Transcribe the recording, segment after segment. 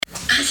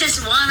I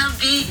just wanna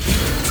be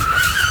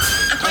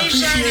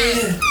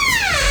appreciated.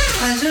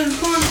 I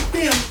just want to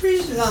be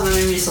appreciated. Oh, that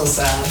made me so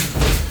sad.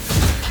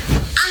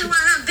 I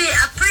wanna be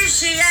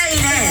appreciated.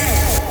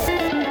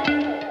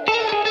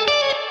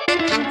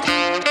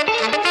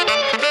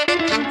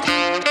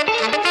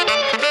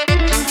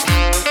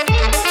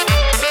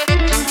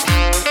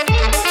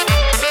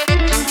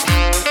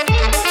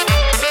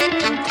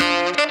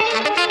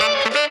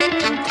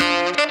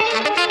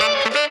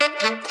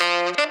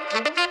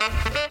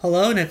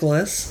 Hello,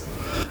 Nicholas.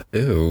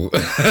 Ew.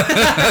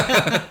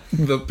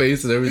 The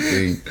face and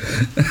everything.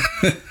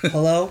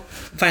 Hello?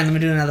 Fine, let me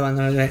do another one.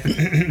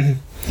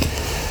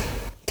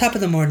 Top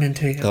of the morning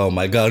to you. Oh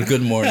my god,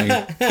 good morning.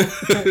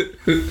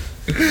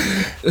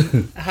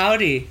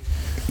 Howdy.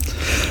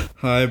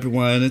 Hi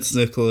everyone, it's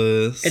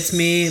Nicholas. It's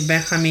me,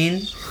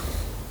 Benjamin.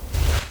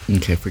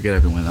 Okay, forget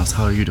everyone else.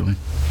 How are you doing?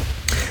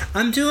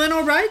 I'm doing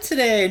alright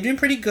today. I'm doing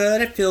pretty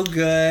good. I feel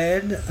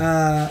good.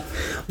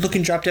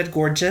 Looking drop dead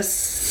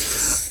gorgeous.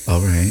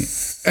 Alright.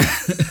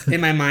 In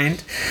my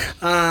mind.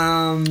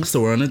 So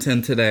we're on a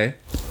 10 today.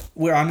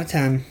 We're on a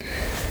 10.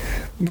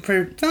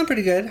 We're feeling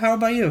pretty good. How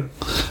about you?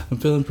 I'm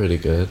feeling pretty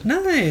good.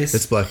 Nice.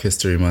 It's Black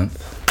History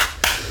Month.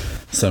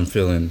 So I'm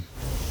feeling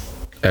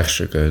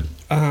extra good.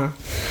 Uh-huh.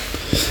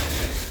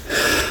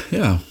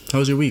 Yeah. How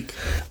was your week?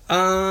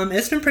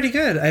 It's been pretty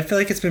good. I feel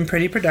like it's been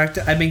pretty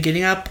productive. I've been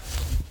getting up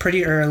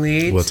pretty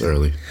early. What's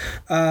early?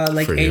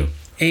 Like for you?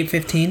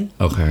 8:15.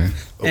 Okay.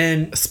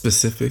 And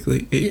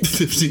specifically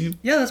 8:15?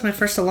 yeah, that's my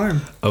first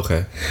alarm.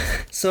 Okay.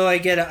 So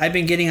I've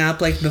been getting up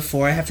like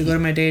before I have to go to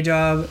my day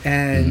job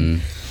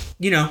and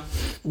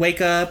wake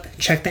up,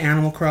 check the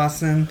Animal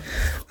Crossing,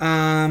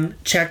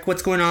 check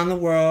what's going on in the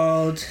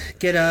world,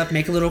 get up,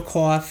 make a little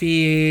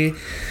coffee,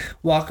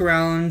 walk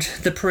around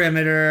the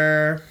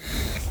perimeter,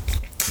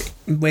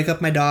 wake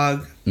up my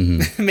dog,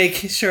 make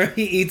sure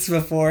he eats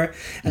before,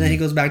 and then he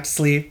goes back to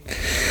sleep.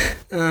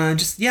 I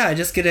just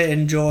get to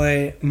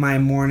enjoy my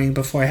morning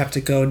before I have to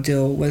go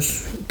deal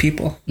with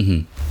people.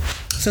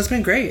 So it's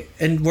been great,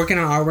 and working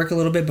on artwork a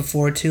little bit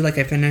before too. Like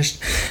I finished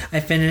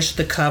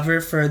the cover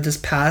for this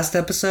past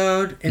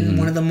episode in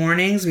one of the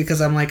mornings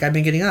because I've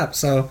been getting up,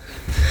 so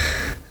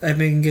I've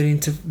been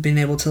being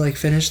able to like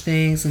finish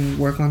things and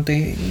work on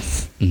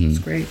things. It's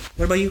great.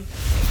 What about you?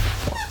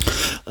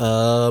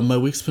 My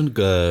week's been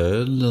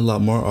good. A lot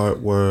more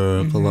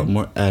artwork, a lot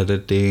more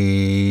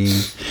editing.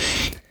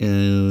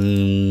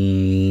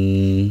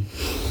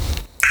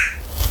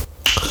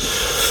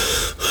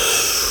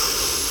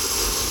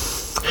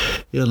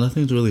 Yeah,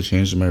 nothing's really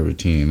changed in my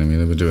routine. I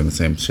mean, I've been doing the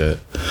same shit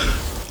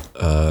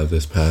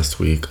this past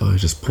week. Oh, I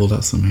just pulled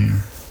out some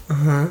hair.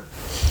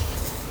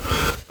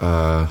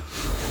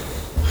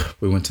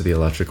 We went to the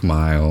Electric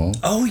Mile.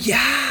 Oh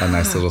yeah, a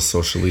nice little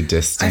socially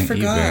distant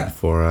event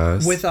for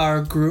us with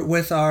our group,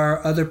 with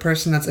our other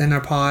person that's in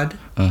our pod.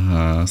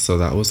 So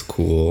that was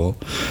cool.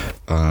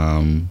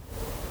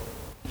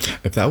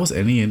 If that was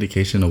any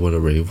indication of what a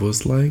rave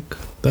was like,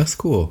 that's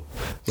cool.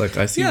 Like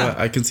I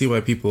can see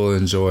why people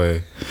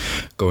enjoy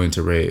going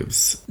to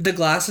raves. The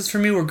glasses for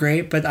me were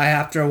great, but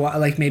after a while,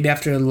 maybe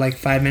after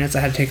 5 minutes, I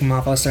had to take them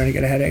off. I was starting to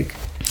get a headache.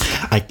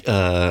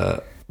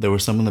 There were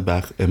some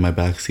in my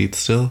back seat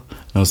still.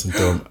 I was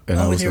gonna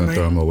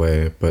throw them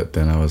away, but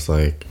then I was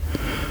like,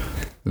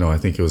 no, I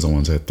think it was the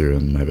ones I threw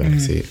in my back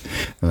seat.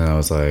 And then I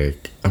was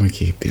like, I'm gonna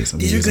keep these. I'm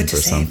gonna use them for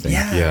something.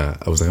 Yeah.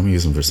 I was like, I'm gonna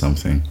use them for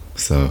something.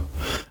 So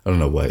I don't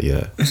know what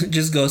yet.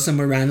 Just go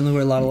somewhere randomly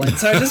where a lot of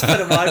lights are. Just put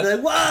them on. Be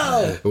like,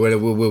 whoa.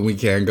 When we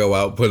can go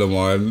out, put them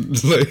on.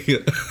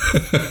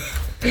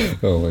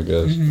 Oh my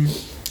gosh.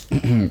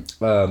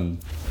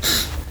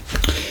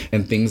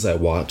 And things I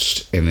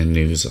watched in the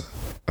news.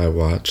 I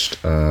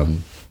watched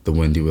the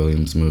Wendy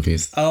Williams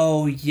movies.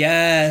 Oh,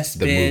 yes,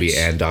 the movie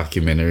and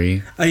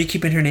documentary. Are you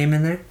keeping her name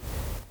in there?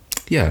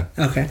 Yeah.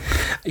 Okay.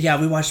 Yeah,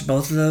 we watched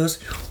both of those.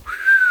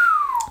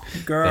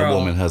 Girl. That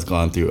woman has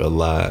gone through a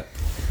lot.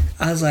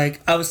 I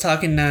was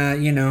talking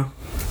to,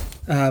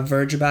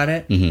 Verge about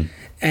it.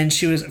 And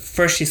she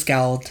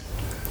scowled.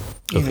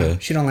 Okay.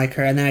 She don't like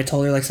her. And then I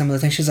told her some of the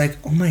things. She's like,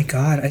 oh my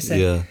God. I said,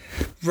 yeah.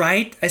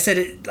 Right? I said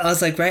it. I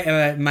was like,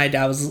 right? My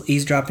dad was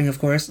eavesdropping, of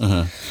course.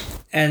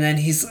 And then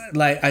he's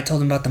like, I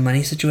told him about the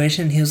money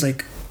situation. He was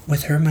like,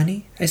 with her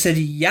money? I said,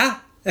 yeah.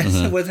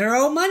 With her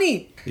own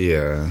money.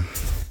 Yeah.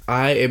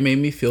 It made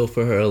me feel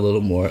for her a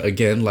little more.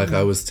 Again,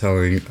 I was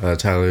telling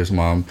Tyler's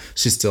mom,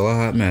 she's still a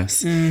hot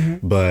mess.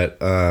 But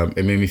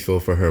it made me feel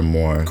for her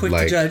more. Quick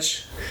to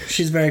judge.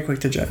 She's very quick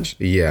to judge.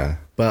 Yeah.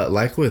 But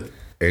with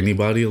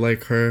anybody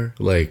like her,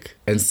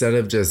 instead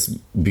of just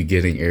be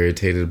getting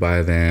irritated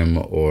by them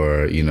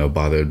or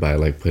bothered by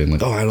putting I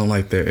don't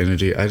like their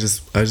energy, I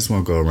just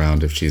want to go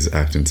around if she's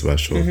acting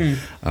special.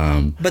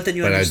 But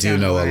then I do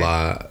know a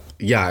lot.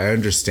 Yeah, I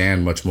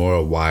understand much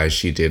more why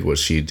she did what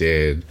she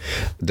did.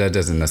 That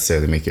doesn't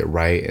necessarily make it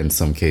right in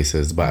some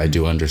cases, but I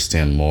do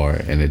understand more,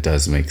 and it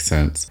does make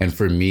sense. And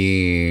for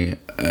me,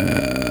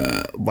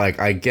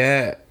 I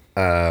get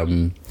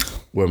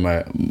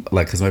where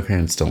because my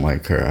parents don't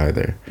like her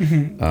either.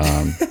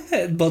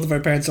 Both of our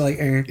parents are like,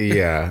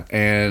 Yeah,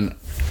 and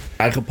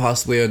I could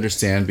possibly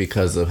understand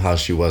because of how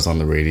she was on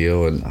the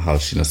radio and how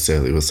she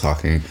necessarily was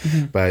talking.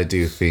 But I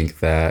do think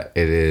that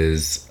it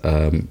is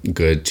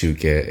good to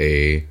get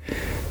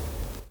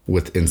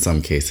in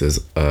some cases,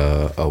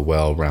 a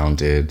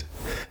well-rounded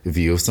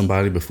view of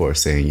somebody before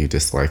saying you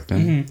dislike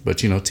them. But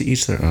to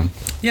each their own.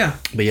 Yeah.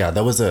 But yeah,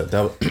 that was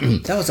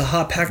a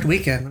hot packed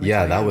weekend.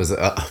 Yeah, that was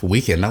a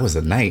weekend. That was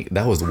a night.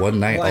 That was one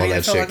night. All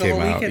that shit came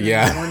out.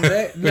 Yeah.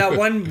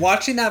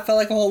 Watching that felt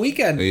like a whole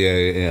weekend.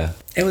 Yeah.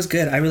 It was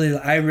good. I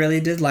really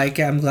did like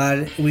it. I'm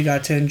glad we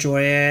got to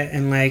enjoy it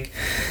and like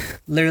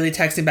literally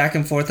texting back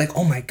and forth like,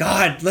 oh my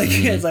God. Like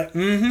it's like,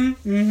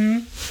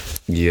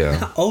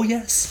 Yeah. Oh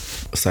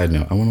yes. Side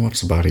note, I want to watch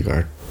The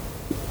Bodyguard.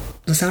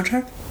 The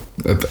soundtrack?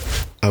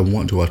 I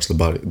want to watch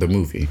the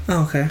movie.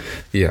 Oh, okay.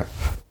 Yeah,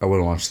 I want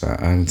to watch that.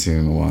 I haven't seen it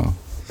in a while.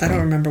 I don't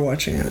remember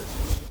watching it.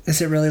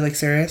 Is it really like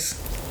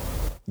serious?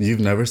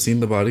 You've never seen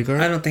The Bodyguard?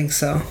 I don't think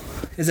so.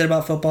 Is it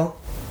about football?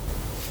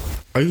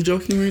 Are you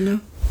joking right now?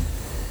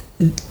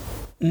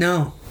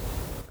 No.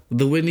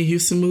 The Whitney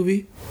Houston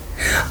movie?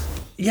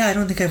 Yeah, I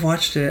don't think I've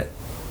watched it.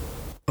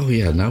 Oh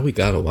yeah, now we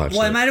gotta watch it.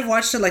 Well, I might have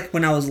watched it like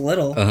when I was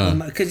little,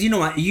 because you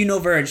know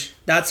Verge.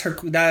 That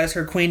is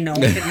her queen. No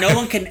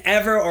one can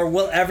ever or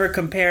will ever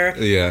compare.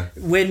 Yeah.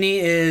 Whitney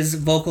is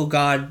vocal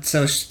god,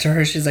 so to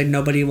her she's like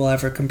nobody will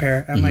ever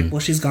compare. I'm like, well,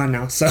 she's gone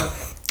now, so.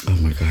 Oh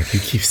my God, you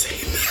keep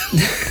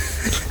saying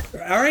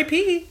that.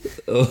 R.I.P.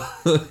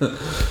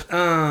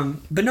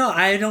 But no,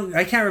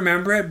 I can't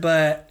remember it,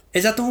 but.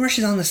 Is that the one where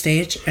she's on the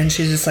stage and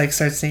she just like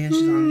starts singing?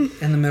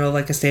 She's in the middle of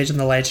like a stage and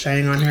the light's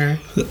shining on her.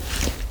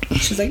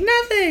 She's like,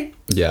 nothing.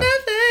 Yeah.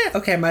 Nothing.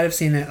 Okay, I might have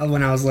seen it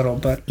when I was little,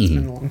 but it's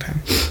been a long time.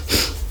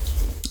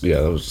 Yeah,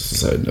 that was just a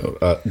side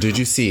note. Did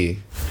you see?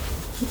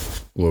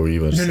 What were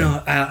you about to say?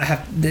 No,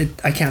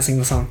 I can't sing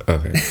the song.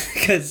 Okay.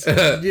 Because,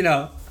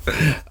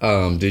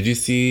 Did you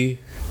see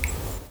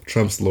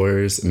Trump's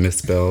lawyers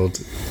misspelled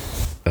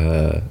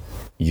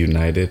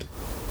United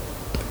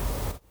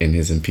in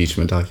his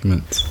impeachment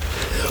documents?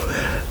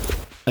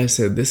 I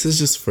said, this is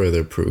just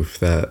further proof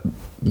that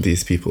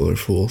these people are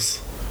fools.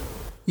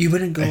 You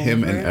wouldn't go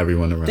him and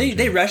everyone around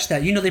They rushed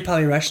that. They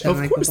probably rushed that.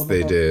 Of course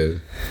they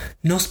did.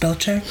 No spell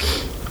check?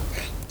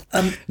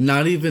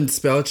 Not even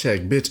spell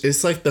check, bitch.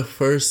 It's like the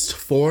first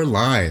 4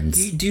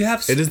 lines. Do you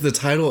have... It is the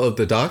title of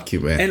the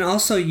document. And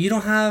also, you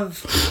don't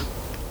have...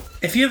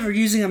 If you're ever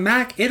using a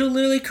Mac, it'll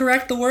literally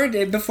correct the word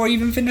before you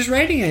even finish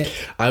writing it.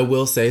 I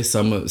will say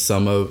some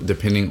of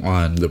depending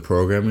on the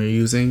program you're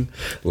using,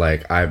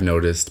 like I've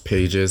noticed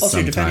Pages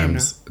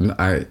sometimes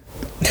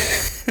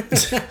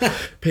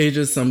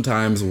Pages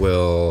sometimes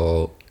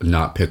will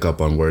not pick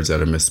up on words that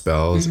are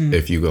misspelled.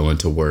 If you go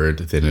into Word,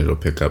 then it'll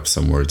pick up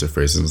some words or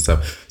phrases and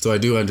stuff. So I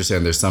do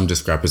understand there's some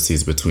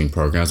discrepancies between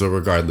programs, but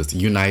regardless,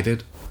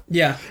 United.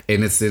 Yeah.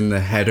 And it's in the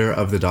header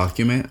of the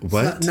document.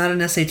 What? It's not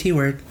an SAT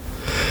word.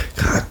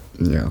 God.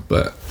 Yeah,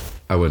 but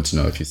I want to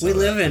know if you saw We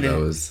live in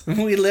it.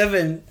 We live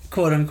in,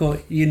 quote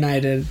unquote,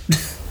 United.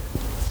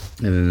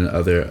 And then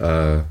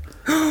other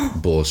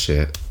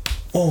bullshit.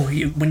 Oh,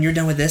 when you're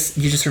done with this,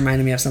 you just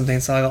reminded me of something,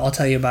 so I'll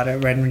tell you about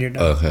it right when you're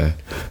done. Okay.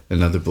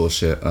 Another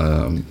bullshit.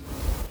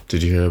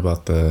 Did you hear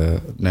about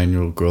the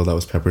 9-year-old girl that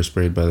was pepper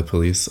sprayed by the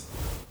police?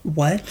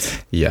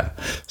 What? Yeah.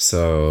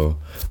 So,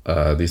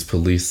 this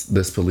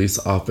police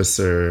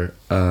officer,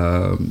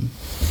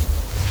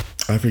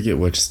 I forget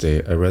which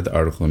state. I read the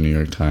article in New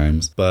York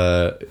Times,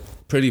 but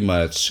pretty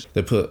much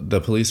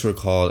the police were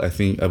called. I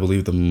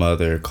believe the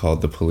mother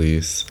called the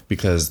police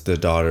because the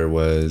daughter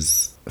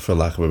was, for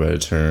lack of a better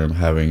term,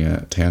 having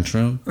a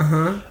tantrum.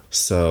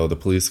 So the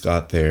police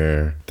got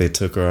there. They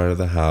took her out of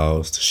the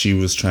house. She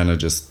was trying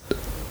to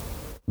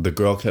the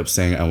girl kept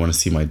saying, I want to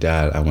see my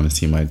dad. I want to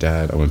see my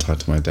dad. I want to talk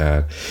to my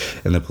dad.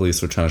 And the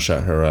police were trying to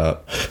shut her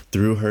up,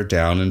 threw her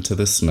down into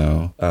the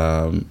snow,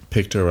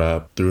 picked her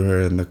up, threw her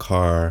in the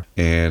car.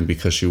 And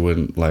because she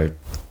wouldn't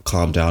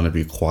calm down and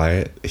be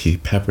quiet, he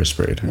pepper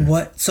sprayed her.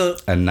 What? So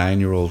a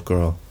 9-year-old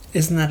girl.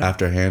 Isn't that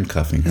after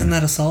handcuffing her? Isn't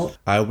that assault?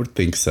 I would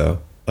think so.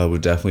 I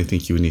would definitely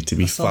think you would need to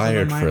be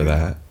fired for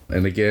that.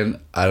 And again,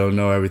 I don't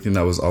know everything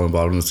that was all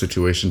involved in the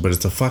situation, but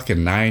it's a fucking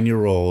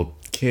 9-year-old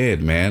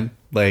kid, man.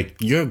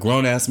 You're a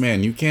grown-ass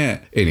man. You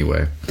can't...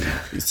 Anyway.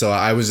 So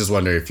I was just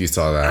wondering if you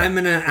saw that. I'm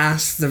going to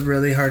ask the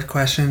really hard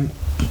question.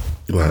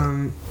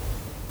 What?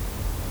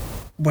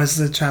 Was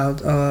the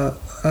child a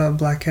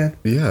black kid?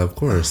 Yeah, of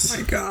course. Oh,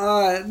 my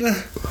God.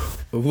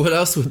 What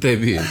else would they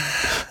be?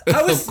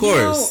 Of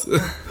course.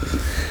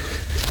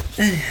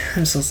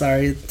 I'm so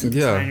sorry to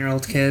this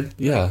 9-year-old kid.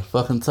 Yeah,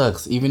 fucking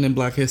sucks. Even in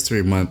Black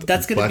History Month,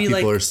 that's gonna black be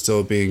people are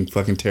still being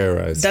fucking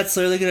terrorized. That's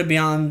literally gonna be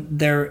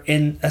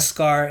in a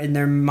scar in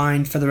their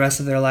mind for the rest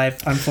of their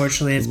life.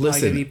 Unfortunately, it's probably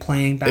gonna be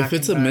playing back. If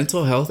it's a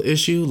mental health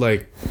issue,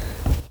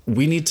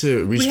 we need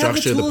to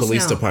restructure the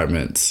police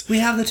departments. We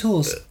have the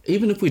tools.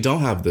 Even if we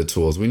don't have the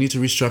tools, we need to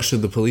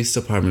restructure the police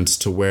departments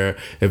to where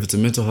if it's a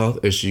mental health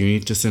issue, you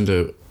need to send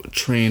a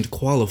trained,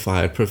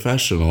 qualified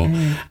professional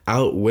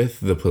out with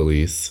the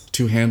police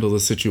to handle the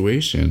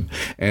situation.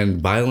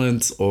 And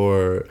violence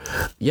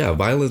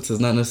is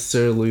not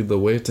necessarily the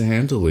way to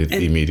handle it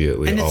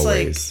immediately, and it's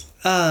always.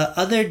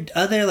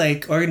 other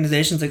like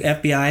organizations like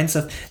FBI and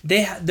stuff,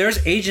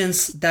 there's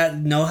agents that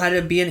know how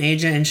to be an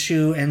agent and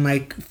shoot and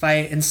like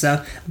fight and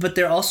stuff, but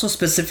they're also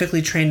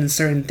specifically trained in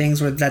certain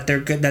things where that they're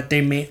good, that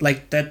they may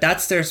like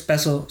that's their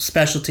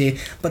specialty,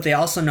 but they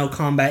also know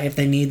combat if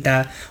they need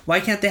that. Why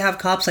can't they have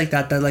cops like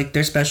that like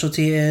their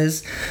specialty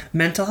is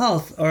mental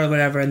health or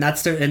whatever, and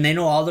and they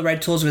know all the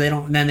right tools where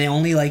they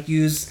only like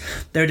use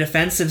their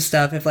defensive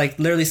stuff if like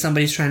literally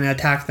somebody's trying to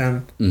attack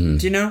them. Do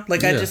you know?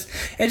 Like it just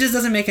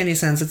doesn't make any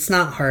sense. It's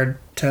not hard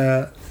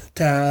to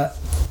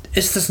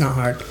it's just not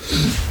hard.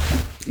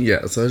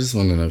 Yeah, so I just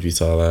want to know if you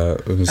saw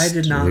that. It was I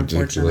did not,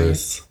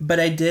 ridiculous. unfortunately. But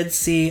I did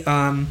see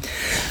I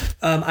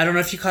don't know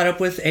if you caught up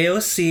with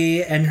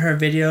AOC and her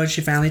video, and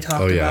she finally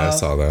talked about. Oh yeah, I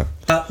saw that.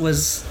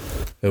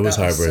 It was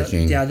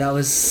heartbreaking. That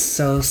was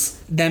so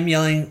them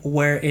yelling,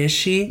 "Where is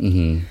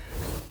she?"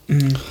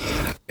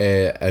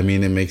 I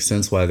mean, it makes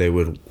sense why they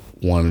would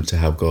want to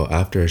have go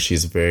after her.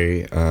 She's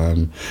very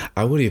I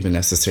wouldn't even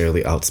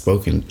necessarily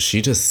outspoken.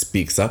 She just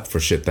speaks up for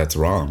shit that's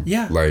wrong.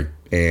 Yeah. Like,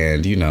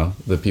 and you know,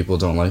 the people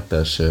don't like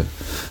that shit.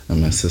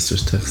 And my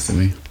sister's texting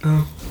me.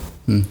 Oh.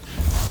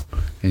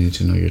 I need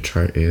to know your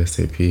chart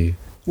ASAP.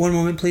 One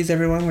moment, please,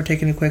 everyone. We're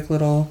taking a quick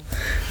little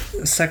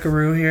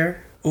seckaroo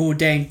here. Oh,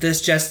 dang.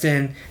 This just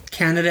in.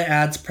 Canada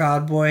adds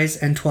Proud Boys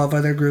and 12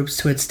 other groups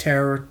to its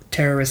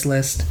terrorist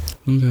list.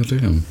 Oh,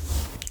 goddamn.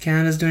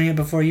 Canada's doing it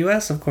before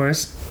U.S., of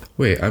course.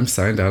 Wait, I'm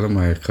signed out of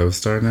my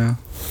CoStar now?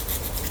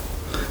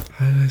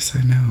 How did I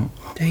sign out?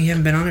 Dang, you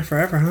haven't been on it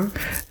forever, huh?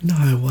 No,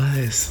 I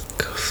was.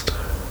 CoStar.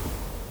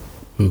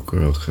 Ooh,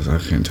 girl, because I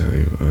can't tell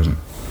you about it.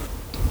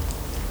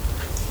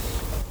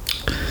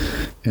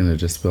 And I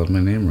just spelled my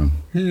name wrong.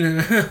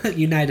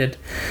 United.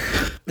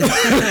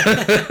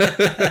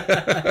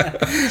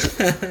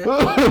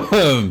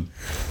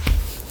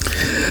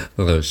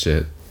 Oh,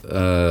 shit.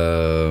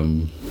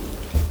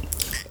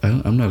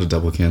 I'm not a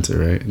double Cancer,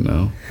 right?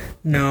 No.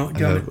 No.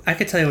 I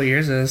could tell you what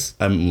yours is.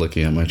 I'm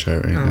looking at my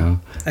chart right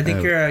now. I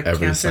think you're a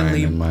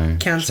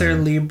Cancer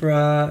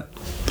Libra.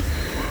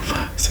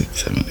 5,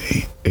 6, 7,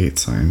 8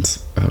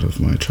 signs out of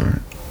my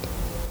chart.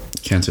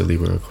 Cancer,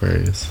 Libra,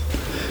 Aquarius.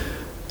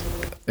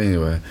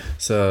 Anyway,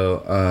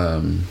 so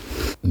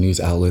news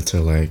outlets are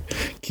like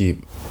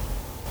keep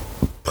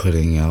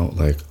putting out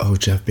like, oh,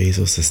 Jeff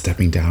Bezos is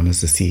stepping down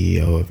as the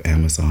CEO of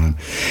Amazon.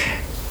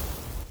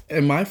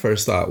 And my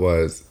first thought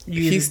was,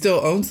 he still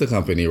owns the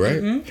company,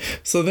 right? Mm-hmm.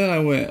 So then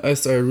I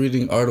started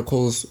reading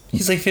articles.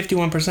 He's like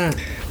 51%.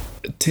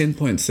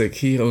 10.6.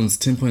 He owns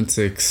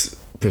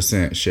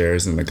 10.6%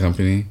 shares in the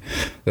company.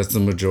 That's the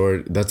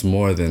majority. That's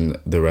more than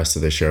the rest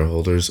of the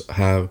shareholders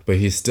have. But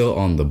he's still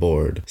on the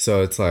board.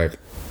 So it's like,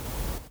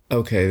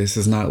 okay, this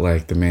is not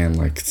like the man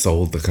like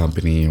sold the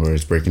company or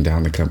is breaking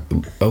down the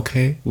company.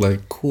 Okay,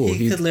 like cool.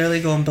 He could literally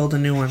go and build a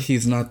new one.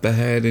 He's not the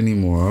head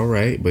anymore, all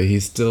right, but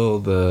he's still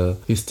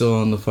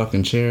on the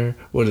fucking chair.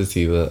 What is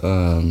he?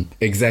 The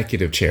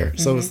executive chair. Mm-hmm.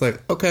 So it's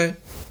like, okay.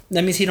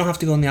 That means he don't have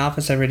to go in the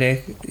office every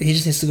day. He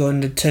just needs to go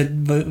in to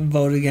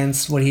vote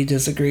against what he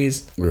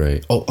disagrees.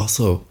 Right. Oh,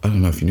 also, I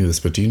don't know if you knew this,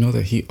 but do you know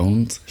that he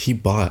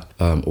bought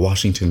the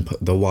Washington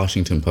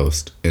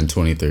Post in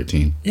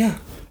 2013? Yeah.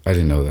 I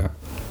didn't know that.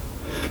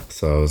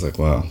 So I was like,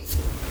 wow,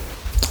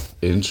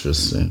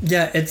 interesting.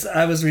 Yeah,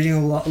 I was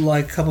reading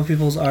a couple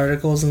people's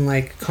articles and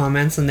like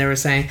comments, and they were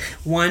saying,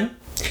 one,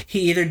 he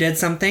either did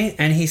something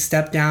and he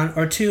stepped down,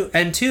 or two,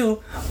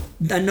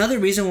 another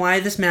reason why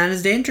this man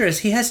is dangerous.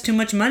 He has too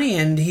much money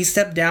and he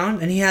stepped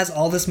down and he has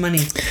all this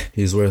money.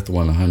 He's worth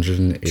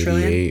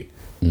 188.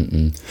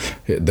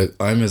 The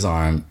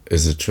Amazon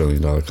is $1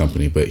 trillion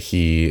company, but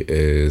he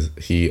has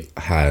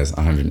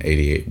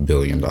 $188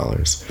 billion.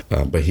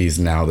 But he's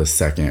now the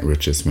second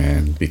richest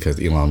man because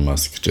Elon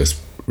Musk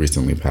just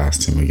recently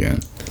passed him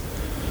again.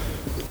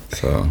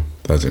 So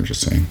that's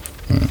interesting.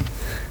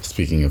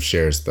 Speaking of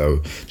shares,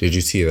 though, did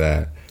you see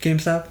that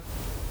GameStop?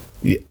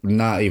 Yeah,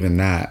 not even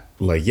that.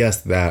 Like,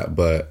 yes, that,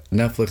 but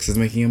Netflix is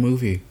making a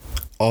movie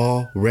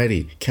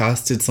already.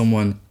 Casted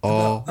someone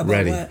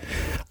already. About what?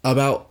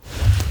 About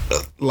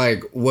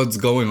like what's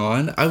going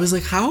on. I was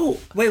like, how?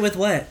 Wait, with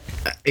what?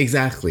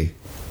 Exactly.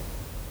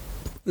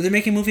 They're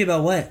making a movie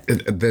about what?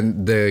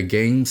 Then the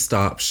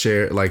GameStop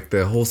share, like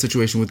the whole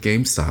situation with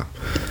GameStop.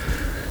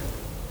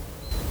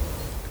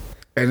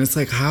 And it's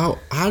like, how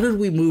did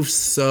we move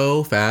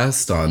so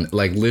fast on,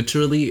 like,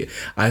 literally,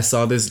 I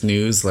saw this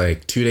news,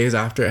 like, 2 days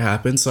after it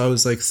happened, so I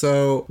was like,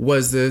 so,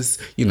 was this,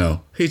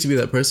 hate to be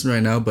that person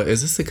right now, but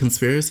is this a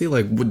conspiracy?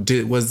 Like,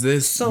 was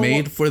this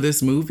made for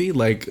this movie?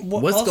 Like,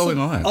 what's going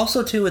on?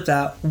 Also, too, with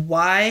that,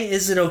 why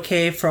is it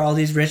okay for all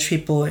these rich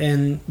people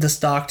in the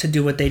stock to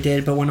do what they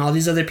did, but when all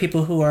these other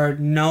people who are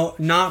not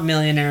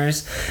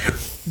millionaires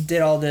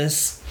did all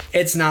this,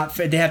 it's not,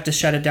 they have to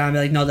shut it down and be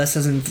like, no, that's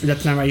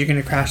not right, you're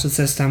going to crash the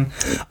system.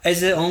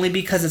 Is it only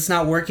because it's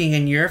not working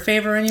in your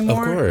favor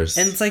anymore? Of course.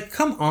 And it's like,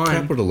 come on.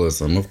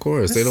 Capitalism, of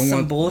course. They don't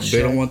want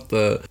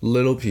the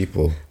little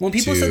people. When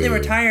people said they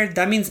were tired,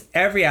 that means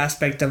every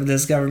aspect of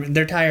this government,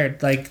 they're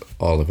tired. Like,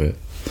 all of it.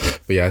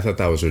 But yeah, I thought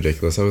that was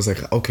ridiculous. I was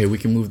like, okay, we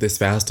can move this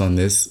fast on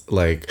this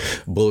like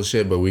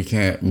bullshit, but we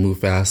can't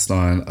move fast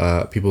on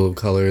people of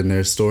color in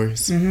their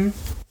stories.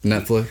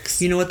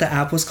 Netflix. You know what the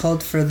app was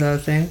called for the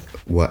thing?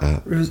 What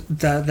app?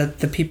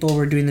 The people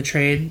were doing the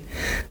trade,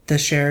 the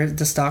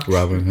stock.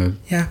 Robinhood.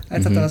 Yeah, I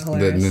thought that was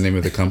hilarious. The name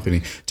of the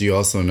company. Do you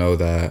also know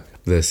that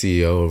the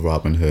CEO of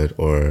Robinhood,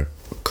 or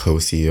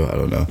co-CEO, I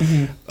don't know,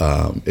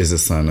 is the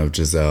son of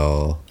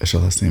Giselle, is her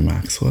last name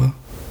Maxwell?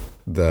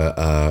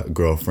 The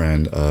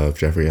girlfriend of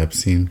Jeffrey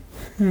Epstein.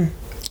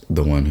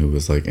 The one who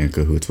was like in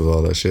cahoots with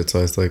all that shit. So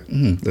I was like,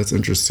 that's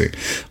interesting.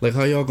 Like,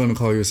 how y'all gonna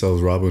call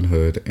yourselves Robin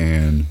Hood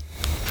and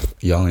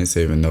y'all ain't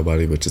saving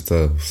nobody but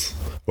yourselves,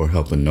 or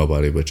helping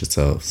nobody but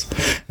yourselves,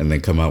 and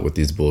then come out with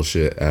these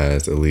bullshit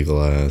as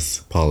illegal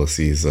ass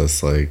policies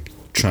that's like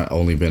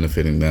only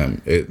benefiting them.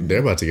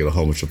 They're about to get a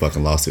whole bunch of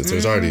fucking lawsuits.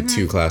 There's already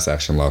 2 class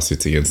action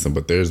lawsuits against them,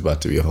 but there's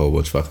about to be a whole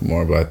bunch fucking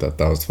more. But I thought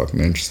that was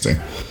fucking interesting.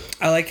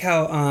 I like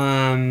how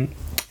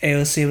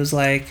AOC was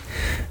like,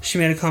 she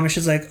made a comment.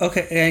 She's like,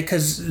 okay,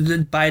 because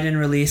Biden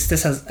released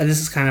this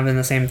is kind of in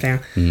the same thing.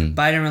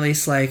 Biden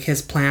released like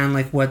his plan,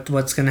 like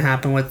what's gonna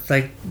happen with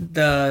like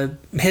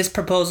his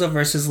proposal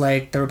versus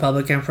like the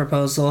Republican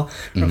proposal.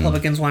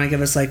 Republicans want to give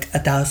us like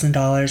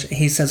 $1,000.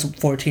 He says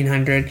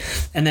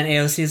 $1,400, and then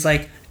AOC is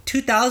like,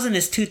 2,000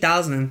 is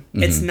 2,000.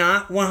 It's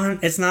not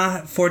 100. It's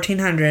not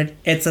 1,400.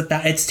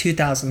 It's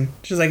 2,000.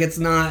 She's like, it's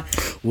not.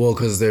 Well,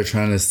 because they're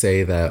trying to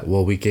say that,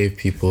 well, we gave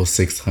people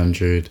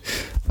 600,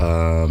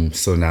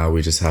 so now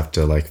we just have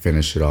to like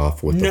finish it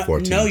off with the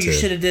 14. No, you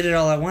should have did it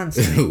all at once.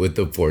 With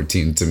the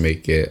 14 to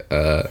make it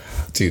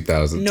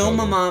 2,000. No,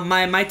 Mama,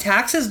 my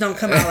taxes don't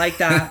come out like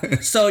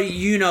that. So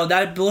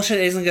that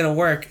bullshit isn't gonna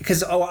work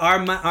because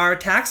our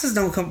taxes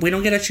don't come. We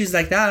don't get to choose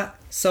like that.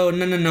 So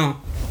no.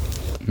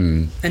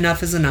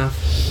 Enough is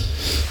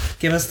enough.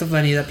 Give us the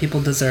money that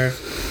people deserve.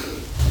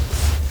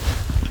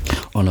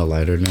 On a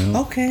lighter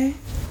note. Okay.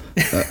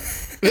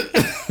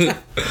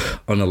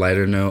 On a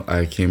lighter note,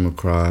 I came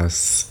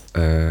across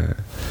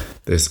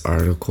this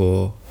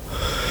article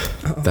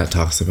that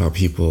talks about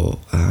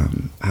people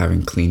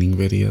having cleaning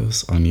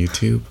videos on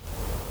YouTube.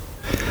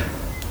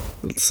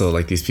 So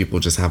like these people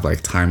just have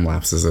like time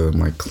lapses of them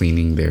like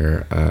cleaning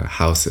their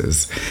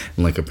houses,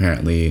 and like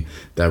apparently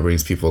that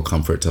brings people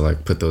comfort to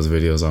like put those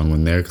videos on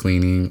when they're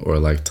cleaning, or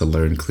like to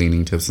learn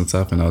cleaning tips and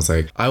stuff. And I was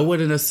like, I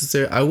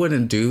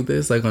wouldn't do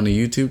this like on a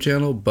YouTube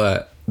channel,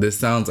 but this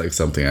sounds like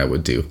something I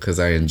would do because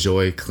I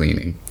enjoy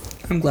cleaning.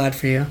 I'm glad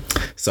for you.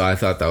 So I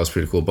thought that was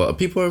pretty cool. But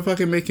people are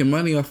fucking making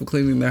money off of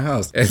cleaning their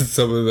house, and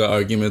some of the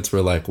arguments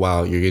were like,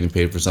 wow, you're getting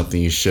paid for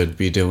something you should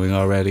be doing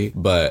already.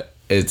 But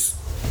it's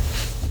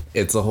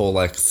a whole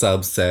like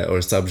subset or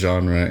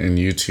subgenre in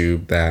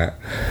YouTube that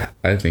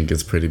I think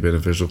is pretty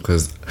beneficial,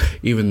 because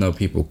even though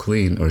people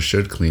clean or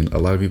should clean, a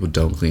lot of people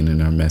don't clean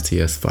and are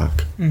messy as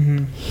fuck.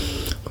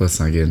 Let's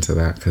not get into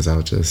that because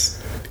I'll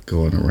just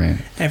go on a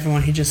rant.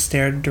 Everyone, he just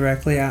stared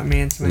directly at me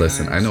into my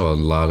Listen, eyes. I know a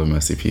lot of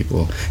messy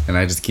people, and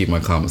I just keep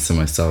my comments to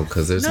myself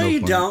because there's no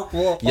you point. don't.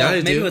 Well,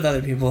 I maybe do. with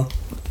other people.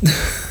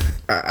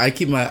 I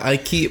keep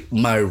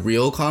my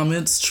real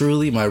comments,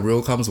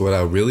 what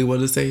I really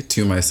want to say,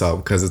 to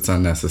myself because it's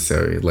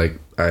unnecessary. Like,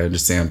 I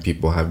understand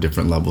people have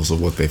different levels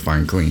of what they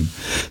find clean.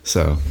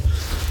 So,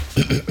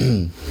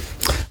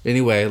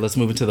 anyway, let's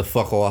move into the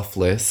fuck off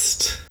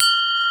list.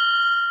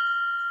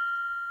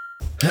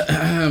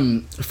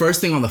 First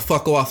thing on the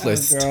fuck off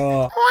list.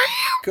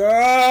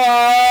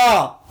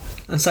 Girl!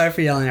 I'm sorry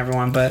for yelling,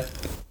 everyone, but...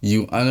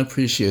 You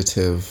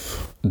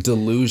unappreciative,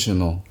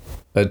 delusional,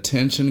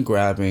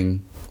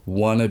 attention-grabbing,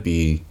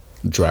 wannabe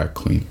drag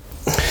queen.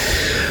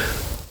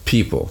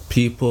 People.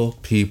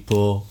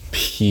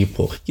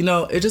 You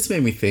know, it just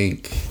made me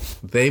think.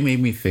 They made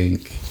me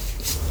think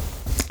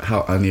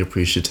how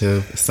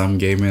unappreciative some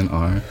gay men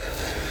are.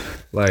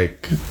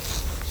 Like,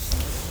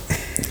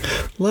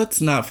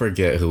 let's not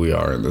forget who we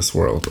are in this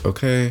world,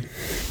 okay?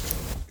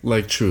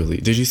 Like, truly.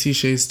 Did you see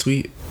Shay's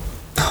tweet?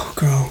 Oh,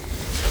 girl.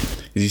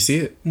 Did you see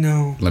it?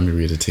 No. Let me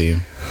read it to you.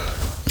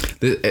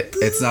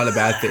 It's not a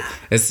bad thing.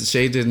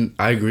 Shay didn't.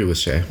 I agree with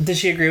Shay. Did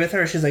she agree with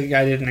her? Or she's like,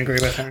 I didn't agree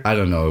with her. I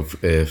don't know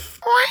if he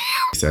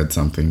said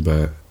something,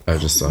 but I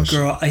just saw.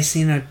 Girl, I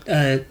seen a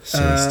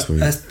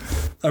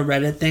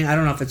Reddit thing. I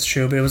don't know if it's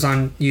true, but it was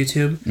on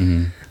YouTube.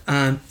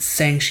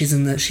 Saying she's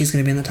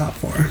gonna be in the top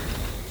 4.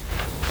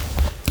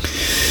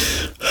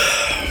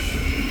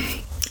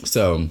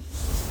 So,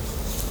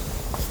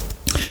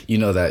 you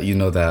know that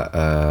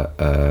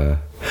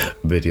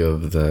video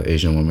of the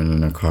Asian woman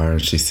in her car,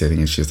 and she's sitting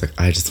and she's like,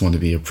 I just want to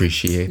be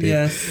appreciated.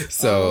 Yes.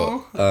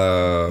 So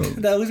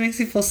that always makes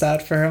me feel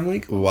sad for her. I'm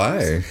like,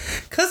 why?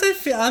 Because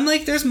I'm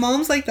like, there's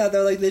moms like that.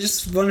 They're like, they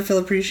just want to feel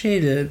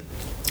appreciated.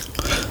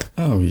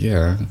 Oh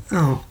yeah.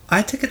 Oh,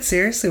 I took it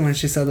seriously when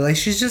she said that. Like,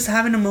 she's just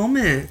having a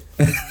moment.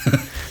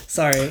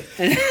 Sorry.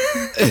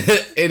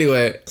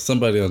 Anyway,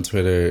 somebody on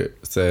Twitter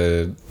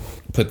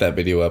put that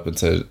video up and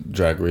said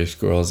Drag Race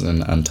girls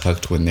and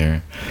Untucked when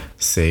they're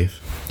safe.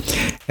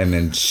 And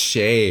then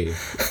Shay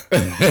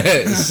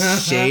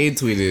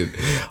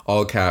tweeted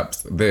all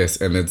caps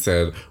this and it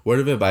said, word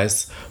of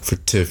advice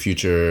to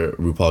future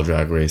RuPaul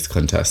Drag Race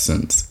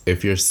contestants.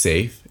 If you're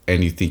safe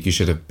and you think you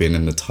should have been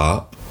in the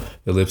top,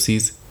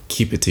 ellipses,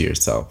 keep it to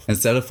yourself.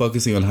 Instead of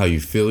focusing on how you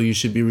feel you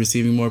should be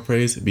receiving more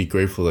praise, be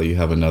grateful that you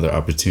have another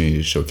opportunity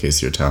to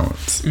showcase your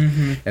talents.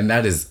 And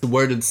that is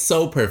worded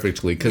so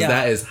perfectly because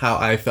that is how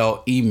I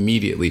felt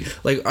immediately.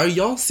 Like, are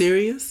y'all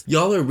serious?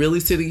 Y'all are really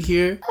sitting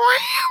here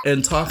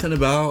and talking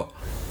about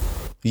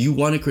you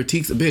want to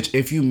critique? Bitch,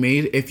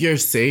 if you're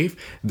safe,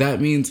 that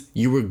means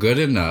you were good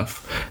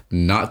enough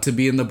not to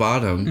be in the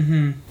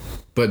bottom.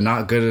 But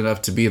not good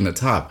enough to be in the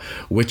top,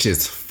 which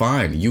is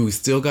fine. You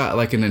still got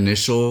like an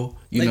initial,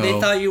 you know.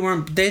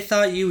 They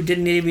thought you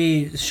didn't need to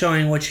be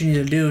showing what you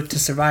need to do to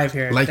survive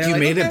here. Like, you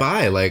made it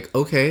by. Like,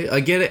 okay, I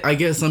get it. I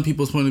get some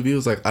people's point of view.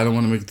 It's like, I don't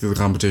want to make it through the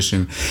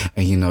competition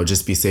and, you know,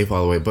 just be safe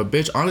all the way. But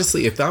bitch,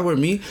 honestly, if that were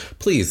me,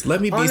 please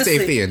let me be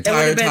safe the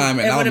entire time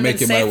and I'll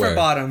make it my way.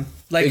 Bottom.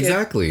 Like,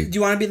 exactly. Do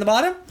you want to be in the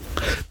bottom?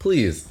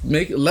 Please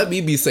let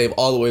me be safe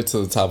all the way to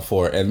the top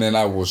 4, and then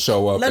I will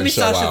show up and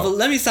show out.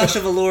 Let me Sasha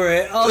Velour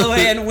it all the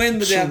way and win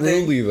the damn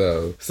thing. Truly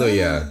though. So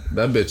yeah,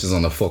 that bitch is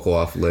on the fuck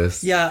off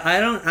list. Yeah,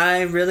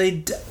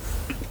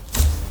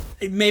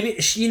 maybe,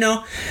 you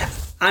know,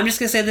 I'm just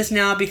gonna say this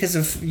now because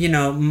of, you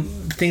know,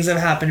 things that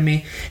have happened to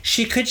me.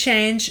 She could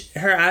change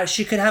her.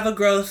 She could have a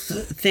growth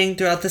thing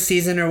throughout the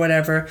season or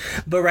whatever.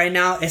 But right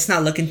now, it's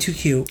not looking too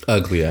cute.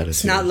 Ugly attitude.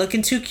 It's not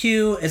looking too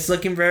cute. It's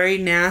looking very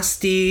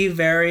nasty.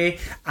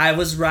 I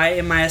was right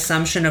in my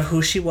assumption of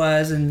who she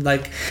was, and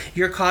like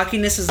your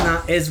cockiness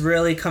is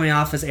really coming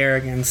off as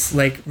arrogance.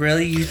 Like,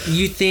 really,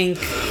 you think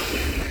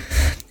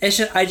it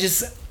should?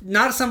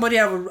 Not somebody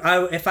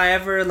if I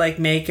ever like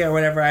make it or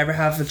whatever, I ever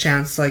have the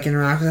chance to like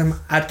interact with them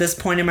at this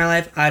point in my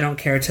life, I don't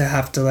care to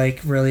have to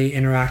like really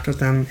interact with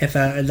them if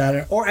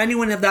that or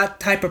anyone of that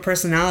type of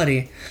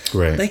personality.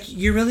 Right. Like,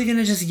 you're really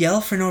gonna just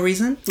yell for no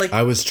reason? Like,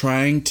 I was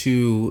trying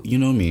to, you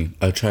know me,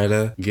 I try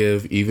to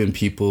give even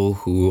people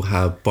who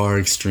have bar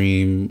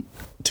extreme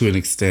to an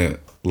extent,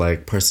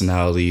 like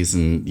personalities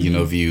and, you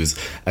know, views,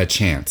 a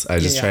chance. I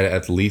just try to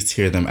at least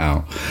hear them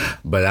out.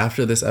 But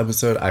after this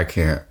episode, I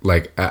can't.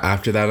 Like,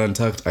 after that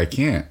Untucked, I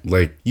can't.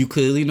 Like, you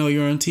clearly know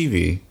you're on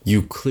TV.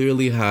 You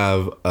clearly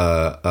have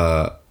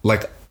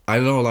like, I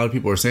know a lot of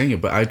people are saying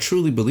it, but I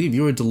truly believe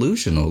you were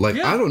delusional. Like,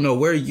 I don't know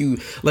where you,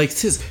 like,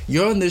 sis,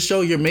 you're on this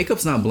show, your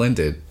makeup's not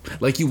blended.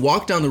 Like, you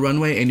walk down the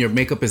runway and your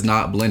makeup is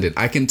not blended.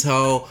 I can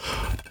tell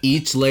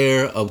each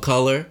layer of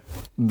color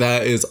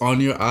that is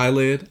on your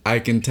eyelid. I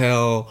can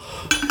tell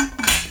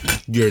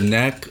your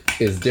neck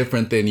is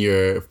different than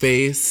your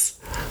face,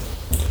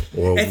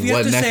 or what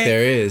neck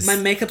there is. My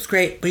makeup's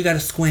great, but you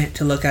gotta squint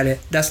to look at it.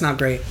 That's not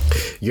great.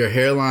 Your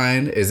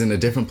hairline is in a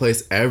different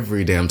place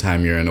every damn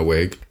time you're in a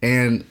wig.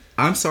 And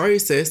I'm sorry,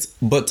 sis,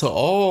 but to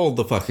all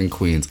the fucking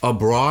queens, a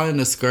bra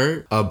and a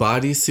skirt, a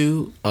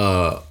bodysuit,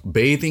 a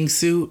bathing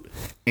suit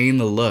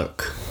ain't a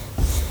look.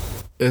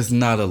 It's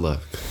not a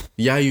look.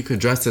 Yeah, you could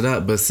dress it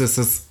up, but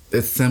sis,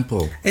 it's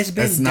simple. It's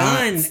been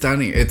done. Not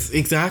stunning. It's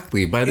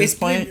exactly by this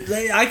point.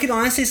 I could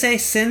honestly say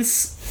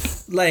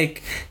since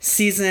like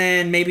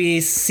season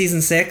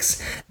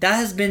 6, that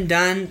has been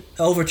done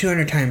over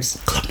 200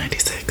 times. Club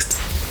 96.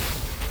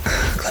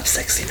 Club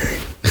 69.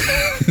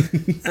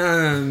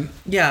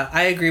 Yeah,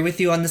 I agree with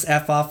you on this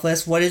F off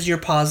list. What is your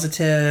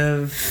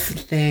positive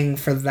thing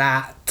for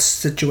that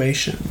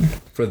situation?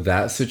 For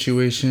that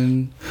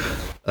situation,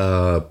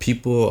 because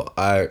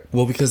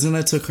then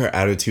I took her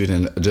attitude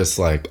and just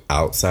like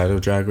outside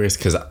of Drag Race,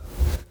 because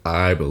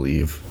I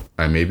believe,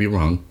 I may be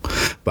wrong,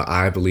 but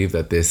I believe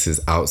that this is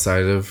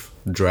outside of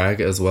drag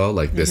as well.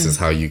 Like, this is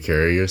how you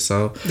carry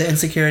yourself. The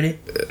insecurity?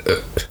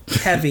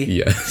 Heavy.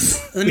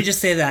 Yes. Let me just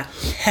say that.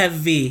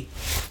 Heavy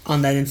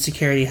on that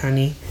insecurity,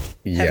 honey.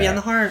 Heavy on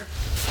the heart.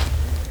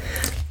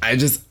 I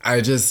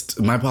just,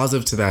 my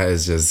positive to that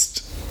is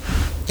just,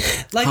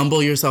 like,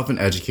 humble yourself and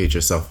educate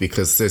yourself,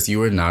 because sis,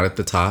 you are not at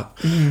the top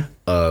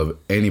of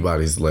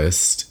anybody's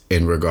list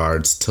in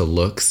regards to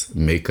looks,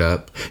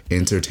 makeup,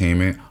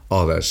 entertainment,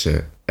 all that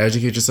shit.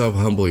 Educate yourself,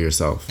 humble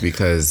yourself,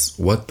 because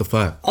what the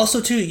fuck?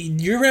 Also, too,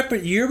 you're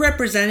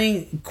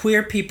representing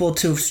queer people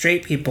to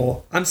straight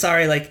people. I'm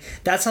sorry, like,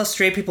 that's how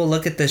straight people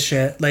look at this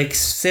shit. Like,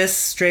 cis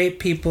straight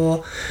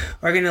people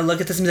are gonna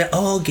look at this and be like,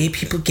 oh, gay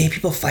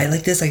people fight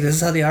like this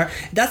is how they are.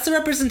 That's the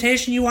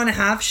representation you want to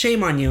have.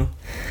 Shame on you,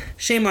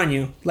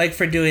 like,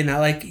 for doing that.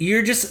 Like,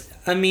 you're just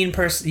a mean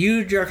person.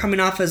 You're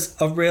coming off as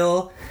a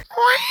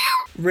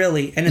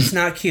really, and it's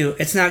not cute.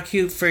 It's not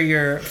cute for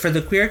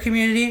the queer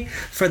community,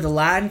 for the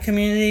Latin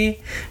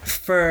community,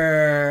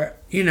 for,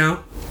 you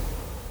know,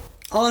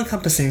 all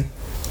encompassing.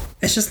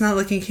 It's just not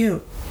looking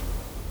cute.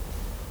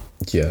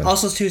 Yeah.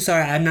 Also, too,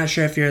 sorry, I'm not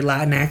sure if you're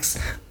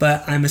Latinx,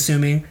 but I'm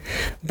assuming.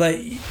 But,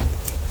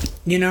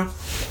 you know,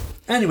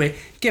 Anyway,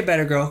 get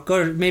better, girl.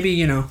 Go to maybe,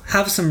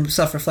 have some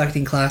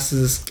self-reflecting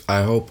classes.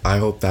 I hope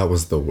that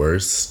was the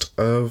worst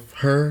of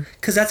her.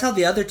 Because that's how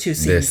the other two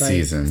seemed This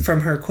season.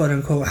 From her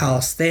quote-unquote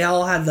house. They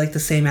all had like the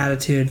same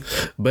attitude.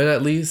 But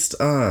at least,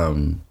 I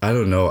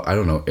don't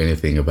know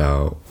anything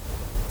about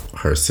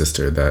her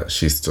sister that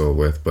she's still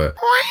with, but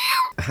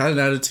had an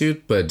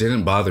attitude, but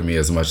didn't bother me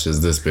as much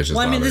as this bitch is.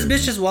 Well, I mean, this bothering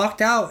bitch me. just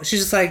walked out.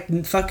 She's just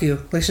like, fuck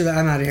you. Like, she's like,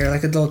 I'm out of here.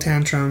 Like a little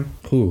tantrum.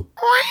 Who?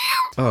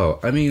 Oh,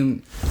 I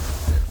mean,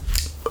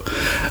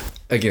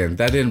 again,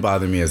 that didn't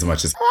bother me as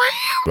much as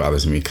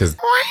bothers me, because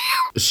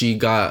she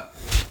got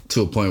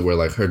to a point where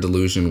like her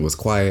delusion was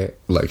quiet.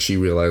 Like she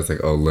realized like,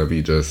 oh, let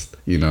me just,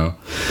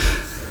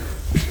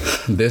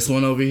 this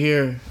one over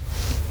here,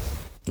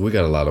 we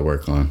got a lot of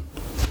work on.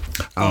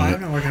 I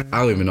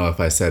don't even know if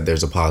I said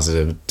there's a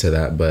positive to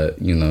that, but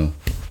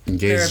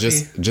gays,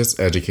 just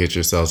educate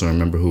yourselves and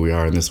remember who we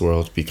are in this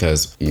world,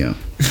 because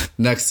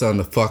next on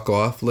the fuck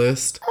off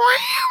list,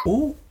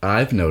 Ooh.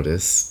 I've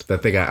noticed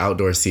that they got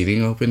outdoor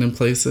seating open in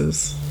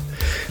places.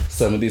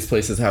 Some of these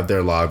places have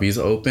their lobbies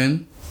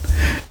open,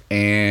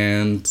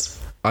 and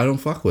I don't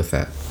fuck with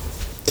that.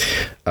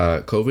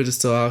 COVID is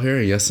still out here,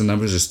 and yes, the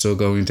numbers are still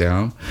going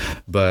down,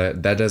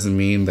 but that doesn't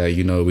mean that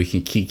we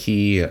can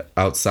kiki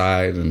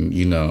outside and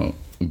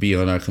be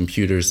on our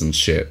computers and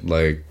shit.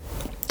 Like,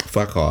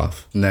 fuck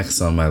off.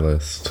 Next on my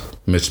list,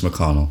 Mitch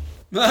McConnell.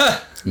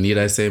 Need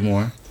I say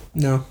more?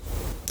 No.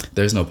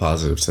 There's no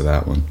positive to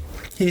that one.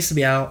 He needs to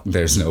be out.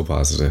 There's no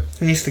positive.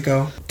 He needs to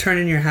go. Turn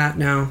in your hat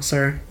now,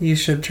 sir. You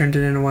should have turned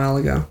it in a while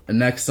ago.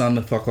 Next on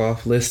the fuck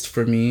off list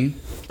for me,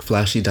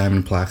 flashy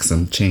diamond plaques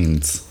and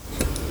chains.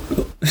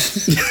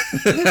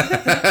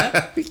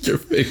 Your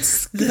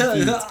face.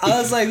 I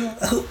was like,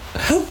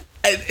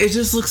 it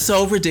just looks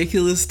so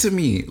ridiculous to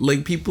me.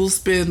 Like, people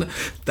spend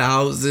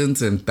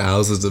thousands and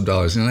thousands of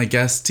dollars, and I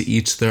guess to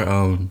each their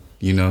own.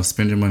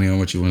 Spend your money on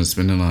what you want to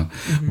spend it on.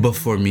 Mm-hmm. But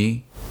for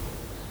me,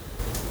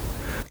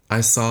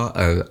 I saw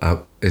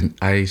and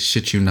I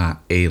shit you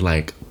not, a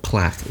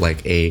plaque,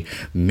 like a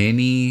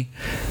mini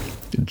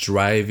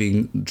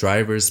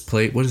driver's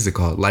plate. What is it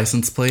called?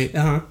 License plate.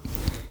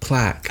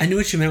 Plaque. I knew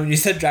what you meant when you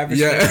said driver's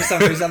plate for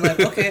some reason. I'm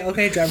like,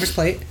 okay, driver's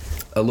plate.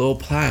 A little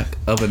plaque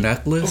of a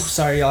necklace. Oh,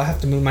 sorry, y'all. I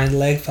have to move. My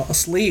leg fell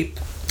asleep.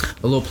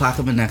 A little plaque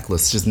of a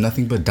necklace, just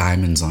nothing but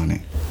diamonds on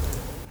it.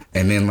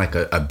 And then like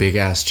a big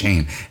ass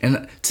chain.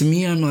 And to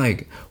me, I'm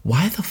like,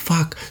 why the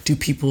fuck do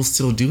people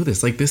still do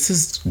this? Like, this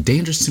is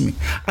dangerous to me.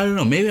 I don't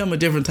know. Maybe I'm a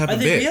different type of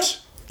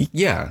bitch. Real?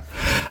 Yeah.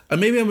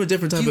 Maybe I'm a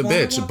different type of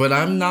bitch, but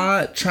I'm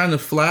not trying to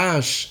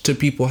flash to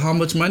people how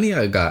much money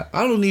I got.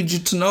 I don't need you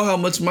to know how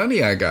much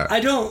money I got. I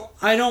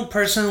don't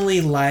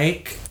personally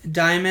like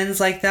diamonds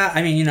like that.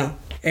 I mean,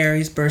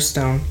 Aries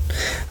birthstone.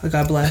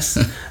 God bless.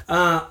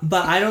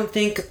 But I don't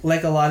think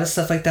like a lot of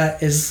stuff like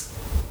that is.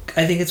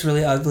 I think it's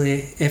really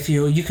ugly if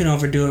you can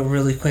overdo it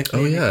really quickly.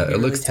 Oh yeah, it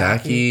looks really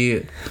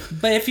tacky.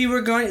 But if you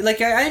were going, like,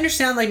 I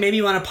understand, like, maybe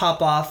you want to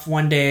pop off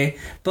one day,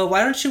 but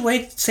why don't you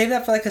save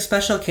that for like a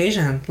special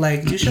occasion?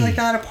 Like, do shit like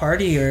that at a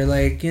party or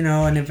like,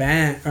 an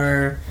event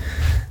or.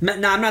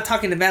 No, I'm not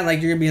talking event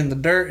like you're gonna be in the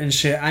dirt and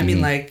shit. I mean,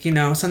 like,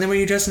 something where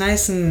you dress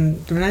nice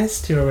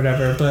to or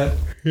whatever. But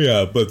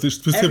yeah, but there's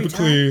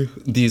specifically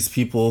these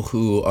people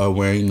who are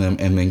wearing them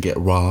and then get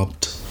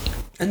robbed.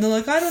 And they're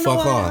like, I don't know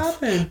what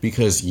happened.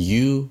 Because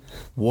you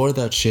wore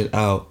that shit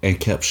out and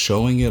kept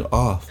showing it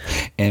off.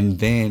 And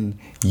then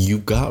you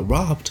got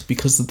robbed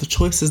because of the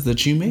choices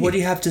that you made. What do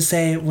you have to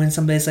say when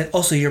somebody's like,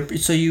 oh, you're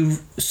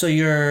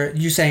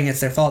saying it's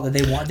their fault that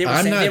they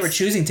were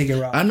choosing to get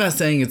robbed? I'm not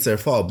saying it's their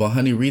fault, but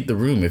honey, read the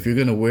room. If you're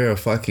going to wear a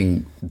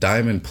fucking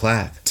diamond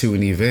plaque to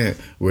an event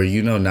where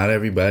not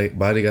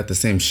everybody got the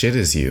same shit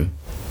as you,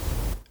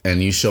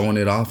 and you showing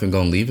it off and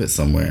gonna leave it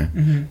somewhere.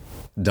 Mm-hmm.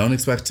 Don't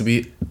expect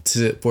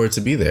for it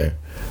to be there.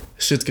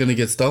 Shit's gonna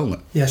get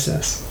stolen. Yes.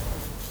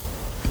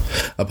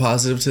 A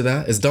positive to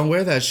that is don't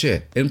wear that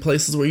shit in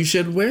places where you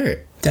should wear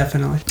it.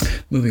 Definitely.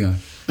 Moving on.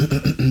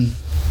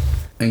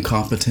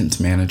 Incompetent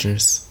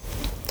managers.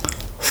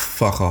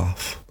 Fuck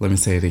off. Let me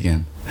say it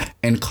again.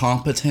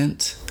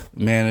 Incompetent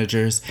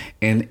managers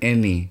in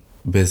any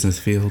business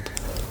field.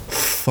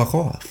 Fuck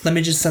off. Let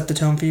me just set the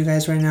tone for you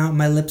guys right now.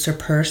 My lips are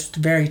pursed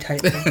very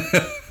tightly.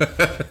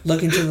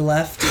 Looking to the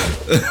left.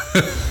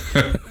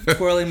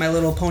 Twirling my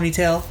little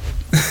ponytail.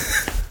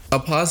 A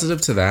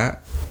positive to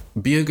that,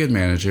 be a good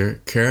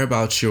manager. Care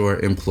about your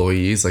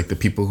employees, like the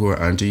people who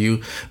are under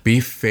you.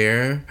 Be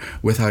fair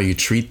with how you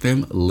treat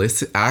them.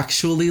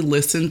 Actually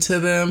listen to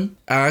them.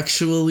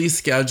 Actually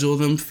schedule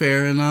them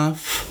fair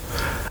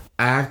enough.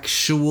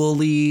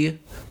 Actually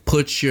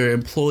put your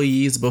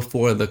employees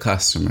before the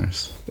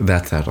customers.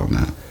 That's that on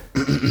that.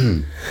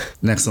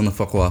 Next on the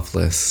fuck off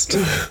list.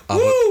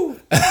 Woo!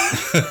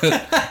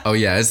 Oh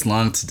yeah, it's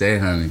long today,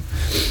 honey.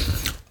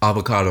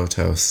 Avocado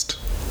toast.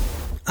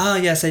 Oh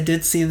yes, I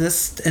did see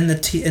this in the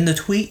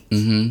tweet.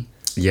 Mm-hmm.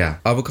 Yeah,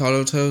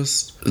 avocado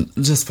toast.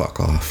 Just fuck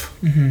off.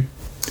 Mm-hmm.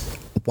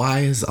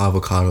 Why is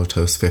avocado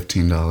toast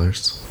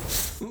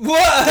 $15?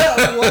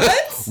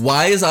 What?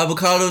 Why is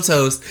avocado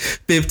toast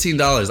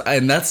 $15?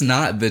 And that's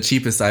not the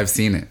cheapest I've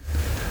seen it.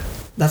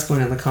 That's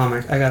going in the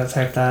comic. I gotta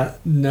type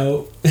that.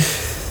 No.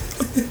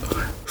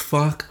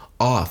 Fuck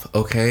off,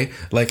 okay?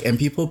 Like, and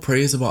people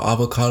praise about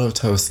avocado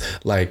toast,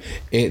 like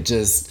it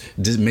just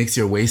makes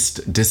your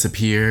waist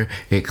disappear,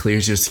 it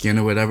clears your skin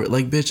or whatever.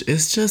 Like, bitch,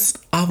 it's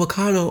just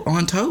avocado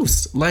on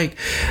toast. Like,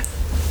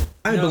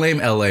 I blame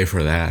LA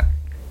for that.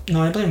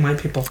 No, I blame white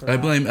people for that. I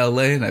blame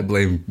LA and I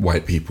blame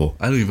white people.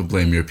 I don't even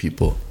blame your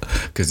people,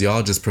 because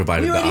y'all just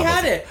provided we already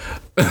had it.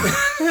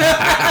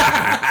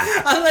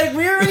 I'm like,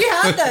 we already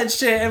had that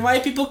shit, and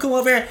white people come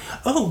over here.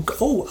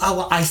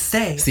 I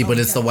say. See, but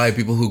it's the white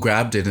people who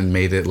grabbed it and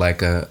made it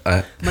like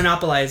a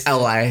monopolized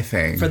LA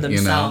thing for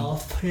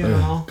themselves. You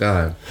know?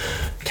 God.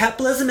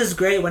 Capitalism is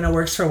great when it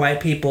works for white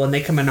people and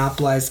they can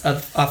monopolize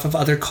off of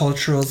other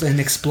cultures and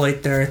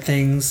exploit their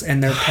things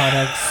and their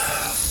products.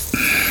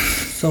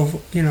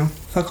 So, you know,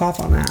 fuck off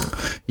on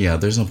that. Yeah,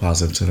 there's no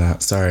positive to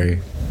that. Sorry.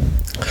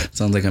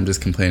 Sounds like I'm just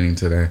complaining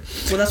today.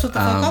 Well, that's what the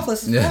fuck off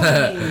list is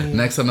for.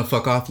 Next on the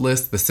fuck off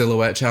list, the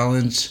silhouette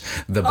challenge.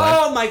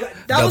 Oh my god,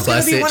 that was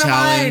going to be one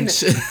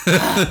challenge. of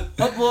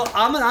mine. Well,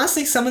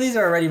 honestly, some of these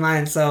are already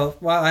mine, so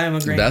I am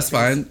agreeing. That's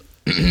fine.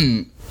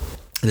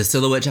 The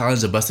silhouette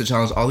challenge, the busted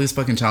challenge, all these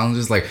fucking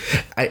challenges, like,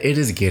 it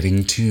is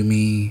getting to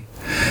me.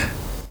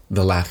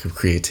 The lack of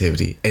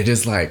creativity. It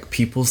is like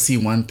people see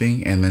one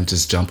thing and then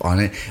just jump on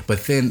it.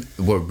 But then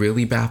what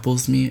really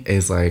baffles me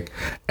is like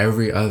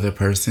every other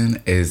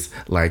person is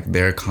like,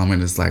 their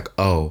comment is like,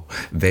 oh,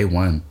 they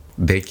won.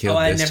 They killed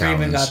this challenge. I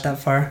never even got that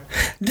far.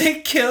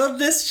 They killed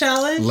this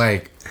challenge?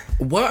 Like,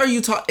 what are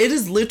you talking? It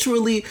is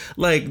literally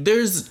like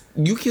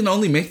you can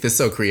only make this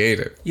so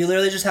creative. You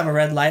literally just have a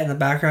red light in the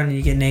background and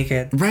you get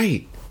naked.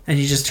 Right. And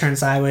you just turn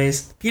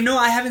sideways. You know,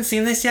 I haven't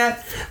seen this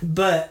yet,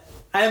 but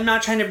I am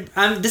not trying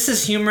to... this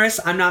is humorous.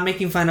 I'm not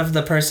making fun of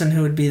the person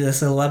who would be the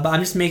silhouette, but I'm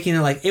just making it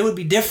like... It would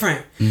be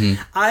different.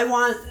 Mm-hmm. I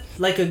want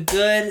like a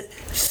good,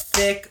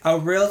 a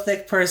real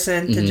thick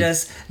person to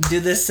just do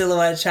this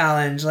silhouette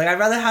challenge. Like, I'd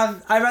rather...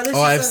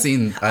 I've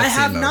seen I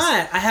have those.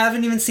 not. I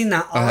haven't even seen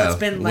that. All it's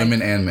been like...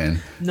 Women and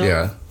men. No,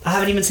 yeah. I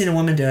haven't even seen a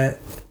woman do it.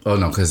 Oh,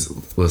 no,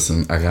 because,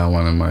 listen, I got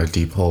one of my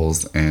deep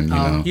holes, and, you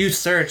know... You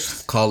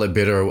searched. Call it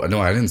bitter...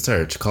 No, I didn't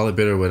search. Call it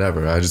bitter or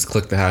whatever. I just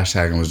clicked the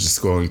hashtag and was just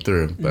scrolling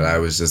through. But I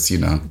was just,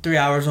 3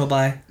 hours will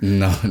by.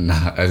 No,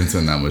 I didn't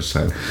spend that much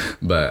time.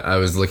 But I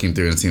was looking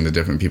through and seeing the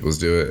different people's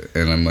do it,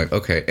 and I'm like,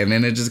 okay. And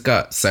then it just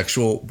got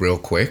sexual real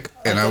quick,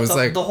 and I was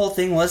like... The whole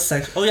thing was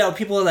sexual. Oh, yeah,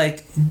 people were,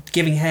 like,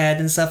 giving head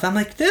and stuff. I'm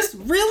like, this?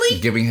 Really?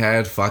 Giving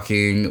head,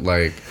 fucking,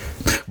 like...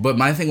 But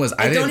my thing was...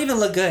 They don't even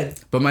look good.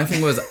 But my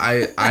thing was,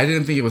 I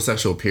didn't think it was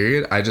sexual,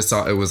 period. I just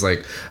saw it was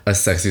like a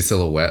sexy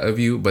silhouette of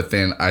you, but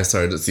then I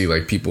started to see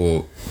like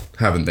people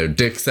having their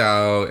dicks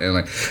out and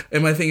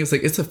my thing is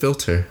like, it's a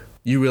filter.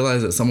 You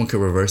realize that someone could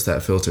reverse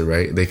that filter,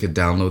 right? They could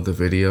download the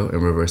video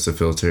and reverse the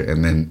filter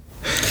and then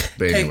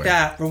take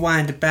that,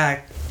 rewind it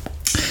back.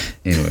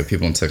 Anyway,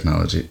 people in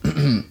technology.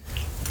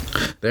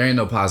 There ain't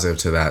no positive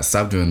to that.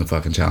 Stop doing the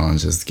fucking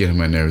challenges. Get on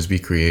my nerves. Be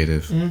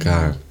creative. Mm-hmm.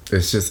 God.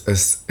 It's just,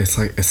 it's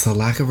like, it's a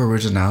lack of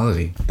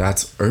originality.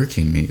 That's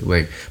irking me.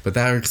 Like, but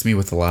that irks me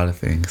with a lot of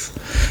things.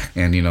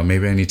 And,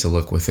 maybe I need to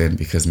look within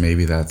because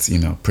maybe that's,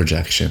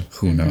 projection.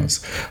 Who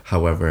knows?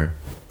 However,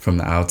 from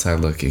the outside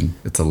looking,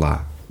 it's a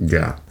lot.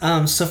 Yeah.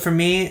 So for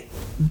me,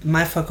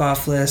 my fuck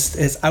off list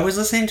is, I was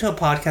listening to a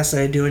podcast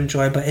that I do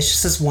enjoy, but it's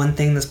just this one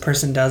thing this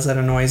person does that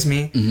annoys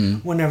me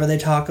whenever they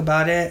talk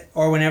about it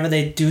or whenever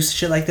they do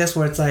shit like this,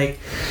 where it's like,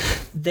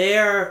 they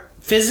are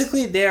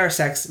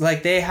sexy,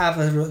 like they have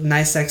a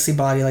nice sexy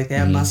body, like they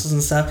have muscles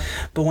and stuff,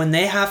 but when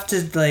they have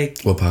to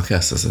like... What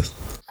podcast is this?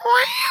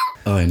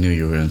 Oh, I knew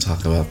you were going to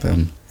talk about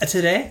them.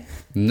 Today?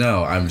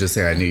 No, I'm just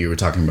saying I knew you were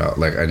talking about,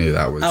 like, I knew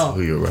that was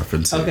who you were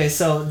referencing. Okay,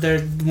 so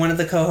they're one of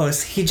the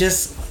co-hosts.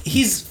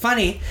 He's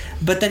funny,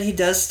 but then he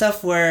does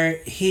stuff where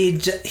he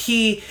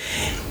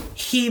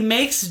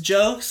makes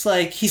jokes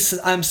like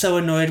I'm so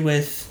annoyed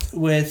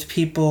with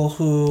people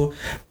who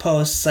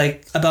post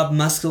like about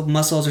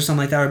muscles or something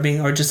like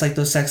that, or just like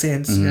those sexy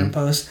Instagram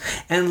posts,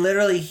 and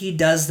literally he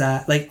does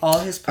that like all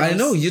his posts. I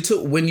know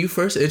when you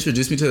first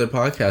introduced me to the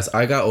podcast,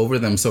 I got over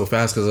them so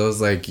fast because I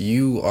was like,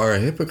 you are a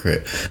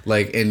hypocrite,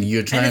 like, and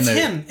you're trying and it's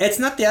him, it's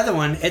not the other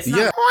one, it's not.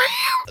 Yeah.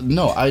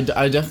 No, I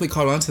definitely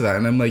caught on to that,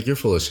 and I'm like, you're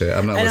full of shit.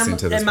 I'm not listening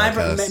to this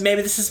podcast.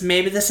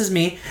 Maybe this is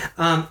me.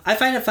 I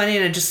find it funny,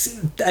 and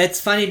it's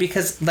funny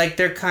because like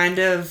they're kind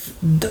of,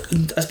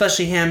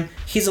 especially him.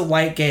 He's a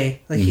white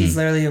gay, like he's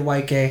literally a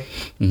white gay,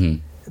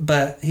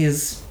 but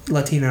he's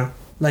Latino.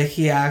 Like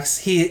he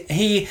acts,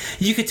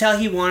 you could tell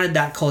he wanted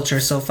that culture.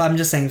 So if I'm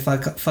just saying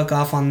fuck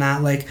off on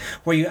that, like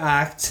where you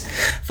act,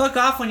 fuck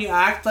off when you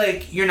act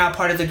like you're not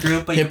part of the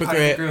group, but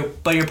hypocrite. You're part of the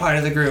group, but you're part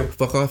of the group.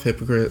 Fuck off,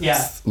 hypocrites.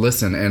 Yeah.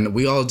 Listen, and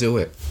we all do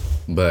it,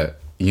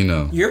 but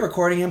you're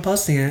recording and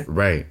posting it,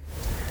 right?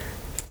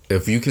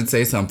 If you could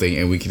say something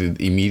and we could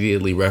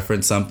immediately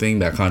reference something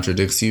that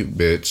contradicts you,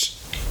 bitch,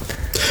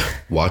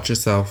 Watch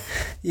yourself.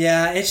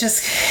 Yeah, it's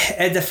just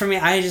for me.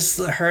 I just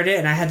heard it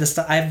and I had to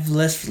stop. I've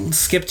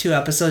skipped 2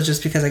 episodes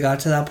just because I got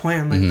to that point.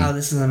 I'm like, oh,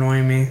 this is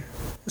annoying me.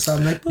 So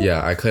I'm like, boop.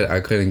 Yeah,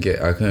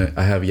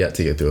 I have yet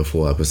to get through a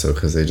full episode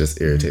because they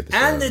just irritate the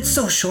shit out And of it's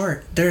me. so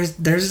short.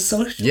 There's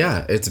so short.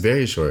 Yeah, it's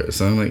very short.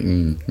 So I'm like,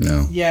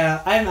 no.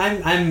 Yeah,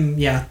 I'm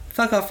yeah.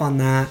 Fuck off on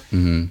that.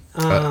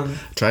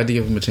 Tried to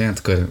give him a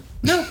chance, couldn't.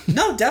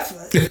 No,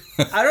 definitely.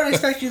 I don't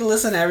expect you to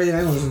listen to everything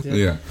I listen to.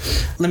 Yeah.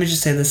 Let me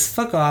just say this.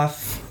 Fuck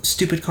off.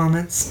 Stupid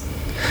comments.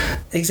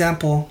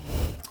 Example.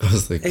 I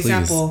was like, please.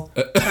 Example.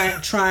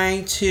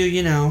 Trying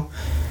to,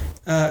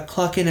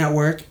 clock in at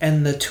work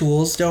and the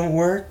tools don't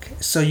work,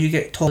 so you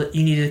get told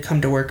you need to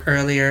come to work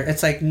earlier.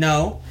 It's like,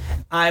 no,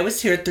 I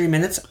was here 3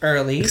 minutes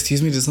early.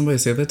 Excuse me, did somebody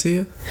say that to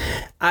you?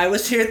 I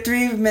was here at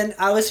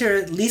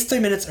least 3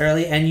 minutes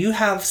early, and you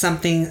have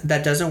something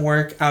that doesn't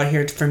work out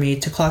here for me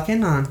to clock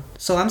in on.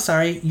 So I'm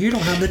sorry, you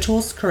don't have the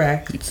tools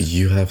correct.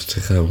 You have to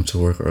come to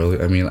work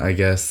early. I mean, I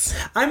guess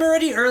I'm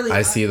already early.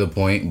 I see the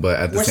point, but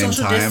at the We're same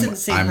social time,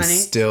 distancing, I'm honey.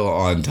 still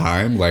on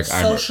time. Like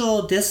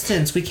Social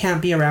distance. We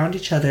can't be around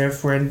each other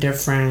if we're in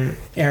different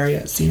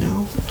areas,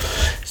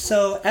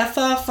 So F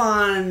off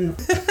on.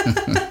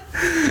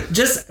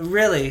 Just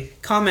really,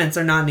 comments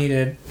are not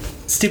needed.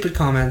 Stupid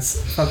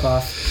comments. Fuck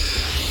off.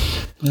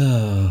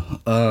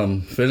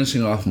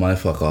 Finishing off my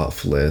fuck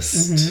off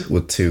list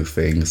with 2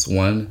 things.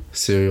 1,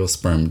 serial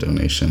sperm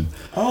donation.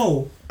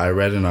 Oh, I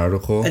read an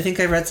article. I think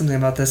I read something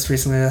about this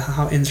recently.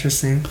 How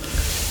interesting.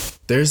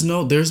 There's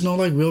no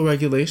like real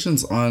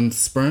regulations on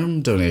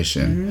sperm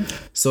donation.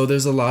 So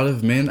there's a lot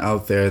of men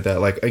out there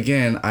that, like,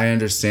 again, I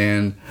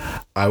understand.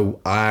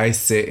 I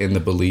sit in the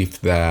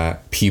belief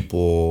that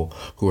people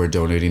who are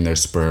donating their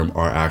sperm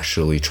are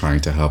actually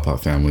trying to help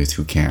out families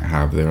who can't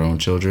have their own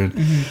children.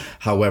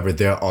 However,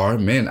 there are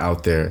men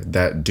out there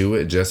that do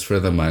it just for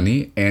the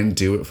money and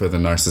do it for the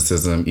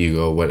narcissism,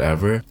 ego,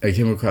 whatever. I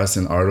came across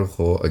an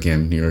article,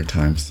 again, New York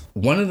Times.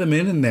 One of the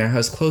men in there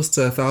has close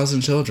to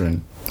 1,000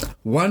 children.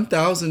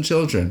 1,000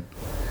 children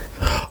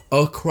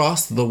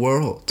across the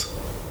world.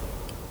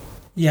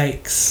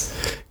 Yikes.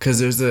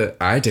 Because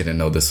I didn't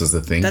know this was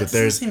a thing, That but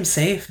there's seems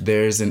safe.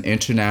 There's an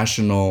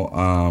international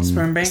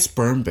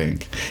sperm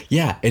bank.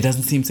 Yeah, it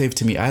doesn't seem safe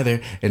to me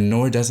either, and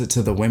nor does it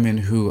to the women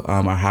who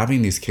are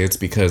having these kids,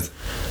 because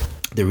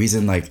the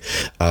reason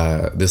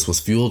this was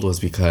fueled was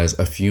because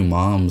a few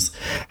moms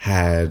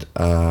had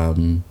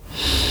gotten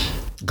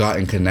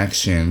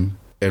connection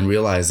and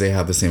realized they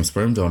have the same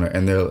sperm donor,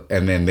 and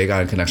then they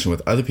got in connection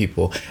with other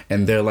people,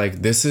 and they're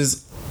like, this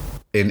is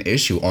an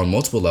issue on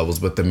multiple levels,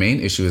 but the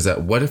main issue is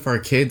that what if our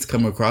kids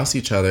come across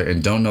each other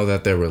and don't know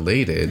that they're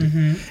related,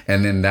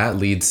 and then that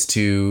leads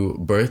to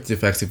birth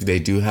defects if they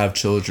do have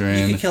children.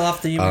 You can kill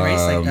off the human race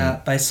like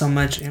that by so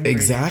much inbreeding.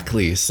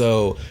 Exactly.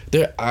 So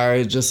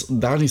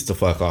that needs to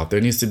fuck off.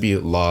 There needs to be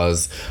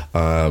laws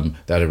that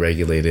are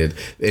regulated.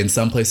 In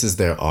some places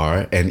there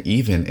are, and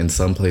even in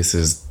some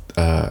places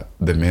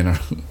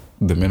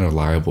the men are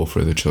liable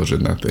for the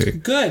children that they...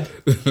 Good.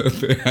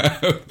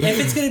 If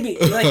it's going to be...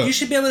 Like, you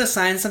should be able to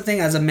sign something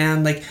as a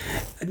man. Like,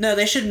 no,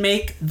 they should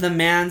make the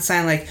man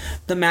sign, like,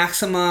 the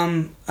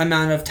maximum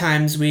amount of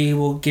times we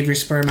will give your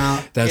sperm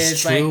out.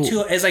 That's true.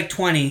 Is like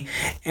 20.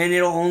 And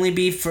it'll only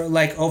be for,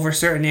 like, over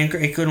certain anchor.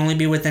 It could only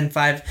be within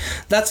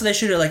 5. That's what they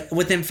should do. Like,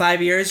 within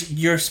 5 years,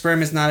 your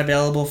sperm is not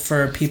available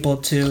for people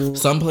to...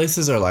 Some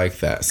places are like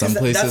that. Some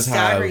places that's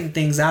staggering have...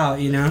 things out,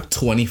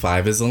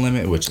 25 is the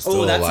limit, which is still a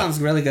lot. Oh, that sounds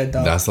really good,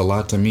 though. That's a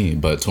lot to me,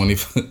 but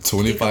 25...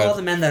 Think of all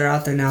the men that are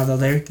out there now, though.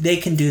 They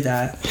can do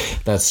that.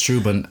 That's true,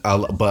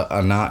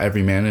 but not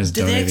every man is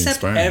donating Do they accept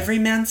sperm. every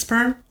man's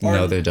sperm?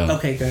 No, they don't.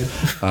 Okay, good.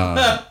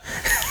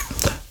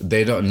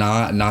 They don't.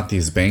 Not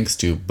these banks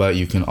do, but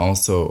you can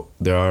also...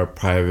 There are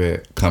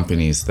private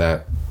companies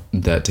that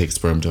take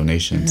sperm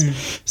donations.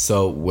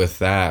 So with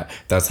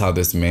that's how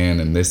this man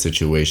in this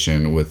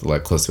situation with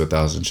like close to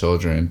 1,000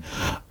 children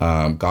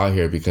got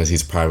here, because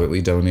he's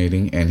privately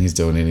donating, and he's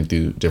donating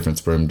through different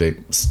sperm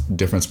banks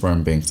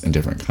in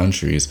different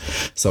countries.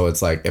 So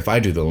it's like, if I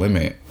do the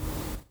limit,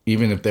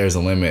 even if there's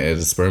a limit at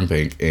a sperm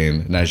bank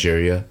in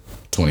Nigeria,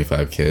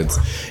 25 kids,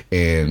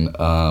 in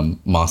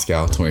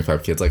Moscow,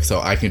 25 kids, like,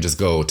 so I can just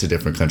go to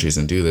different countries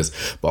and do this.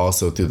 But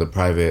also through the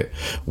private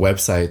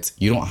websites,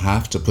 you don't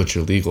have to put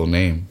your legal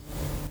name,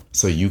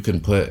 so you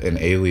can put an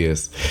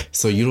alias,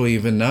 so you don't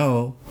even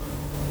know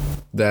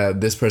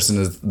that this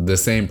person is the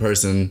same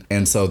person.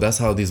 And so that's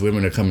how these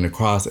women are coming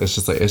across. It's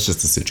just a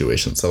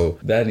situation. So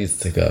that needs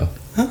to go.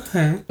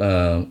 Okay.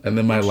 And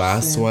then my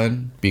last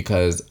one,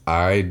 because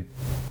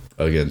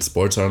again,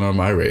 sports aren't on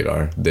my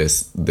radar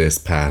this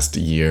past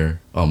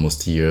year,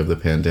 almost a year of the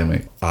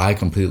pandemic. I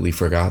completely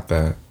forgot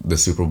that the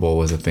Super Bowl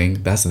was a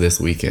thing. That's this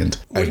weekend.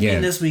 What do you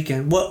mean this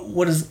weekend?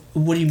 What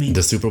do you mean?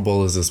 The Super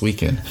Bowl is this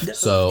weekend.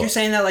 So you're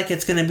saying that like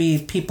it's going to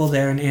be people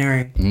there and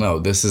airing. No,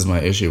 this is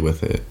my issue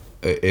with it.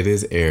 It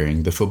is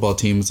airing. The football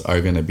teams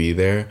are going to be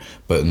there,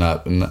 but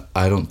not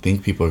I don't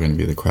think people are going to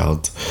be the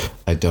crowds.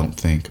 I don't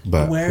think.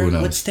 But where? Who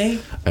knows? What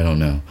state? I don't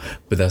know.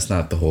 But that's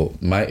not the whole...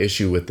 My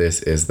issue with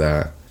this is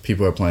that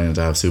people are planning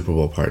to have Super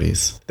Bowl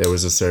parties. There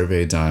was a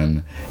survey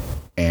done,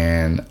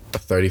 and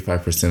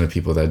 35% of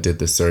people that did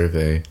the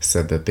survey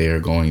said that they are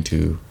going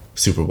to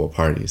Super Bowl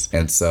parties.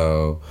 And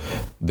so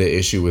the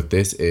issue with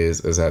this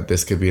is that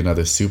this could be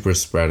another super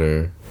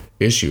spreader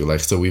issue. Like,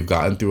 so we've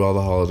gotten through all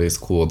the holidays,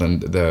 cool. Then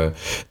the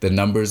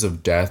numbers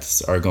of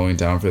deaths are going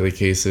down for the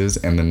cases,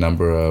 and the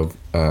number of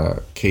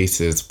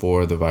cases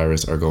for the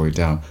virus are going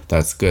down.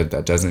 That's good.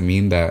 That doesn't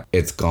mean that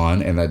it's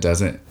gone, and that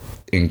doesn't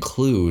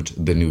include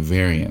the new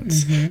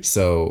variants.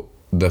 So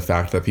the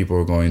fact that people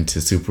are going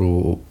to Super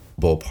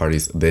Bowl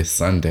parties this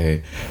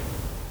Sunday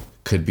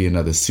could be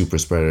another super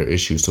spreader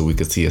issue, so we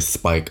could see a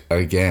spike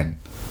again.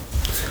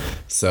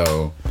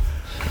 So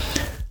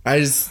I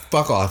just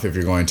fuck off if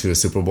you're going to a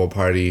Super Bowl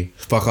party.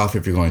 Fuck off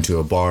if you're going to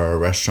a bar or a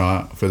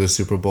restaurant for the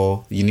Super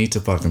Bowl. You need to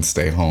fucking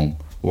stay home.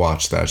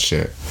 Watch that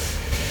shit.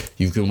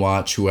 You can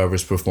watch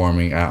whoever's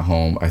performing at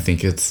home. I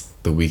think it's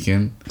The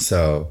Weeknd.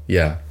 So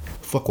yeah,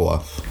 fuck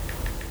off.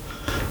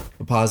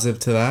 A positive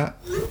to that,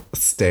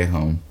 stay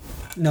home.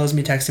 Knows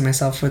me texting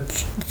myself for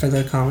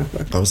the comic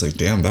book. I was like,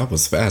 damn, that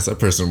was fast. That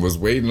person was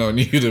waiting on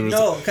you to...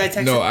 No, can I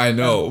text No, you? I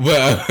know,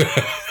 but...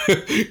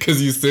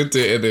 Because you sent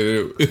it and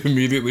then it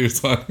immediately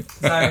responded.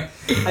 Sorry.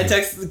 I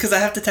text... Because I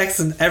have to text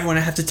everyone.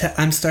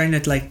 I'm starting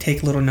to, like,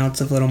 take little notes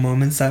of little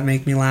moments that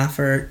make me laugh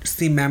or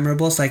seem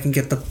memorable so I can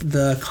get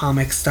the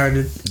comic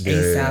started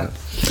ASAP. Yeah.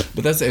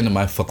 But that's the end of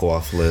my fuck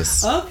off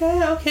list.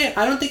 Okay.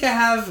 I don't think I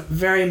have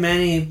very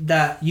many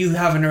that you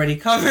haven't already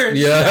covered.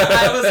 Yeah.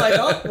 I was like,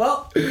 oh,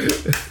 well...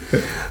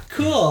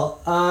 Cool.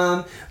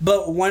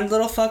 But one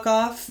little fuck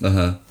off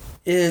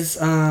is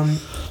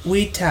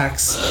weed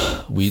tax.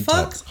 Weed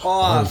fuck tax.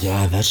 off. Oh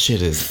yeah, that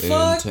shit is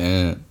fuck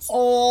intense.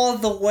 All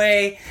the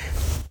way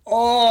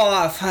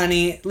off,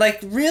 honey.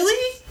 Like,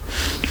 really?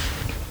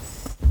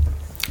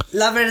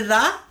 La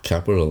verdad?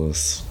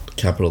 Capitalism.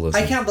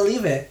 I can't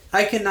believe it.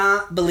 I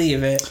cannot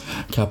believe it.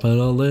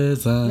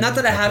 Capitalism. Not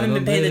that I haven't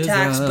been paying the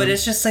tax, but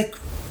it's just like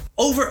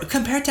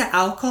compared to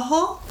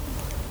alcohol.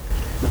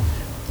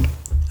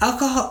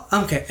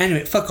 Okay,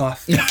 anyway, fuck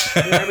off.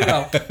 There we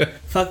go.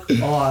 Fuck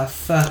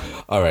off.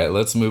 All right,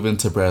 let's move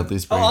into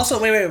Bradley's brain. Oh,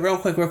 also, wait, real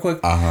quick.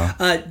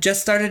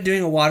 Just started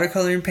doing a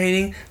watercoloring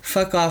painting.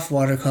 Fuck off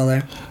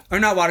watercolor. Or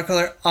not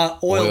watercolor,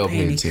 oil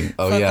painting.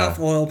 Oh, fuck yeah.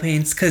 off oil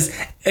paints, because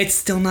it's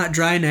still not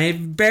dry, and I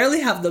barely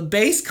have the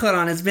base coat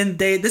on.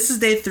 This is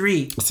day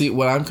 3. See,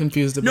 what I'm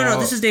confused about... No,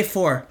 this is day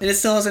 4, and it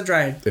still hasn't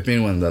dried. If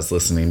anyone that's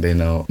listening, they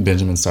know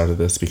Benjamin started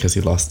this because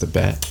he lost a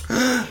bet.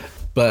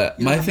 But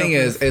my thing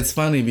is, it's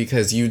funny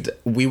because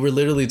we were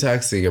literally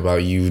texting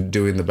about you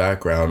doing the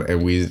background,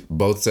 and we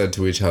both said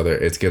to each other,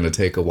 it's going to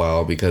take a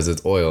while because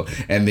it's oil.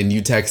 And then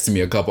you texted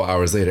me a couple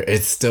hours later,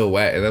 it's still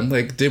wet. And I'm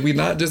like, did we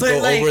not just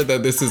go over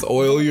that this is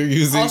oil you're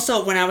using?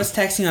 Also, when I was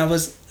texting, I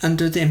was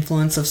under the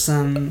influence of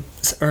some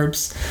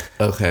herbs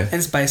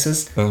and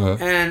spices.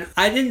 And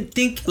I didn't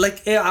think,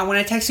 like, when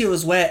I texted you it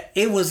was wet,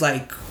 it was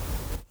like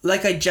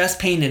I just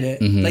painted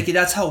it. Like,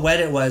 that's how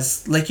wet it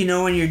was. Like, you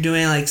know when you're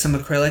doing, like, some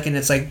acrylic and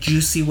it's, like,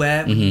 juicy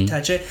wet when you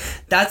touch it?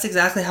 That's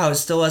exactly how it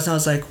still was. And I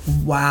was like,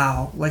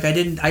 wow. Like, I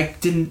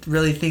didn't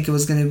really think it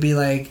was going to be,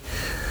 like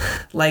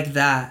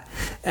that.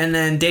 And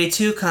then day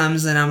 2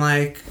 comes and I'm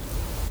like,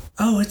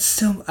 oh, it's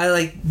still... I,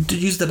 like,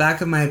 use the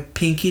back of my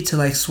pinky to,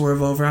 like,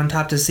 swerve over on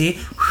top to see.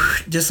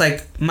 Just,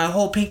 like, my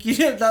whole pinky,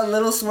 that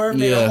little swerve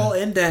made a whole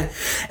indent.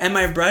 And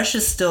my brush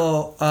is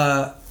still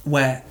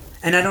wet.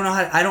 And I don't know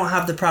I don't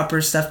have the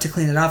proper stuff to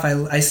clean it off.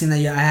 I seen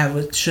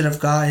that should have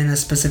gotten a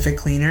specific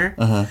cleaner.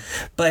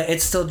 But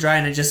it's still dry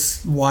and I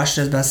just washed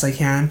as best I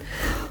can.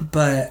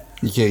 But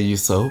You can't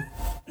use soap?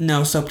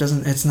 No, soap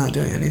doesn't, it's not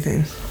doing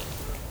anything.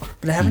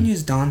 But I haven't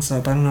used Dawn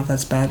soap. I don't know if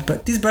that's bad.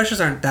 But these brushes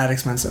aren't that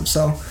expensive,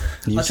 so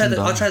I'll try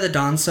the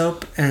Dawn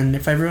soap, and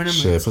if I ruin them,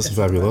 shit, put some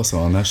Fabuloso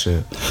on that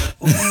shit.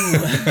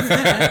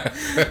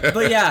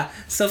 But yeah,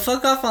 so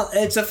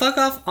it's a fuck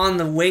off on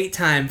the wait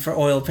time for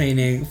oil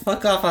painting.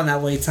 Fuck off on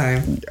that wait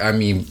time. I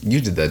mean, you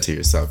did that to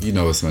yourself. You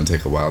know it's gonna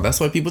take a while. That's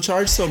why people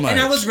charge so much.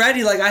 And I was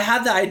ready. Like, I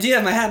had the idea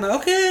in my head. I'm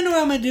like, okay, I know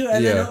what I'm gonna do.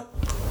 And then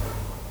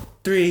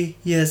 3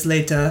 years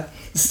later,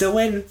 still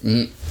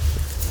waiting.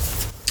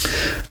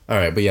 All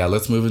right, but yeah,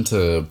 let's move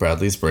into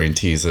Bradley's brain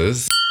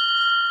teases.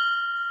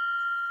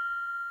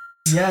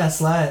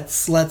 Yes,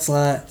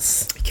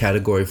 let's.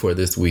 Category for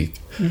this week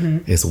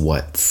is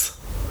what's.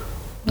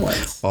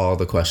 What? All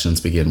the questions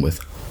begin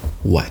with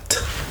what.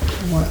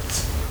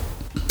 What?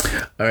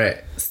 All right,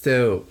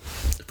 so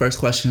first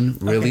question,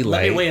 really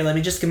light. Let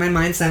me just get my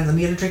mind set. Let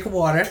me get a drink of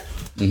water.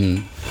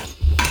 Okay,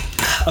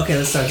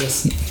 let's start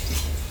this.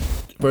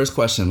 First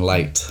question,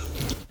 light.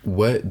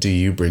 What do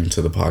you bring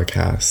to the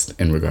podcast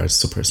in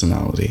regards to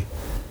personality?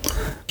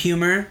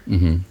 Humor,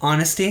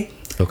 honesty,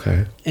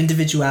 okay,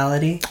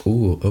 individuality,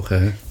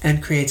 okay,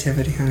 and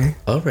creativity, honey.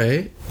 All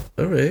right.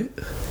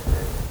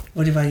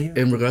 What about you?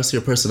 In regards to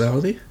your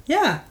personality?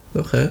 Yeah.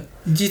 Okay.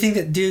 Do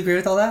you agree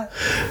with all that?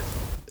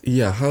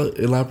 Yeah,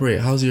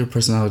 elaborate. How's your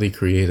personality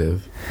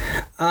creative?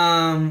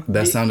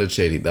 That sounded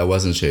shady. That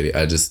wasn't shady.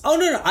 I just... Oh,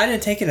 no, I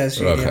didn't take it as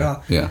shady at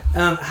all. Yeah.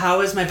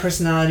 How is my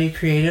personality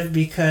creative?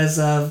 Because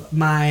of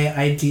my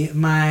idea,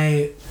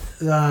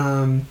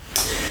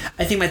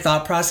 I think my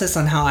thought process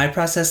on how I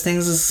process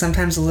things is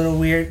sometimes a little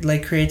weird,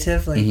 like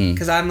creative, like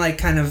because I'm like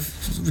kind of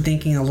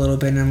thinking a little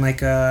bit in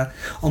like a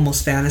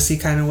almost fantasy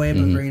kind of way,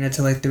 but bringing it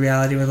to like the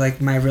reality with like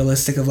my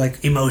realistic of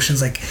like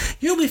emotions, like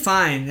you'll be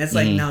fine. It's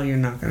like no, you're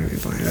not gonna be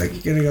fine.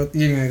 Like you're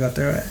gonna go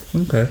through it.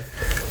 Okay.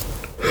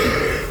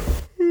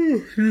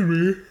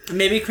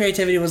 Maybe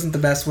creativity wasn't the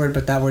best word,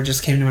 but that word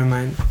just came to my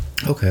mind.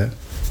 Okay.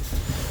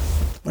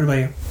 What about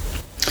you?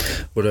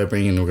 What do I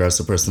bring in regards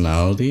to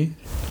personality?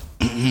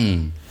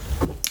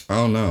 I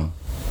don't know.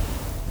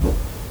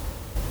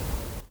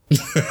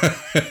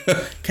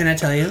 Can I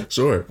tell you?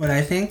 Sure. What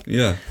I think?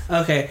 Yeah.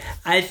 Okay.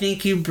 I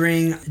think you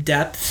bring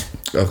depth.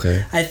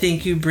 Okay. I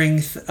think you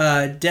bring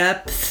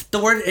depth. The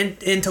word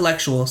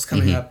intellectual is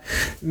coming up.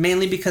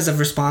 Mainly because of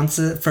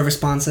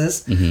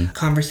responses.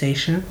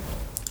 Conversation.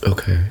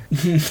 Okay.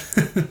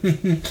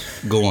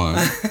 Go on.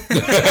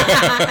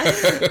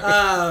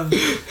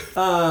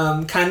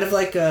 Kind of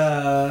like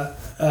a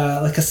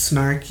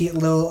snarky, a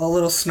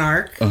little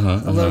snark, a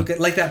little good,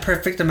 like that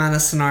perfect amount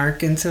of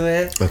snark into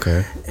it.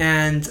 Okay.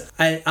 And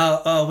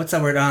what's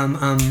that word?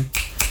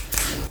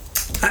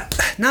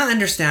 Not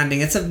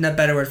understanding. It's a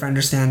better word for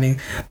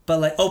understanding, but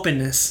like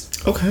openness.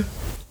 Okay.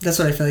 That's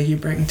what I feel like you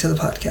bring to the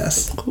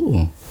podcast.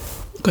 Cool.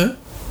 Okay.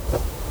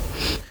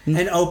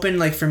 And open,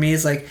 like for me,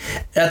 is like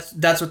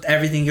that's with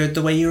everything.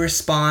 The way you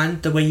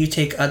respond, the way you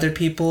take other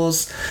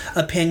people's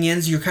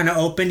opinions. You're kind of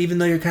open, even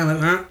though you're kind of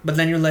like, but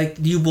then you're like,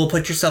 you will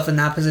put yourself in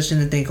that position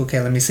and think,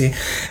 okay, let me see.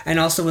 And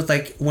also with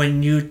like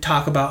when you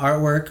talk about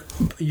artwork,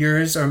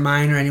 yours or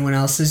mine or anyone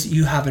else's,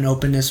 you have an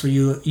openness where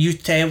you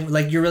say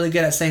like you're really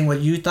good at saying what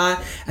you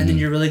thought, and then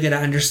you're really good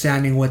at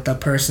understanding what the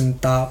person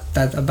thought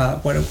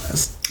about what it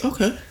was.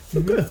 Okay.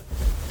 Okay.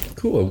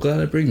 Cool. I'm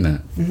glad I bring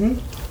that.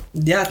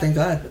 Yeah, thank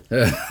God.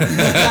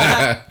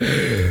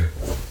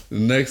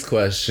 Next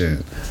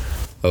question.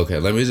 Okay,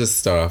 let me just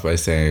start off by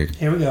saying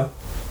Here we go.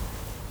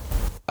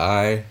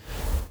 I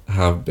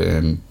have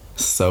been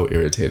so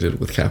irritated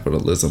with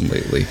capitalism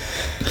lately.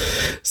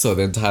 So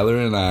then Tyler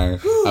and I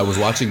was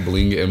watching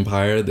Bling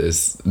Empire,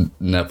 this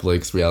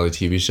Netflix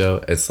reality TV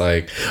show. It's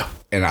like,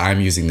 and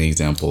I'm using the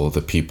example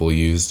that people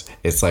used.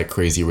 It's like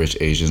Crazy Rich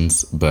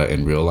Asians, but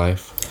in real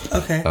life.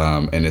 Okay.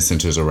 And it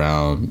centers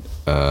around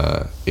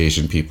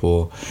Asian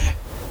people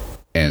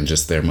and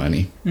just their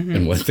money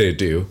and what they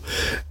do.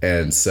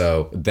 And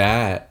so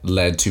that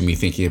led to me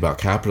thinking about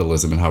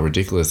capitalism and how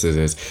ridiculous it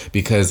is.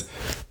 Because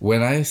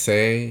when I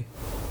say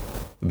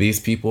these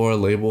people are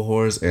label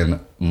whores and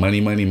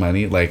money,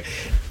 like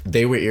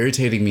they were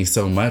irritating me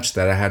so much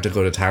that I had to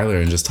go to Tyler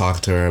and just talk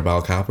to her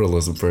about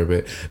capitalism for a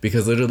bit,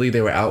 because literally they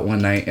were out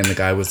one night and the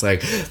guy was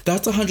like,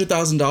 that's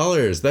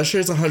 $100,000. That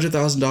sure is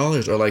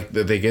 $100,000. Or like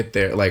they get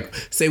there, like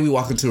say we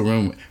walk into a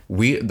room,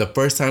 the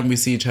first time we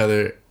see each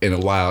other in a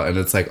while, and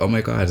it's like, oh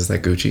my God, is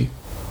that Gucci?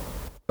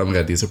 Oh my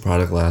God, these are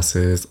Prada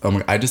glasses. Oh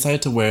my! I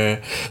decided to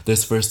wear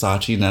this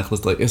Versace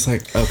necklace. Like, it's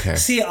like, okay.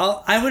 See,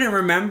 I wouldn't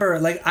remember.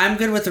 Like, I'm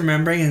good with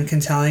remembering and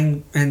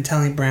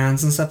telling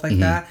brands and stuff like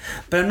that.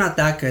 But I'm not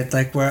that good.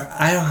 Like, where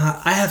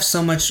I have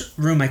so much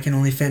room I can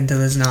only fit into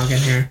this noggin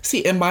here.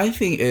 See, and my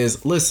thing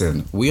is,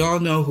 listen, we all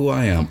know who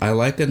I am. I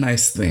like a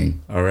nice thing,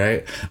 all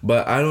right?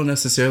 But I don't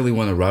necessarily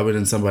want to rub it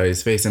in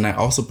somebody's face. And I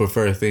also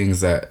prefer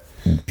things that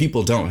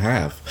people don't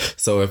have.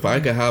 So if I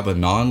could have a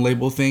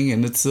non-label thing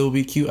and it still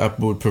be cute, I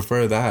would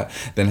prefer that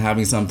than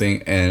having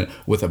something and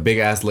with a big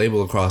ass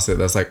label across it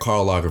that's like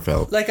Karl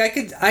Lagerfeld. Like I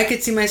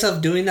could see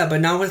myself doing that,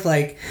 but not with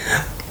like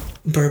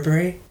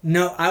Burberry.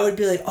 No, I would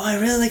be like, oh, I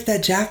really like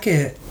that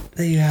jacket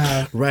that you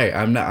have. Right.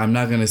 I'm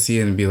not gonna see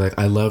it and be like,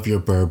 I love your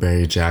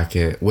Burberry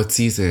jacket. What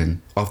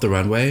season? Off the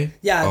Runway?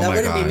 Yeah, that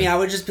wouldn't be me. I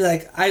would just be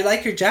like, I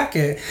like your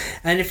jacket.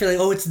 And if you're like,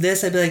 oh, it's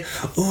this, I'd be like,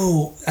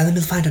 oh, let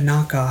me find a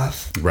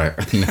knockoff. Right.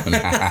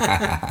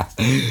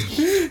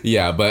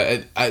 Yeah,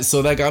 but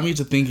so that got me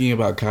to thinking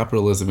about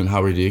capitalism and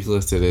how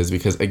ridiculous it is,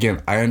 because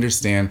again, I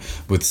understand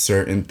with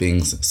certain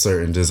things,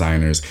 certain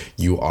designers,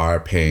 you are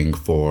paying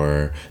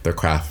for the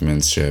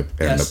craftsmanship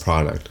and the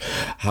product.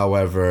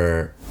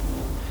 However,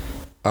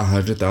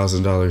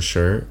 $100,000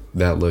 shirt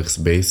that looks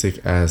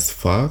basic as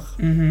fuck?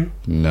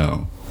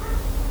 No.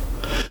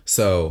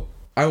 So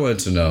I wanted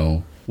to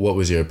know, what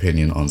was your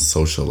opinion on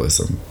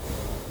socialism?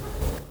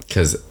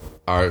 Because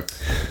our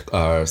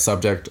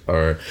subject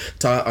or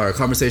our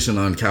conversation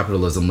on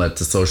capitalism led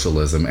to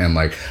socialism, and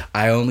like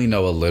I only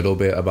know a little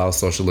bit about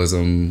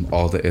socialism,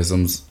 all the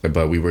isms,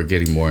 but we were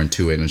getting more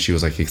into it, and she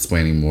was like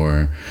explaining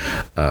more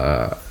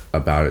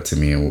about it to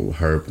me and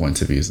her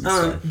points of views and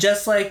stuff.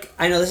 Just like,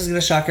 I know this is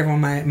gonna shock everyone,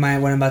 my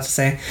what I'm about to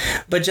say,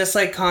 but just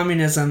like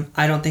communism,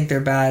 I don't think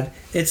they're bad.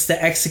 It's the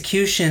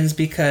executions,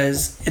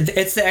 because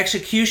it's the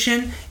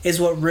execution is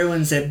what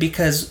ruins it,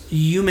 because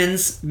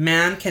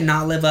man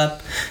cannot live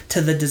up to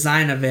the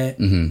design of it,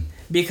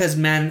 because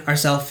men are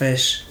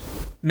selfish.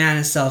 man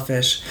is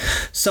selfish.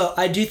 So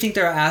I do think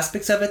there are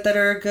aspects of it that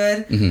are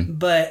good,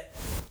 but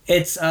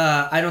it's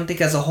I don't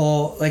think as a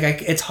whole, like,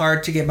 it's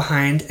hard to get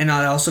behind, and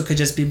I also could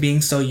just be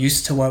being so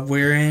used to what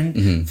we're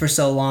in for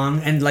so long,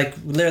 and like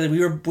literally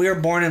we were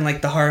born in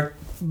like the heart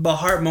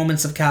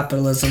moments of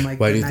capitalism. Like,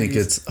 why do you think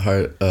it's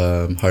hard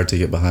to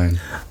get behind?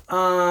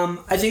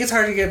 I think it's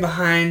hard to get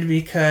behind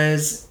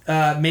because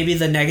maybe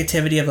the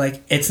negativity of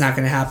like it's not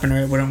going to happen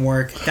or it wouldn't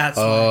work. That's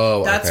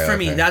for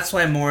me. That's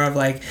why more of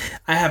like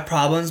I have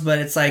problems, but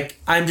it's like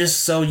I'm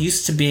just so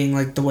used to being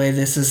like the way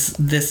this is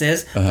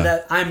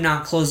that I'm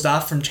not closed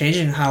off from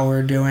changing how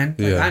we're doing.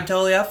 Like, I'm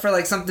totally up for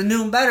like something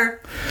new and better.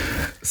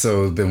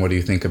 So then, what do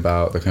you think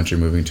about the country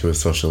moving to a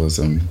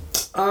socialism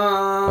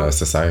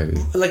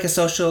society? Like a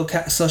social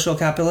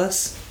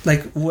capitalist,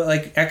 like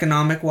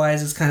economic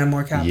wise, is kind of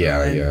more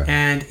capital,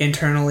 and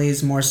internally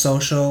is more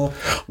social.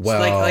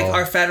 Well, so like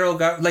our federal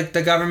like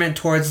the government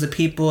towards the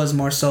people is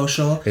more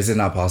social. Is it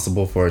not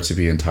possible for it to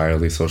be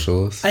entirely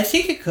socialist? I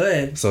think it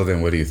could. So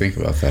then, what do you think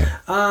about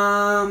that?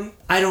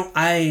 I don't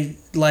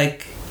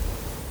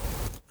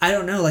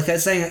know. Like I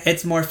was saying,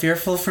 it's more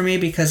fearful for me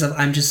because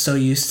I'm just so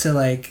used to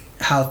like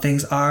how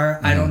things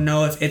are. I don't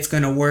know if it's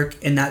going to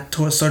work in that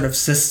sort of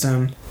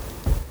system.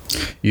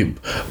 I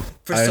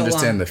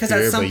understand the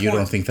fear, but you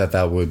don't think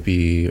that would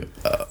be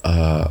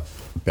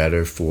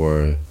better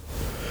for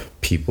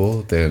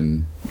people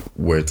than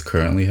where it's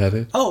currently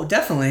headed? Oh,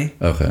 definitely.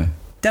 Okay.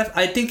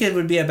 I think it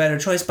would be a better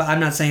choice, but I'm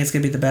not saying it's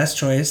gonna be the best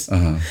choice.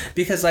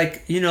 Because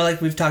like, you know,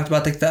 like we've talked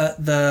about, like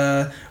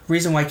the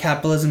reason why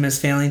capitalism is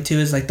failing too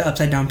is like the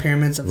upside down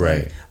pyramids of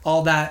like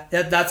all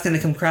that's gonna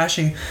come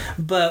crashing.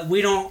 But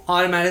we don't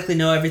automatically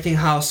know everything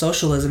how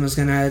socialism is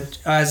gonna,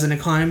 as an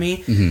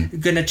economy,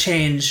 gonna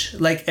change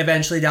like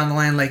eventually down the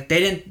line. Like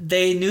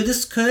they knew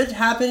this could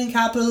happen in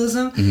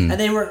capitalism, and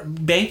they were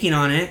banking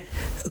on it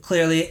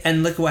clearly,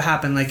 and look at what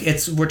happened. Like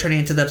we're turning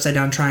into the upside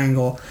down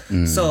triangle.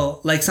 So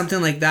like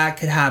something like that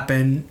could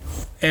happen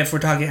if we're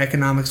talking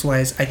economics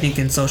wise, I think,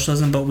 in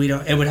socialism, but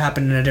it would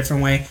happen in a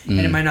different way,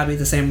 and it might not be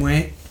the same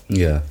way.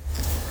 Yeah.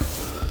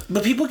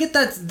 But people get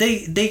that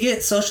they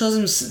get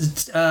socialism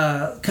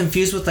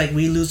confused with like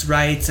we lose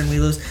rights and we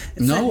lose.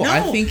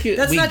 I think we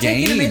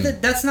gain.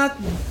 That's not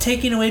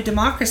taking away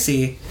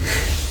democracy.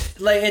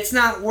 Like it's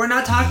not. We're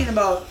not talking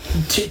about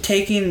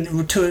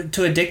taking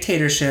to a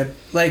dictatorship.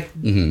 Like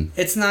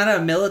it's not a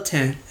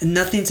militant.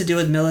 Nothing to do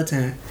with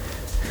militant.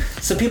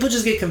 So people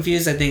just get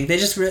confused. I think they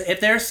just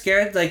if they're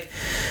scared like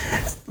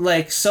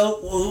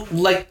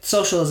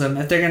socialism.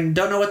 If they're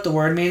don't know what the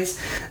word means,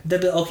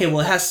 they'll be okay. Well,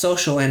 it has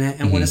social in it,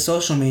 and what does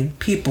social mean?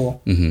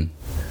 People.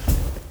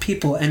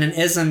 People, and an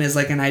ism is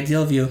like an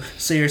ideal view.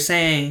 So you're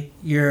saying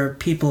you're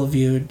people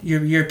viewed.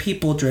 You're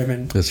people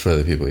driven. It's for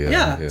the people.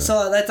 Yeah.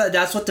 So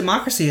that's what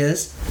democracy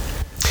is.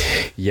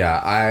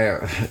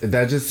 Yeah,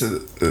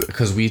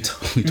 because we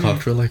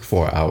talked for like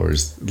 4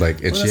 hours,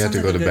 like, and she had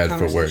to go to bed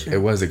for work. It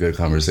was a good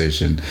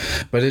conversation,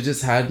 but it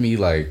just had me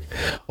like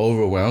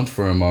overwhelmed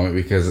for a moment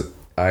because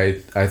I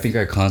think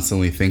I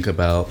constantly think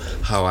about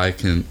how I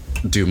can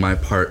do my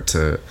part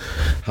to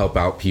help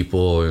out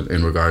people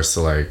in regards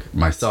to like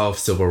myself,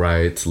 civil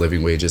rights,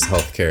 living wages,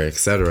 healthcare,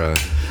 etc.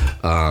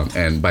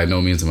 And by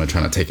no means am I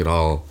trying to take it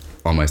all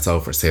on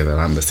myself or say that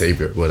I'm the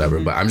savior or whatever,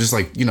 but I'm just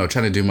like,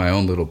 trying to do my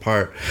own little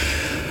part.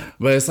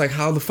 But it's like,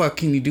 how the fuck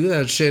can you do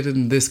that shit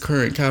in this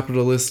current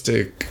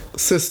capitalistic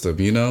system,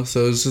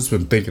 So it's just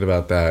been thinking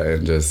about that,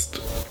 and just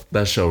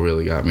that show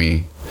really got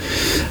me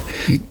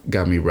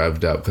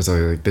revved up because I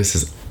was like, this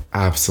is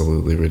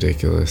absolutely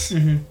ridiculous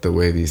the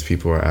way these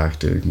people are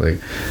acting. Like,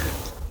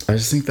 I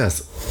just think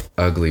that's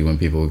ugly when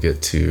people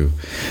get to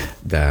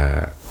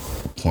that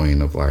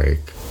point of like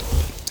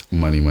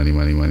money.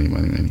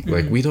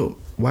 Like,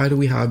 why do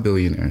we have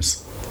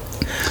billionaires?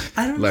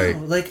 I don't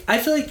know. Like, I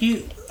feel like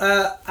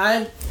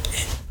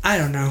I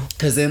don't know.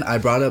 Because then I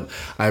brought up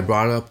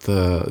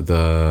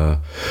the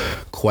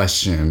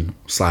question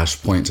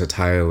 / point to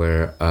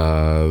Tyler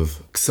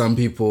of some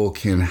people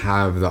can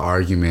have the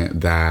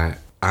argument that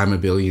I'm a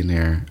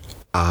billionaire.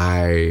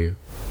 I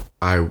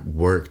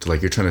worked,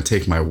 like, you're trying to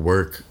take my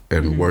work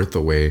and worth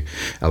away,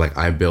 and like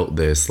I built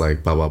this,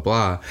 like, blah blah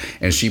blah.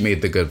 And she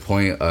made the good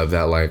point of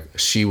that, like,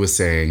 she was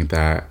saying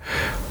that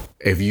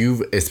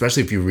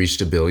especially if you've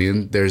reached 1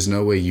 billion, there's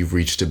no way you've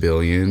reached 1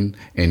 billion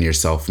and you're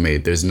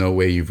self-made. There's no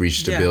way you've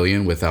reached 1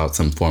 billion without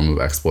some form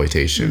of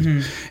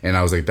exploitation. And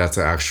I was like, that's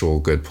an actual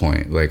good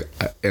point. Like,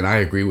 and I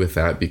agree with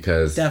that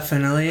because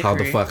definitely how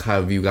the fuck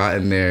have you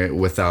gotten there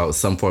without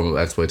some form of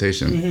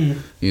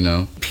exploitation?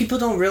 People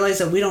don't realize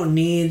that we don't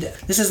need,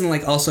 this isn't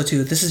like also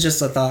too, this is just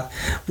a thought.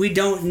 We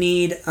don't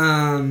need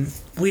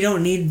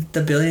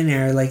the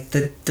billionaire, like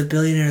the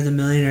billionaire, the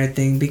millionaire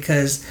thing,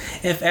 because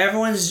if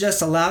everyone's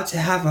just allowed to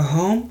have a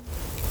home,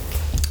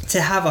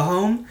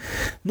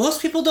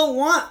 most people don't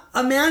want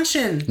a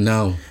mansion.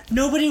 No.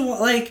 Nobody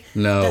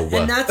no.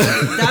 And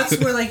that's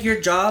where like your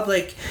job,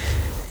 like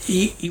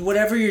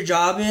whatever your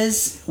job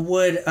is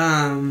would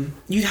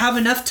you'd have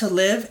enough to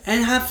live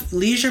and have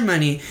leisure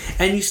money,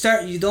 and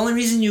the only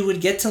reason you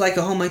would get to like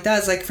a home like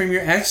that is like from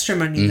your extra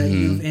money that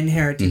you've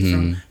inherited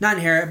from, not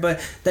inherit, but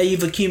that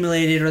you've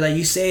accumulated or that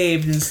you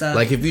saved and stuff.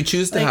 Like if you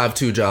choose to have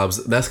two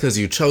jobs, that's because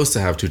you chose to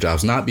have two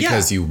jobs, not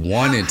because you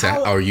wanted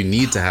to or you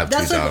need to have two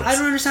jobs. I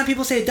don't understand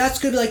people say that's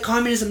good, like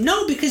communism.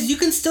 No, because you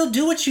can still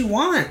do what you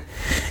want.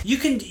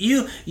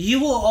 You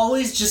will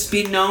always just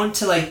be known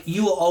to, like,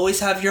 you will always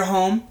have your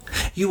home.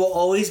 You will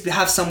always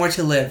have somewhere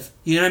to live.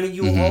 You know what I mean?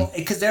 You will,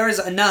 because there is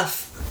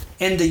enough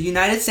in the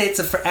United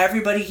States for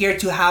everybody here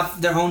to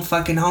have their own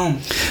fucking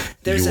home.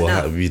 There's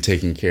enough. You will be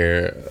taken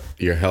care.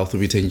 Your health will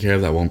be taken care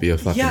of. That won't be a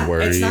fucking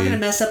worry. It's not going to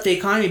mess up the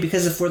economy,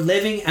 because if we're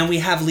living and we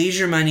have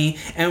leisure money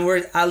and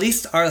we're at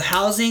least our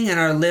housing and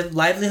our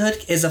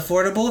livelihood is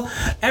affordable,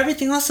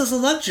 everything else is a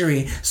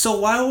luxury. So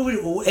why would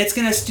it's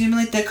going to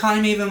stimulate the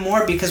economy even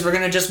more, because we're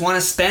going to just want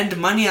to spend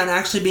money on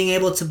actually being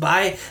able to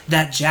buy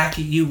that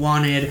jacket you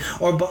wanted,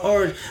 or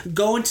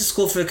go into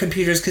school for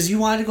computers because you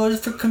wanted to go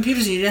for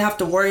computers and you didn't have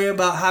to worry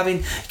about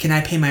having, can I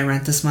pay my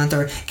rent this month,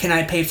 or can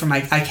I pay for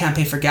I can't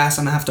pay for gas,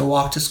 I'm going to have to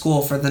walk to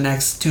school for the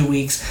next 2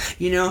 weeks.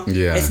 You know?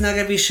 Yeah. It's not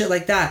going to be shit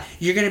like that.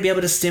 You're going to be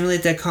able to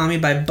stimulate the economy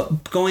by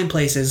going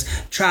places,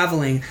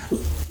 traveling.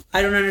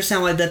 I don't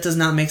understand why that does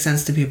not make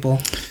sense to people.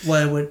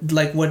 What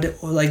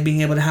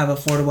being able to have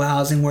affordable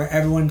housing where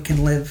everyone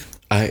can live.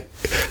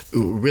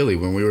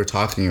 When we were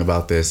talking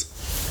about this,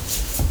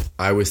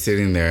 I was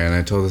sitting there and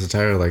I told this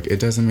entire, like,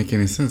 it doesn't make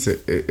any sense.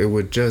 It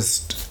would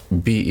just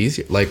be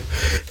easier. Like,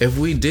 if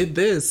we did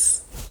this,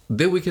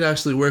 then we could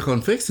actually work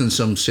on fixing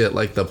some shit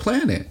like the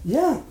planet.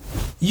 Yeah.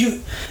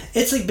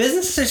 It's like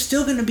businesses are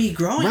still going to be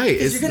growing. Right.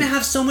 Because you're going to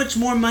have so much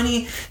more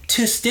money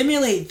to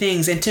stimulate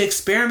things and to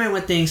experiment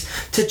with things,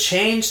 to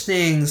change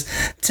things,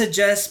 to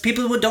just,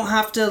 people who don't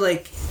have to,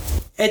 like,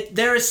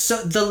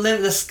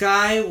 the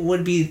sky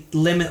would be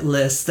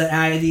limitless, the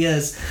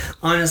ideas,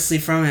 honestly,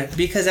 from it,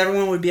 because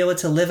everyone would be able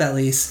to live at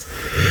least.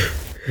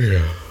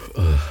 Yeah.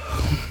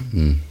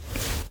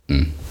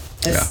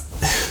 Yeah.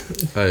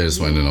 I just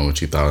wanted to know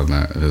what you thought on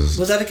that. Was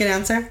that a good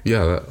answer?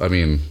 Yeah,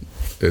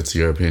 it's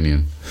your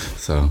opinion.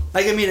 So,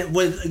 like, I mean, it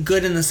was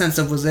good in the sense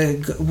of was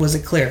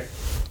it clear?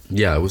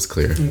 Yeah, it was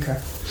clear. Okay.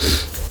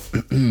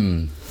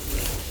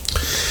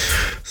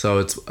 So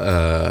it's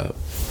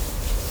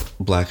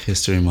Black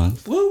History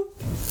Month. Woo!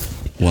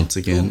 Once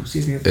again,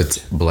 it's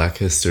Black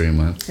History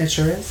Month. It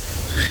sure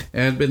is.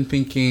 And I've been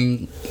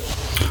thinking,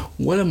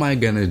 what am I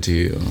gonna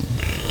do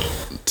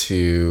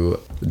to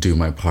do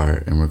my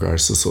part in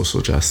regards to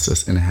social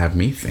justice, and have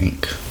me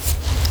think,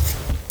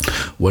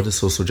 what does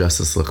social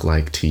justice look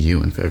like to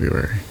you in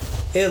February?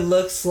 It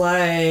looks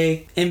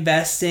like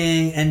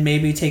investing and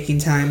maybe taking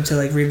time to,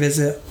 like,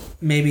 revisit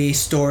maybe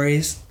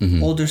stories,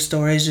 older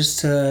stories, just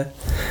to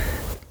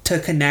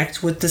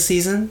connect with the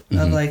season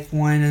of, like,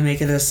 wanting to make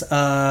it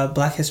a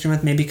Black History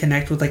Month, maybe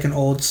connect with, like, an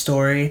old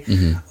story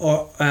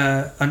or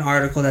an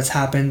article that's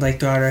happened, like,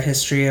 throughout our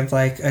history of,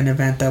 like, an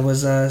event that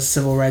was a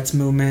civil rights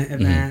movement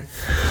event,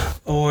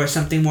 or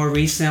something more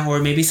recent, or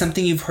maybe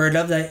something you've heard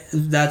of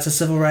that's a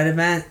civil rights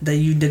event that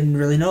you didn't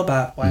really know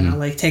about. Why not,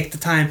 like, take the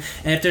time?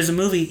 And if there's a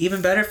movie,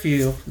 even better for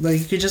you. Like,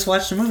 you could just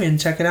watch the movie and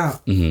check it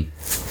out.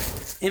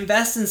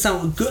 Invest in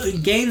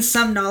gain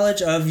some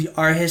knowledge of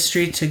our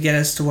history to get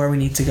us to where we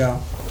need to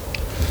go.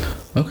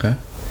 Okay.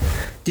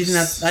 Do you think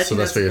that's? So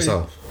that's for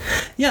yourself.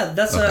 Yeah,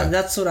 that's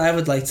what I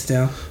would like to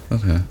do.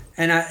 Okay.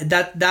 And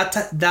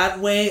that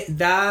way,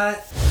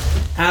 that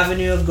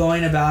avenue of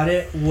going about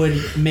it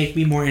would make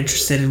me more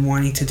interested in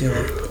wanting to do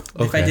it.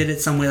 Okay. If I did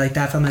it some way like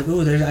that, if I'm like,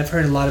 ooh, I've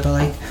heard a lot about,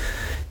 like,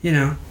 you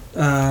know,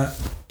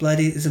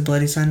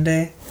 Bloody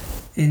Sunday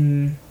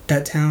in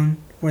that town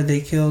where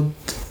they killed.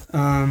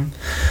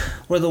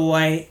 Where the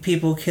white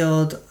people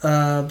killed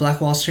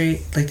Black Wall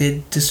Street, like,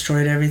 they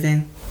destroyed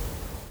everything.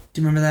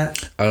 Do you remember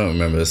that? I don't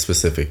remember the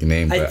specific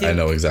name, but I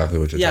know exactly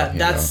what you're talking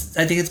about.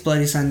 I think it's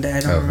Bloody Sunday. I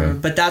don't remember.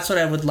 But that's what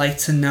I would like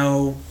to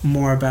know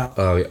more about.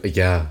 Oh,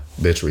 yeah.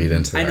 Bitch, read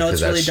into that. I know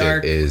it's really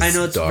dark. I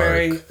know it's dark.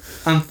 Very...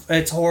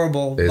 it's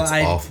horrible. It's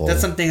awful.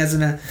 That's something as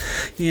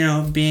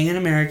being an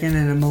American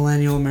and a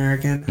millennial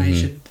American,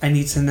 I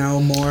need to know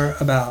more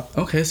about.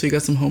 Okay, so you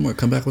got some homework.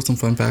 Come back with some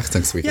fun facts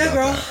next week. Yeah,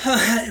 girl.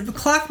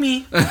 Clock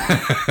me.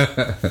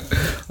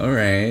 All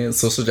right.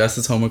 Social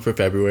justice homework for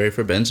February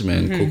for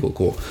Benjamin.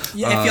 Cool.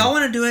 Yeah, if y'all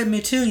want to do it,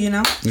 me too, you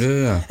know?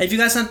 Yeah. If you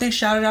got something,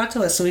 shout it out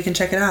to us so we can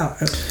check it out.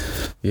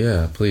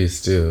 Yeah,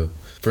 please do.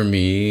 For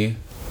me...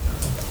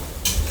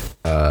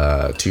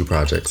 2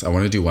 projects. I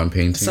want to do one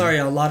painting. Sorry,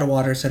 a lot of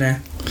water today.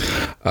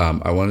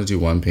 I want to do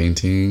one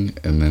painting,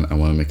 and then I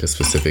want to make a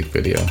specific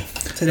video.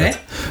 Today?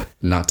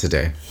 Not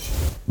today,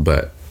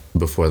 but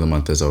before the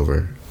month is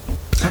over.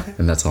 Okay.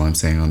 And that's all I'm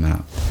saying on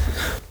that.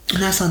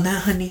 And that's on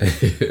that, honey.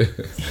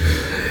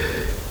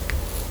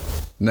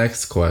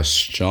 Next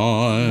question.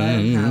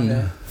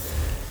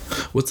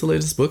 What's the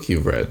latest book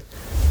you've read?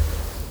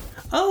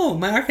 Oh,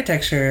 my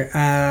architecture.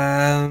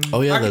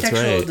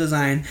 Architectural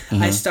design.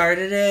 I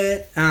started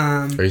it.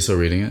 Are you still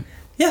reading it?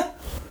 Yeah.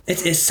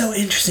 It's so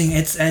interesting.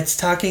 It's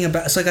talking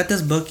about. So I got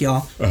this book,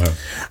 y'all.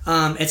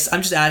 I'm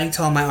just adding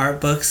to all my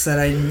art books that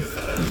I'm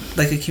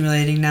like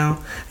accumulating now.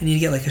 I need to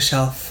get like a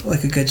shelf,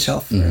 like a good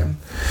shelf for them.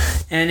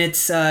 And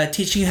it's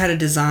teaching you how to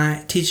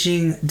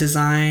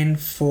design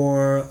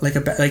for like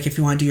like if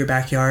you want to do your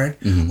backyard,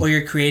 or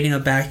you're creating a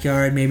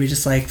backyard, maybe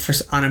just like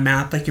on a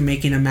map, like you're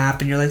making a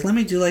map and you're like, let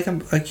me do like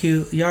a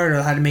cute yard,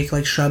 or how to make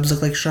like shrubs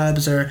look like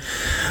shrubs,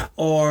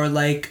 or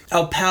like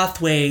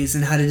pathways,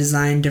 and how to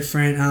design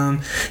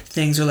different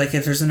things, or like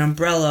if there's an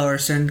umbrella or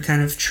certain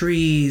kind of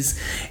trees.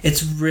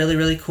 It's really,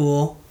 really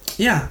cool.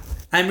 Yeah.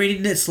 I'm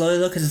reading it slowly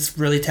though because it's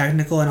really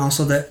technical, and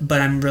also but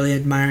I'm really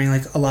admiring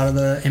like a lot of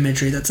the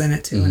imagery that's in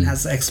it too, and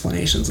has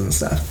explanations and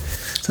stuff.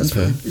 So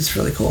it's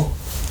really cool.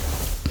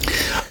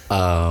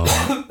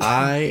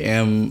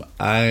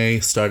 I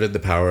started The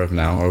Power of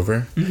Now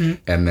over,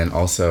 and then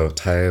also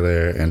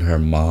Tyler and her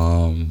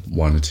mom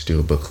wanted to do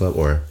a book club,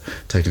 or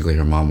technically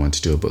her mom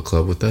wanted to do a book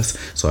club with us,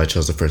 so I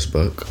chose the first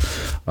book.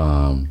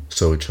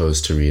 So we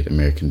chose to read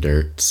American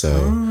Dirt, so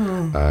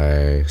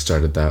I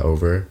started that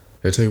over.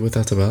 Did I tell you what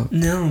that's about?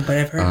 No, but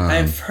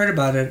I've heard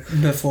about it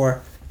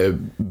before.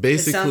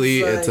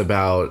 Basically, it's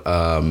about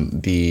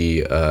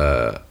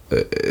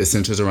it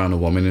centers around a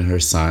woman and her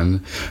son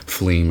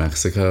fleeing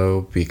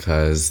Mexico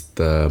because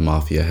the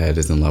mafia head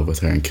is in love with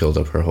her and killed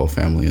up her whole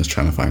family and is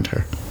trying to find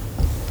her.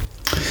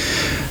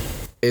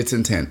 It's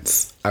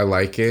intense. I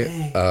like it.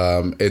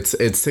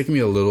 It's taken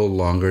me a little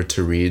longer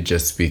to read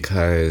just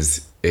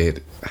because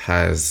it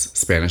has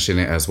Spanish in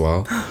it as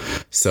well.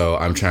 So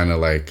I'm trying to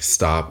like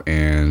stop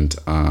and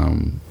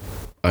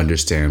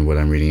understand what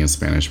I'm reading in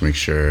Spanish, make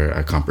sure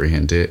I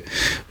comprehend it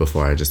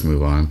before I just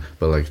move on.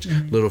 But like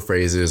little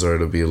phrases, or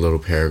it'll be little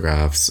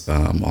paragraphs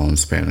all in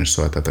Spanish.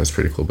 So I thought that's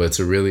pretty cool. But it's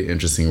a really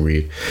interesting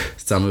read.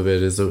 Some of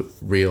it is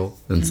real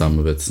and some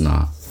of it's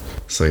not.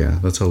 So yeah,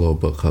 that's a little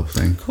book club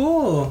thing.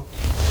 Cool.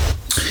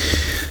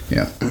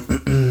 Yeah.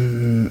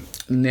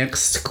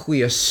 Next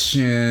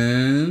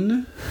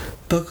question.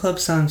 Book club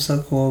sounds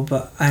so cool,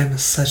 but I'm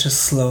such a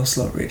slow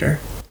reader.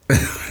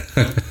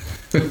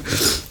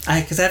 Because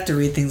I have to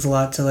read things a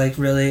lot to like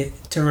really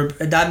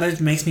that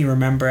makes me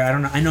remember. I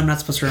don't know. I know I'm not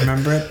supposed to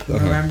remember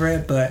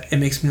it, but it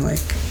makes me like.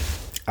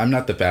 I'm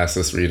not the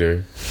fastest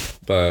reader,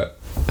 but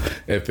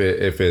if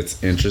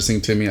it's interesting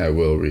to me, I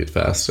will read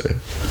faster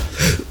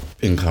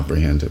and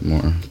comprehend it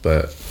more.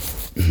 But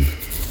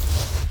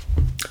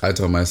I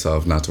told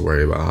myself not to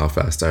worry about how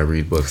fast I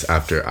read books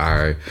after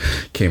I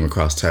came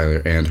across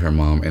Tyler and her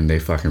mom, and they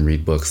fucking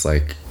read books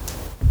like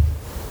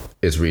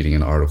it's reading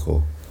an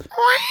article.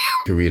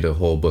 You can read a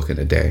whole book in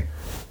a day.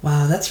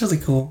 Wow, that's really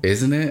cool.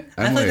 Isn't it?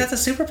 I feel like that's a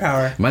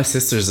superpower. My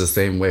sister's the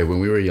same way. When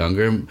we were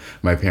younger,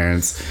 my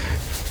parents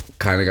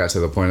kind of got to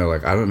the point of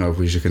like, I don't know if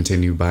we should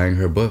continue buying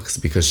her books,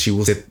 because she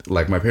will sit,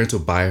 like my parents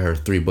will buy her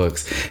 3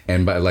 books,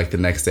 and by like the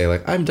next day,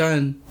 like, I'm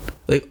done.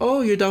 Like,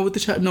 oh, you're done with the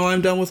chat? No,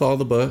 I'm done with all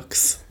the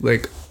books.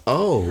 Like,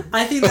 oh.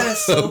 I think that is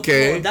so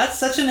okay. Cool. That's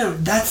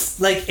that's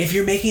like, if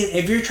you're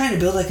trying to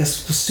build like a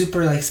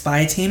super like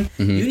spy team,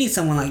 you need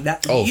someone like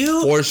that. Oh,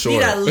 you for sure.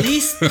 need at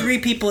least 3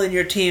 people in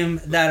your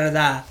team that are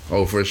that.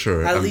 Oh, for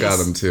sure. I've got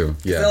them too.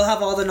 Yeah. They'll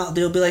have all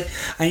they'll be like,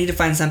 I need to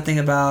find something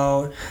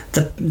about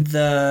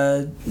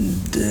the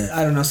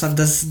I don't know,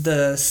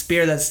 the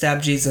spear that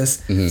stabbed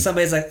Jesus.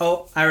 Somebody's like,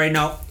 oh, I already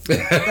know. All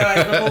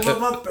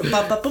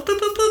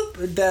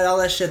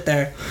that shit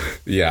there.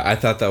 Yeah, I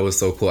thought that was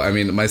so cool. I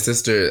mean, my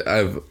sister,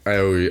 I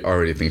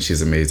already think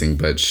she's amazing,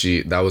 but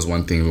that was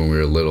one thing when we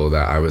were little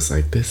that I was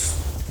like,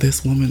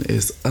 this woman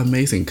is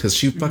amazing, because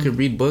she fucking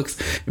read books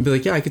and be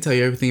like, yeah, I could tell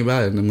you everything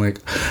about it. And I'm like,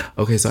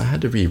 okay, so I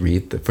had to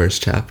reread the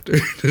first chapter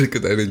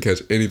because I didn't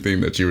catch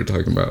anything that you were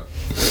talking about.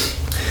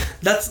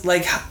 That's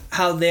like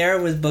how there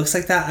with books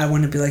like that. I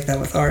want to be like that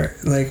with art,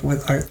 like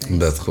with art things.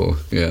 That's cool.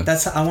 Yeah.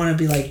 That's how I want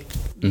to be like.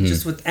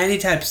 Just with any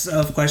types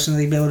of questions,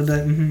 they'd be able to be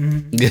like,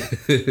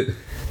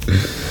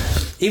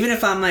 Even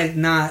if I'm like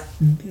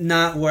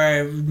not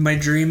where my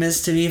dream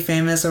is to be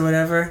famous or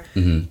whatever,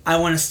 I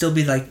want to still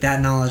be like that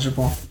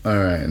knowledgeable. All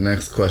right,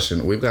 next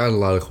question. We've got a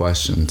lot of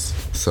questions,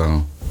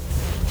 so.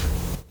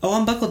 Oh,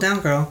 I'm buckled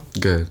down, girl.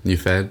 Good. You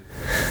fed?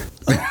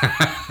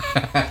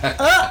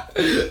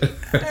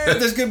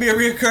 There's gonna be a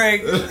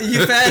reoccurring.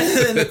 You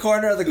fed in the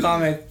corner of the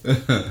comic.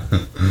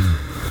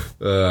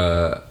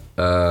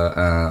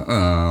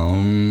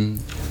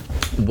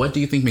 What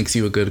do you think makes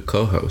you a good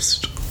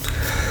co-host?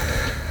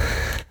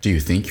 Do you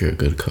think you're a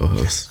good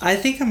co-host? I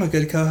think I'm a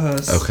good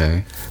co-host.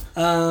 Okay.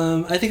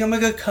 I think I'm a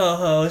good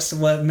co-host.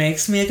 What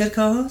makes me a good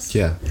co-host?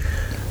 Yeah.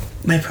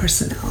 My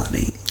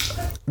personality.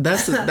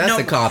 That's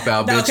a cop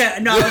out, bitch. Okay,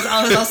 no,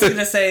 I was also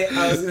gonna say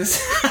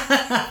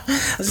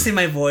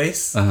my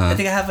voice. I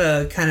think I have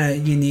a kind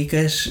of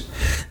unique-ish,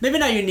 maybe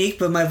not unique,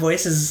 but my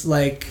voice is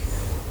like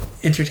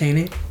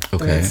entertaining. The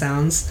way it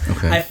sounds.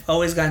 Okay. I've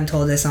always gotten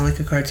told I sound like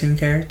a cartoon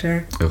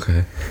character.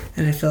 Okay.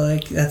 And I feel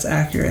like that's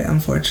accurate,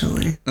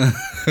 unfortunately.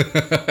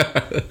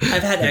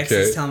 I've had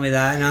exes tell me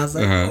that, and I was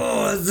like,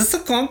 oh, is this a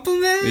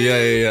compliment?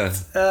 Yeah.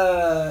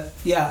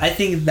 Yeah, I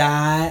think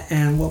that,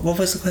 and what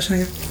was the question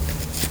again?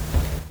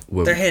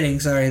 They're hitting.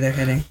 Sorry, they're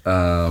hitting.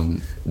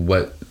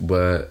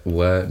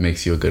 What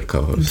makes you a good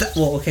co-host?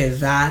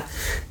 That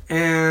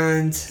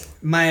and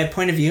my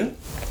point of view.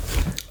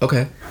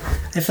 Okay.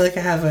 I feel like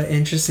I have an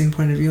interesting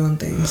point of view on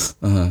things.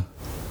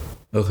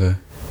 Okay.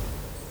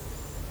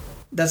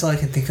 That's all I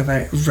can think of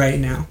right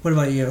now. What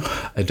about you?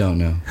 I don't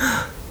know.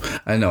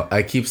 I know.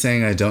 I keep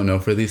saying I don't know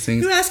for these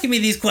things. You're asking me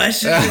these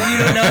questions and you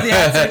don't know the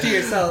answer to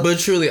yourself. But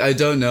truly, I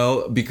don't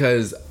know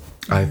because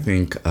I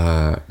think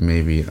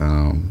maybe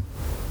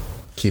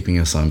keeping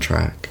us on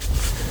track.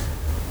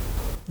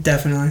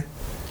 Definitely.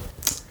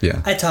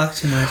 Yeah. I talk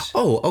too much.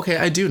 Oh, okay.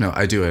 I do know.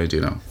 I do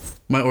know.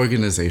 My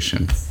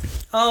organization.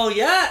 Oh,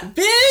 yeah.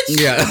 Bitch!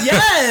 Yeah.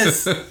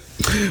 Yes!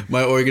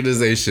 My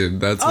organization.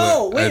 That's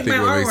what I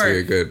think what makes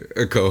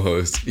me a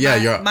co-host.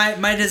 Yeah,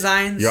 my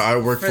designs. Your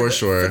artwork for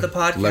sure. For the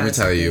podcast. Let me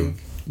tell you.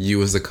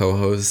 You as a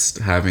co-host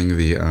having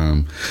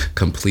the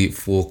complete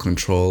full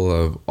control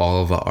of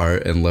all of the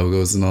art and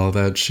logos and all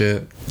that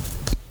shit,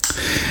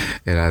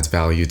 it adds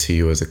value to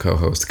you as a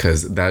co-host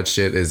because that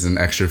shit is an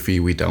extra fee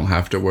we don't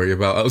have to worry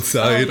about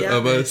outside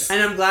of us.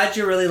 And I'm glad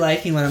you're really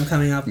liking what I'm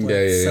coming up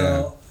with.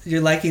 So you're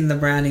liking the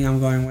branding I'm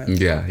going with.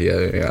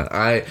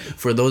 Yeah.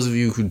 For those of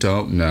you who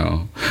don't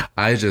know,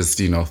 I just,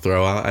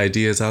 throw out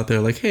ideas out there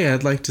like, hey,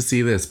 I'd like to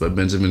see this. But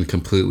Benjamin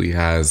completely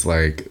has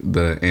like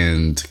the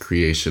end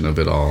creation of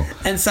it all.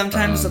 And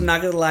sometimes I'm not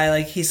going to lie,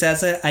 like he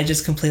says it, I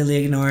just completely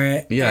ignore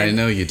it. Yeah, and I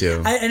know you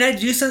do. I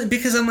do something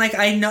because I'm like,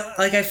 I know,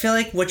 like I feel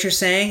like what you're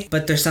saying,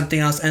 but there's something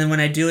else. And when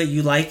I do it,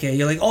 you like it.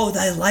 You're like, oh,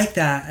 I like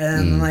that.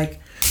 And I'm like,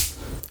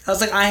 I was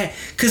like, I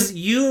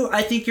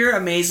think you're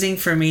amazing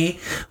for me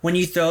when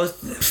you throw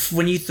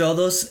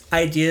those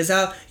ideas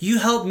out. You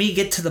help me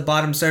get to the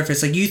bottom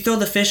surface. Like you throw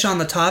the fish on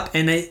the top,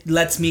 and it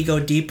lets me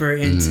go deeper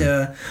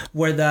into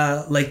where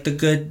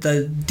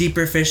the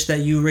deeper fish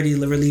that you already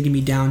were leading me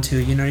down to.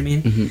 You know what I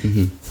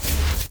mean?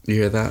 You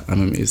hear that?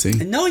 I'm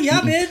amazing. No, yeah,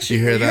 bitch. You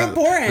hear that? You're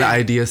important. The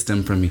idea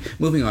stemmed from me.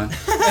 Moving on.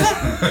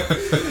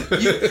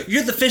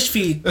 You're the fish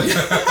feed.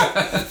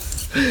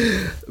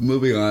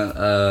 Moving on.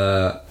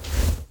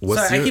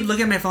 I keep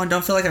looking at my phone.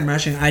 Don't feel like I'm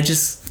rushing. I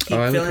just keep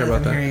feeling like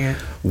I'm hearing it.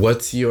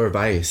 What's your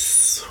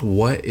vice?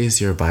 What is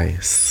your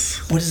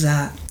vice? What is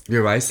that?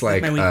 Your vice,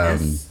 like my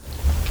weakness?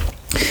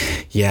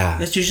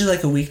 Yeah. It's usually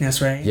like a weakness,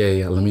 right?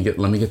 Yeah. Let me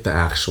get the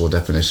actual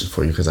definition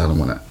for you because I don't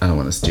want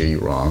to steer you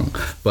wrong.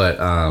 But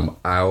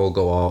I'll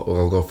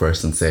go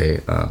first and say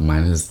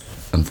mine is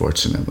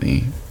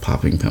unfortunately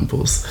popping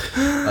pimples.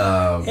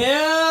 Ew!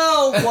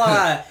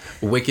 What?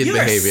 Wicked you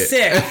behavior. Are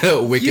sick.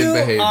 Wicked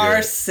behavior. You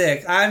are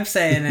sick. I'm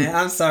saying it.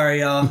 I'm sorry,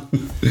 y'all.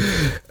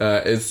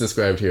 It's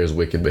described here as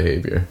wicked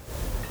behavior.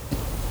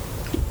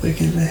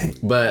 Wicked behavior.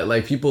 But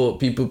like people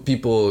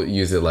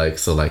use it like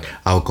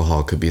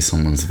alcohol could be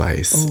someone's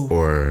vice. Ooh.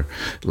 Or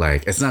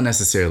like it's not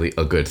necessarily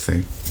a good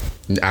thing.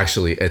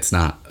 Actually, it's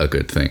not a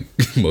good thing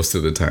most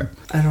of the time.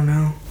 I don't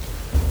know.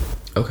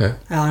 Okay.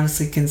 I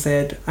honestly can say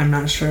it. I'm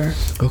not sure.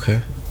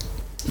 Okay.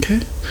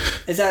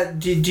 Is that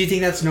do you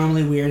think that's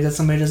normally weird that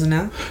somebody doesn't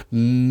know?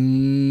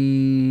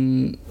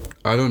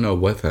 I don't know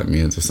what that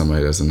means if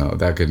somebody doesn't know.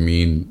 That could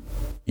mean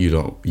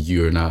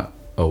you're not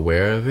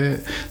aware of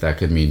it. That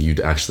could mean you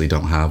actually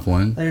don't have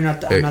one. I'm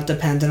not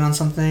dependent on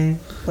something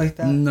like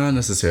that. Not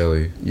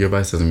necessarily. Your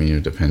vice doesn't mean you're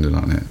dependent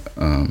on it.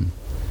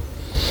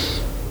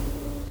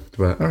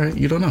 But all right,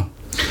 you don't know.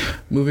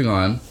 Moving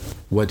on.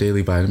 What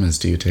daily vitamins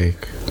do you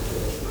take?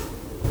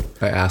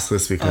 I ask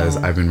this because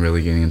I've been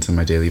really getting into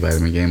my daily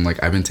vitamin game.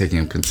 Like I've been taking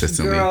them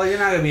consistently. Girl, you're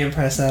not gonna be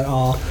impressed at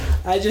all.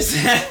 I just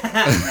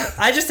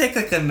take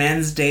like a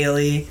men's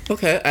daily.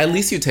 Okay, at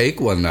least you take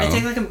one now. I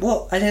take like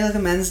a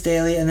men's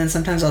daily, and then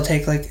sometimes I'll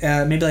take like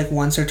maybe like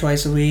once or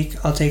twice a week.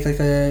 I'll take like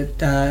a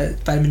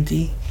vitamin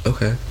D.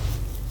 Okay.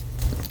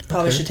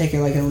 Probably should take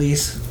it like at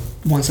least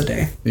once a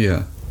day.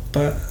 Yeah.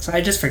 But so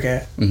I just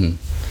forget.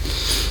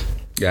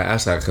 Yeah, I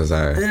asked that because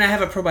And then I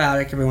have a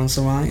probiotic every once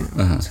in a while. You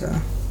know, so.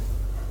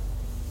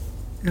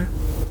 Yeah.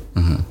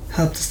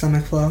 Help the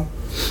stomach flow.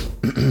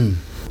 Ooh,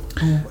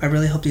 I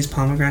really hope these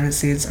pomegranate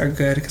seeds are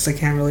good because I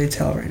can't really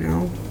tell right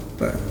now.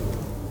 But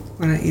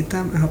when I eat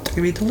them, I hope they're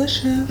gonna be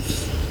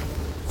delicious.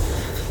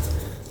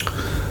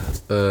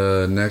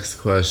 Next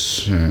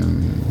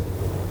question.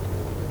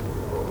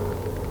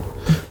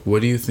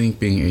 What do you think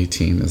being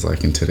 18 is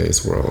like in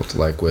today's world?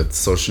 Like with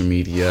social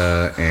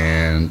media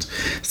and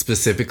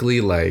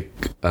specifically like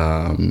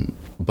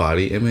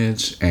body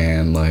image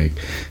and like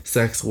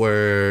sex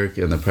work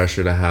and the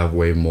pressure to have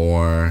way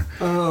more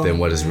than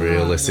what is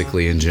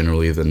realistically and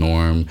generally the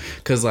norm.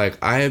 Because like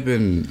I have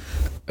been,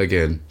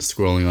 again,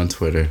 scrolling on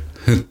Twitter.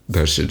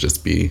 That should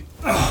just be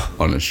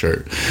on a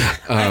shirt.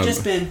 I've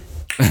just been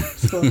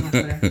scrolling on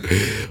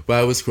Twitter. But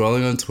I was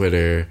scrolling on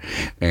Twitter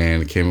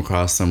and came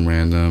across some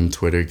random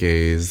Twitter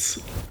gays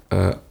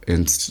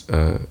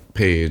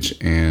page,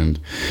 and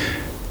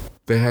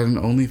they had an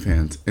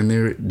OnlyFans, and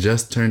they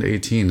just turned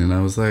 18, and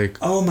I was like,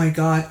 oh my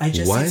god, I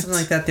just said something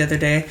like that the other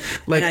day.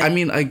 Like, I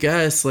mean, I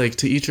guess, like,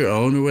 to each your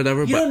own or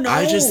whatever, but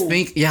I just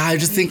think,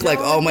 like,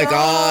 oh my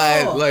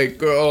god, like,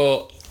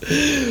 girl.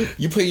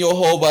 You put your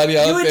whole body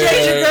out You in there.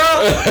 danger,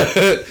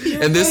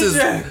 girl. And this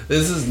danger.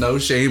 is no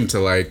shame to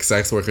like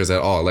sex workers at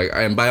all. Like,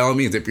 and by all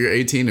means, if you're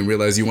 18 and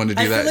realize you want to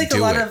do I that, feel like do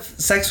a lot it. of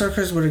sex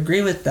workers would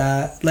agree with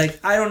that. Like,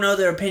 I don't know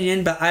their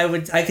opinion, but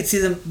I could see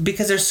them,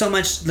 because there's so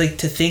much like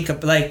to think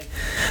of, like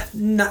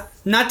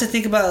not to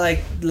think about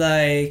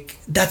like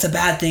that's a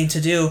bad thing to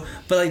do,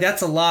 but like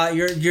that's a lot.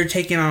 You're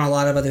taking on a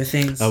lot of other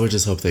things. I would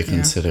just hope they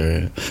consider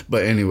it.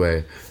 But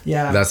anyway,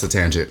 that's a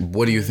tangent.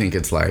 What do you think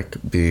it's like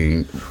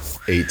being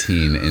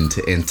 18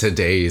 in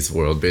today's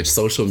world, bitch?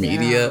 Social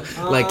media.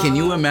 Like, can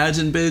you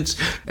imagine, bitch,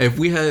 if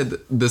we had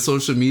the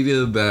social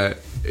media that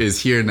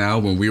is here now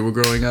when we were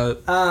growing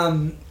up?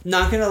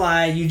 Not gonna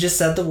lie, you just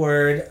said the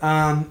word.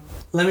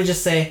 Let me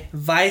just say,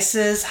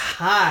 vices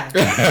high.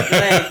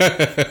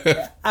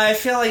 Like, I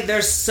feel like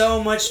there's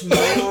so much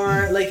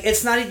more. Like,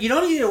 it's not. You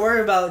don't need to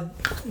worry about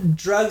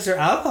drugs or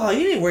alcohol.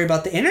 You need to worry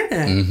about the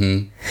internet.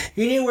 Mm-hmm.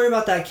 You need to worry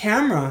about that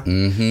camera.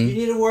 Mm-hmm. You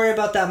need to worry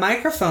about that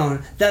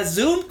microphone, that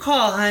Zoom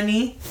call,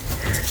 honey.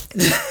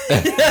 You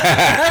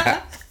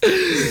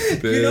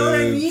know what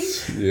I mean?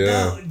 Yeah.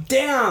 No,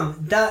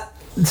 damn that.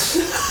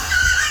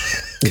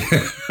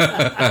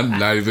 I'm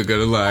not even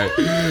gonna lie.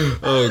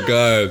 Oh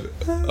God.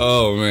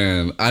 Oh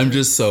man. I'm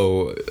just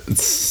so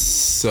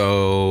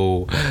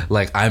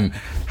like, I'm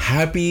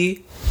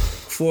happy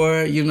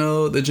for, you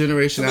know, the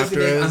generation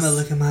after us. I'm gonna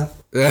look him up.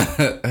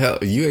 Hell,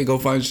 you ain't gonna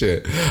find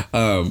shit.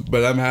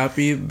 But I'm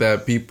happy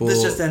that people.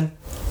 This just in.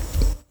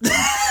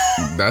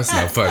 That's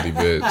not funny,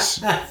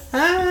 bitch.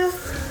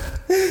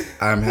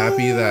 I'm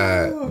happy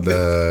that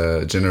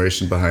the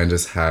generation behind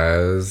us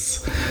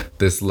has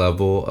this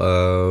level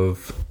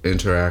of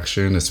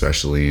interaction,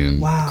 especially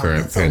in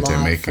current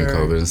pandemic and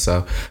COVID and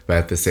stuff. But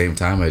at the same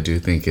time, I do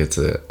think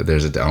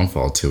there's a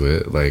downfall to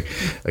it. Like,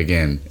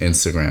 again,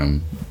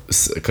 Instagram,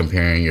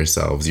 comparing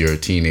yourselves. You're a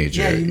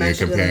teenager. You're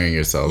comparing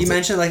yourselves. You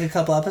mentioned like a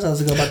couple episodes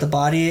ago about the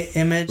body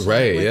image,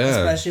 right?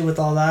 especially with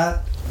all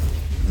that.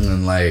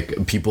 And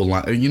like, people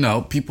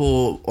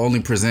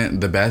only present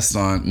the best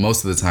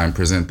most of the time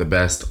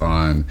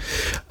on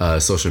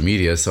social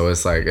media. So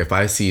it's like, if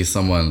I see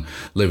someone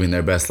living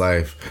their best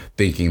life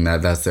thinking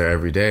that that's their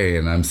everyday,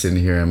 and I'm sitting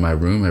here in my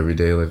room every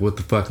day like, what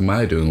the fuck am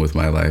I doing with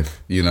my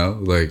life? You know,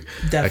 like,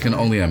 definitely. I can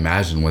only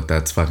imagine what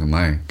that's fucking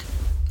like.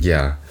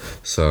 Yeah.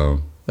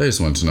 So I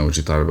just wanted to know what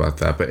you thought about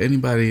that. But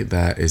anybody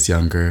that is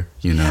younger,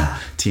 you know,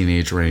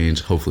 teenage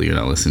range, hopefully you're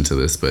not listening to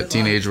this, but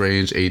teenage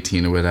range,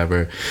 18 or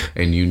whatever,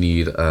 and you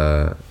need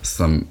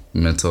some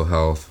mental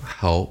health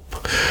help,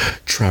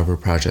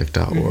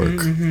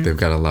 trevorproject.org. They've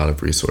got a lot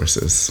of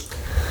resources.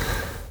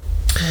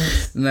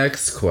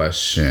 Next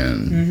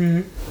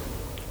question.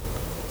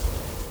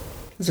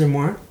 Is there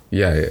more?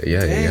 Yeah,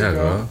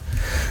 girl.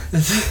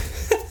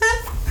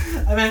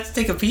 I'm gonna have to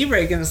take a pee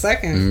break in a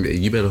second.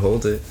 You better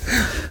hold it.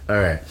 All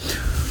right.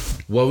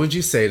 What would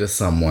you say to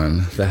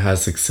someone that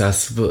has a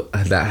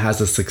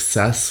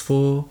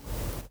successful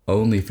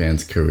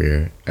OnlyFans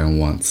career and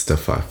wants to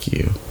fuck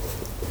you?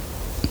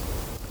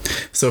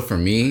 So for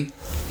me,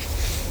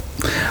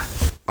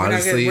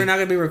 honestly, we're not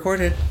gonna be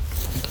recorded.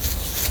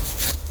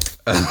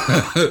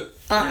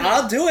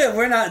 I'll do it.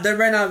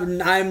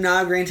 I'm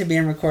not agreeing to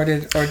being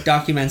recorded or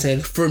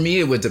documented. For me,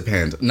 it would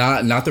depend.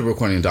 Not the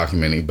recording and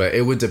documenting, but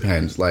it would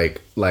depend.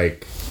 Like,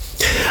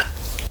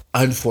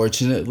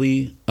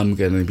 unfortunately, I'm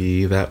gonna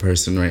be that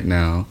person right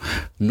now.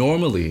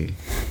 Normally,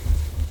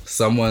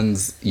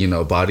 someone's,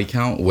 body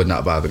count would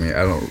not bother me.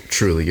 I don't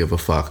truly give a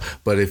fuck.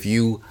 But if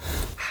you're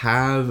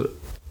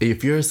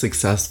a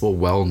successful,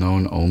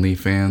 well-known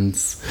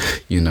OnlyFans,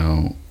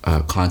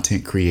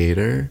 content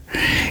creator,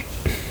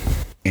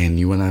 and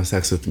you want to have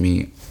sex with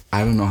me,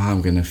 I don't know how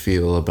I'm gonna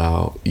feel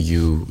about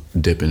you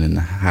dipping in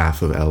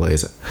half of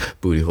LA's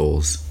booty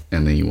holes,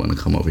 and then you want to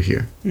come over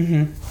here.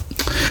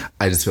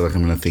 I just feel like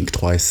I'm gonna think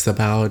twice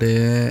about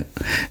it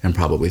and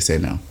probably say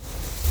no.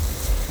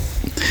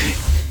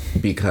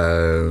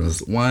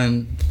 Because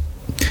one,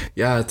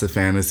 it's a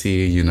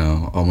fantasy,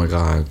 oh my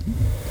God,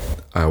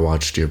 I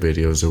watched your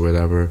videos or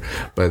whatever,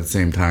 but at the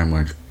same time,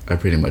 like, I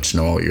pretty much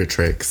know all your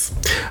tricks.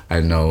 I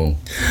know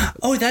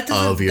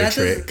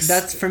tricks.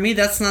 That's for me.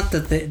 That's not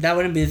the thing. That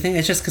wouldn't be the thing.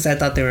 It's just because I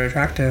thought they were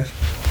attractive.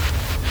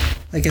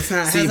 Like, it's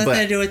not. It has nothing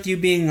to do with you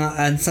being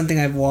on something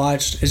I've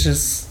watched. It's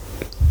just,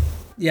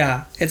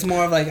 it's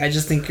more of like, I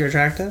just think you're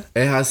attractive.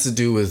 It has to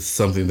do with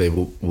something they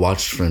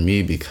watched from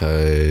me,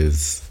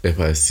 because if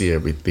I see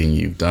everything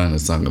you've done,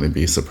 it's not going to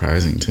be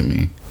surprising to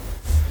me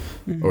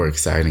or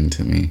exciting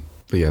to me.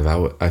 But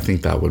I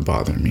think that would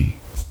bother me.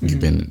 You've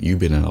been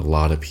in a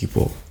lot of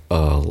people,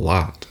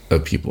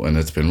 and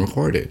it's been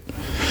recorded,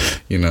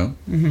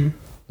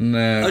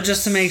 Nah. Oh,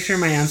 just to make sure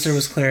my answer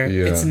was clear,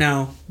 it's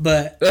no,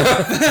 but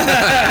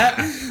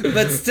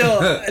but still,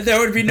 there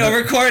would be no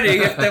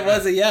recording if there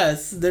was a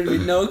yes. There'd be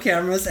no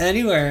cameras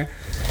anywhere.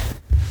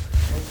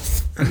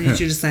 I need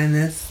you to sign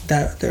this,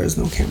 that there is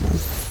no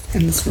cameras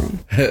in this room.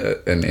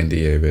 An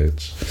NDA,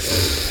 bitch.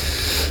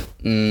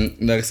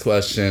 Next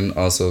question,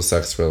 also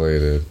sex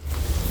related.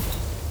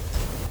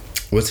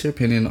 What's your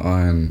opinion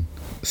on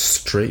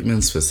straight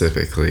men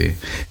specifically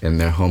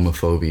and their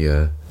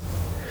homophobia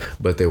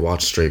but they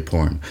watch straight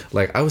porn.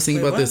 Like, I was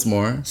thinking about this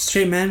more.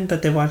 Straight men,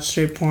 but they watch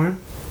straight porn?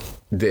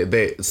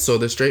 So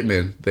they're straight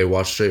men, they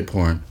watch straight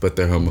porn, but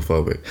they're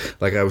homophobic.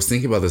 Like, I was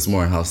thinking about this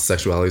more and how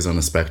sexuality is on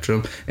a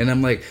spectrum. And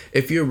I'm like,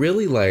 if you're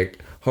really, like,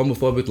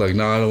 homophobic, like,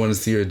 no, I don't want to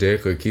see your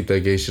dick, or keep that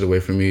gay shit away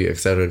from me,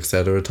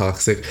 etc.,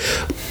 toxic,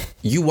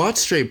 you watch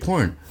straight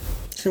porn.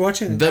 You're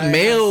watching the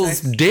male's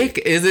dick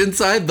is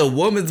inside the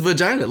woman's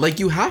vagina. Like,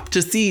 you have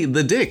to see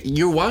the dick.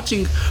 You're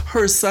watching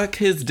her suck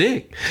his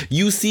dick.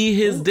 You see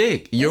his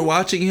dick. You're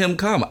watching him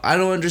come. I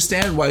don't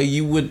understand why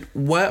you would...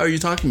 What are you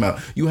talking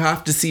about? You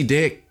have to see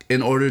dick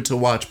in order to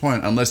watch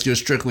porn, unless you're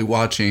strictly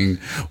watching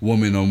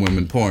woman on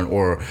woman porn,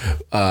 or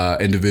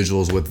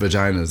individuals with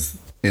vaginas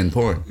in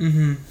porn.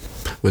 Mm-hmm.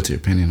 What's your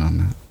opinion on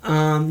that?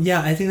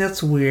 Yeah, I think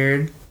that's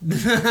weird.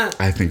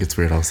 I think it's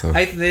weird also.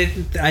 I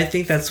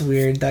think that's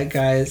weird that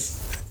guys...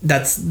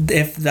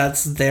 if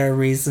that's their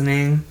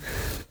reasoning,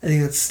 I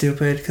think that's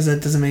stupid, because that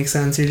doesn't make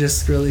sense. You're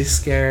just really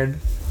scared.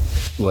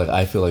 Like,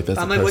 I feel like that's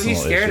I'm like, what are you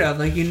scared of?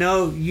 Like, you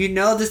know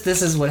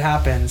this is what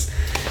happens.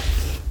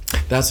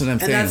 That's what I'm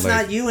saying. And that's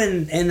like, not you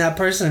and that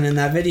person in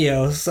that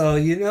video. So,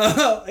 you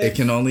know. It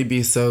can only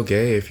be so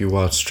gay if you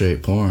watch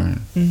straight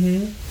porn.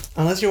 Mm-hmm.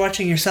 Unless you're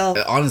watching yourself.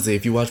 Honestly,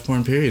 if you watch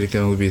porn, period, it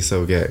can only be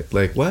so gay.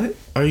 Like, what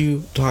are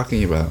you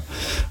talking about?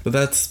 But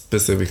that's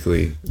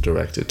specifically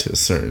directed to a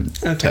certain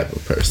type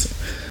of person.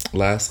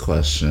 Last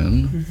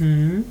question.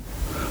 Mm-hmm.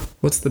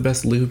 What's the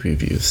best lube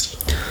you've used?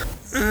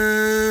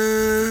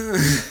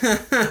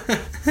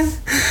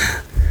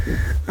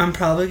 I'm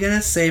probably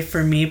gonna say,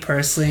 for me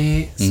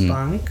personally,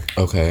 Spunk.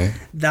 Okay.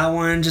 That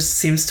one just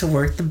seems to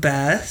work the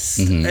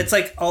best. Mm-hmm. It's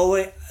like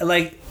always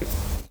like...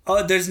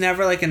 Oh, there's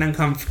never like an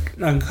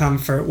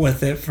uncomfort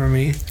with it for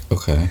me.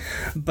 Okay.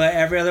 But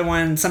every other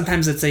one,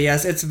 sometimes it's a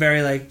yes. It's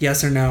very like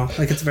yes or no.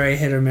 Like, it's very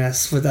hit or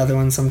miss with other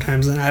ones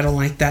sometimes. And I don't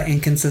like that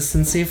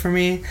inconsistency for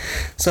me.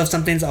 So if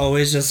something's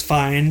always just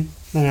fine,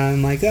 then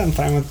I'm like, I'm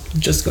fine with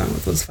just going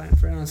with what's fine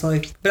for now. So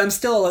like, but I'm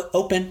still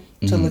open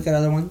to look at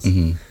other ones.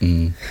 Mm-hmm.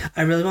 Mm-hmm.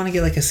 I really want to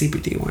get like a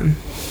CBD one.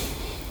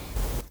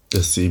 A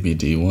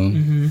CBD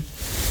one?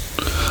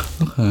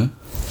 Mm-hmm. Okay.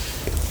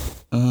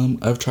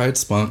 I've tried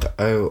Spunk.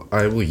 I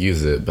will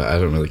use it, but I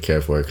don't really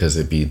care for it because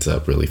it beads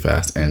up really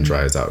fast and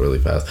dries out really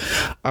fast.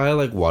 I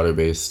like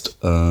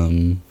water-based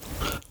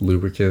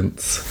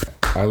lubricants.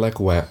 I like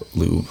wet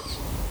lube.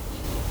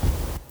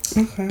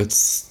 Okay.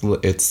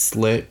 It's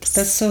slick.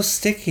 That's so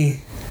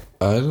sticky.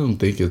 I don't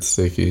think it's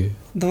sticky.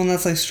 The one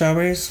that's like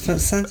strawberries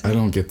scented? I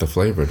don't get the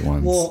flavored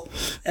ones. Well,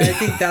 I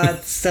think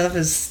that stuff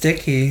is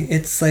sticky.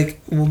 It's like,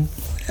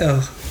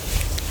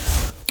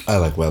 I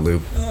like wet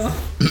lube.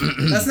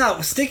 That's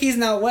not... Sticky's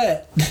not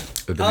wet.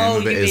 The name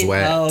of it is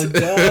wet. Oh,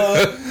 duh.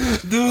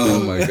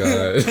 Oh, my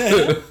God.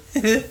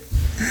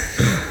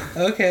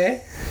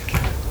 Okay.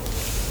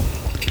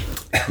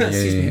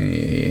 Excuse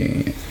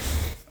me.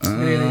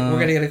 We're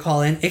going to get a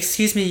call in.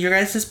 Excuse me, your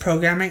guys'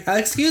 programming...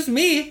 excuse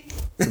me.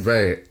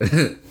 Right.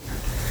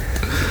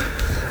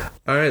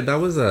 All right, that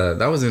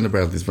was into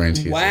Bradley's Brain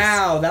Teasers.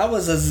 Wow, that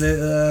was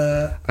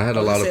a... I had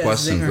a lot of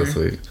questions this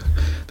week.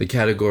 The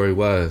category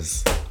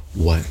was...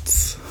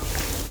 What's?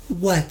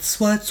 All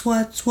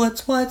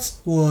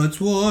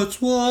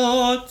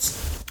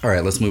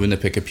right, let's move into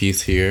Pick a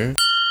Piece here.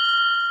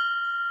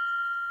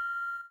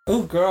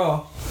 Oh,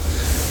 girl.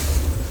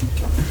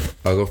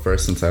 I'll go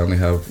first since I only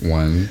have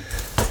one.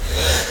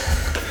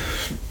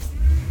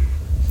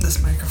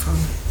 This microphone.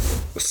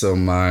 So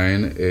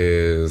mine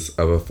is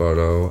of a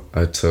photo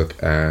I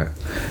took at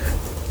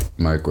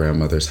my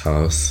grandmother's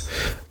house.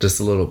 Just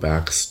a little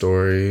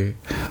backstory.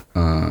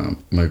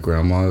 My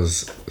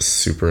grandma's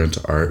super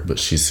into art, but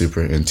she's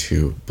super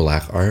into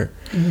black art.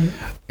 Mm-hmm.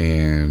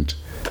 And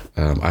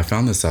I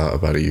found this out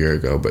about a year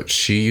ago, but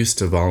she used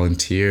to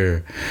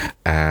volunteer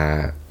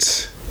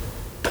at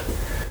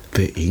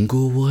the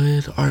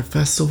Inglewood Art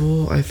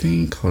Festival, I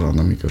think. Hold on,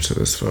 let me go to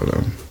this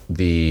photo.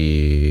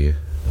 The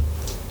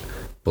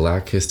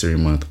Black History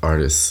Month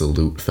Artist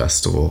Salute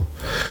Festival.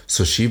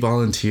 So she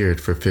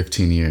volunteered for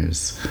 15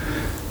 years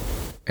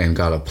and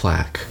got a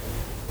plaque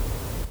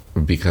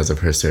because of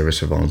her service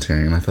for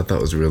volunteering, and I thought that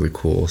was really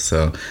cool.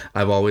 So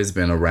I've always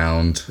been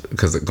around,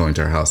 because going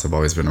to her house, I've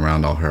always been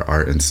around all her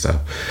art and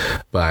stuff,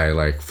 but I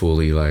like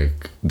fully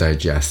like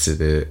digested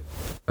it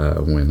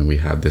when we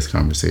had this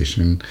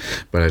conversation.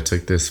 But I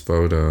took this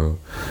photo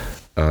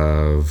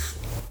of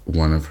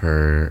one of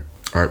her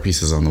art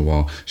pieces on the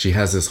wall. She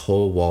has this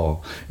whole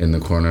wall in the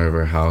corner of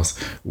her house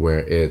where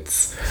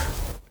it's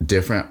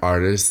different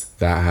artists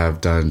that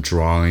have done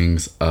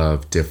drawings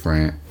of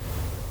different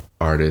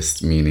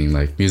artists, meaning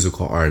like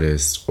musical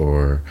artists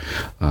or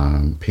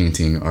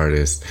painting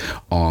artists,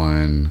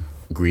 on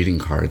greeting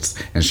cards,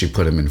 and she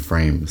put them in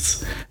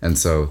frames. And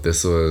so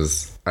this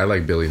was, I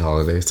like Billie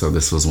Holiday, so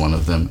this was one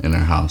of them in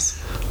her house.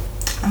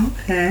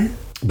 Okay.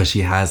 But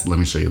she has, let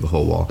me show you the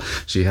whole wall.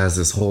 She has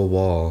this whole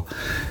wall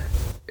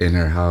in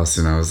her house,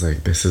 and I was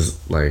like, this is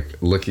like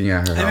looking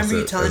at her house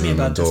as an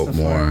adult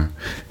more.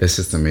 It's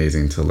just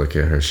amazing to look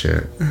at her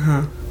shit.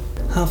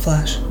 Hot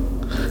flash.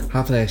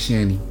 Hot flash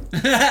Shanny.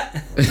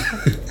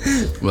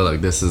 Well,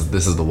 like this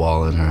is the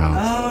wall in her house.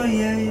 Oh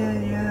yeah.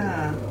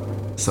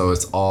 So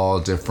it's all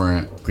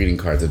different greeting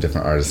cards of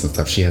different artists and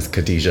stuff. She has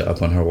Khadijah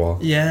up on her wall.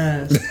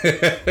 Yes.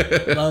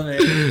 Love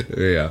it.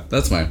 Yeah,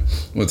 that's mine.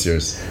 What's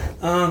yours?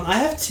 I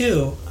have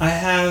two. I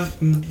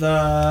have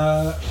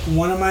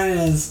one of mine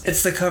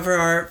it's the cover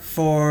art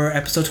for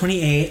episode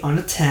 28 on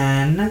a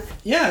 10.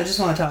 Yeah, I just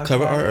want to talk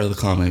Cover about art or the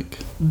comic?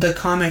 the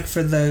comic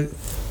for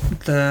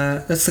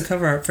that's the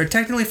cover art for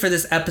technically for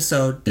this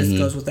episode. This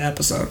goes with the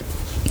episode.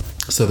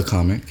 So the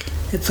comic?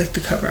 It's like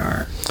the cover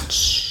art.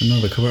 No,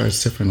 the cover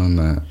art's different on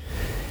that.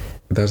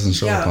 It doesn't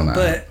show up on that.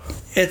 But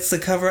it's the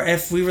cover.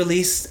 If we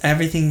released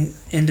everything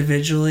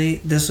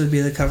individually, this would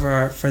be the cover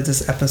art for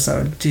this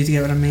episode. Do you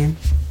get what I mean?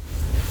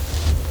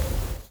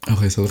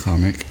 Okay, so the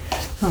comic.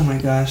 Oh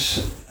my gosh.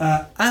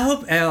 I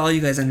hope all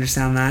you guys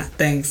understand that.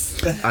 Thanks.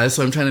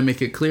 So I'm trying to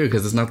make it clear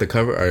because it's not the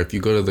cover art. If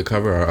you go to the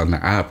cover art on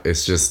the app,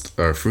 it's just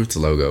our Fruits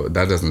logo.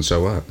 That doesn't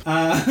show up.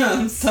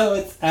 So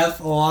it's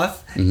F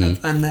off.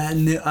 And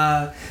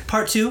then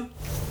part 2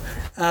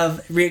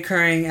 of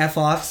reoccurring F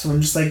offs. So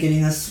I'm just like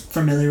getting us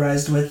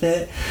familiarized with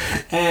it.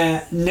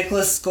 And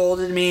Nicholas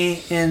scolded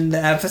me in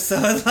the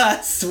episode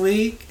last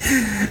week.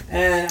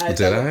 And I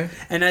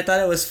thought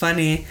it was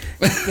funny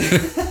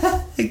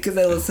because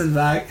I listened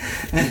back,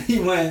 and he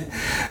went,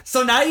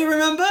 "So now you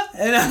remember?"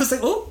 And I was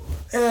like, "Oh."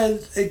 And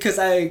because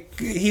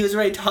he was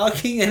already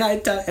talking, and I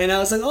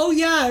was like, "Oh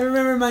yeah, I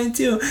remember mine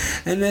too."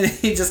 And then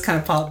he just kind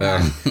of popped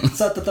back.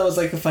 So I thought that was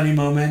like a funny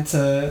moment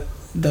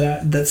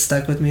that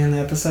stuck with me in the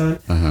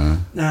episode.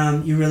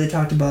 You really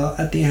talked about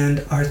at the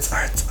end arts.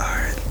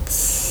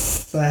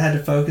 So I had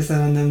to focus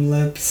on them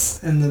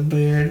lips and the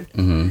beard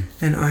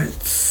and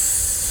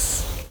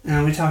arts.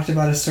 And we talked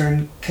about a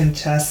certain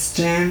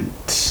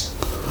contestant.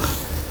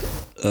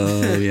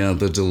 Oh yeah,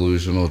 the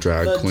delusional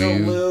drag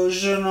queen. The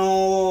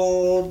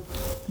delusional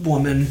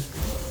woman.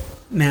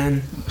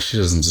 Man. She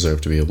doesn't deserve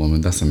to be a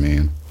woman. That's a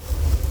man.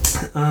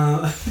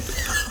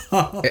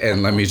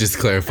 And let me just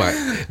clarify,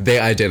 they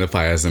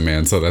identify as a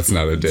man, so that's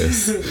not a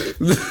diss.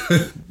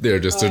 They're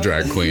just a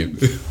drag queen.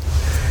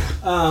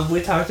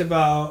 We talked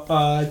about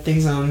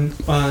things on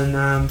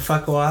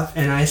Fuck Off,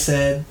 and I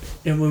said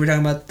we were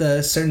talking about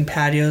the certain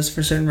patios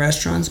for certain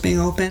restaurants being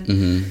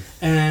open,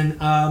 and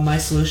my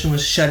solution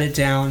was shut it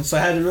down. So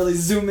I had to really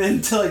zoom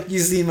in to like you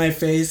see my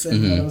face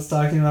and what I was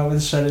talking about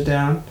with shut it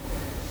down.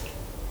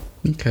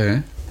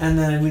 Okay. And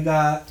then we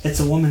got it's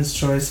a woman's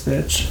choice,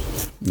 bitch.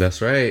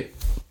 That's right.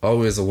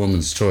 Always a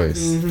woman's choice.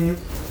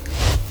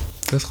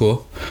 That's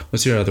cool.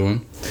 What's your other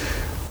one?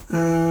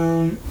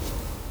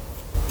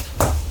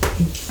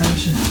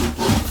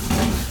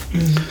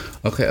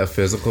 Okay, a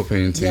physical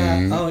painting.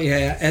 Yeah. Oh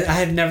yeah. And I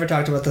had never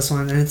talked about this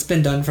one, and it's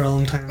been done for a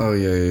long time. Oh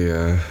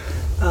yeah.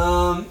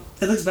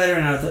 It looks better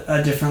in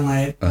a different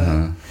light.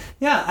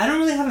 Yeah, I don't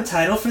really have a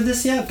title for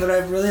this yet, but I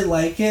really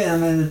like it,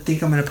 and I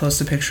think I'm gonna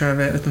post a picture of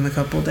it within a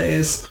couple of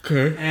days.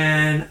 Okay.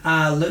 And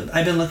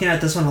I've been looking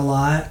at this one a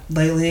lot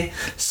lately.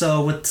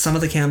 So with some of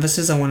the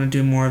canvases, I want to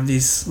do more of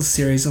these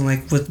series, and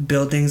like with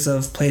buildings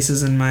of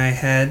places in my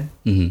head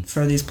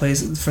for these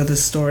places, for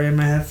this story in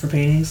my head for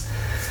paintings.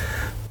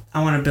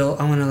 I want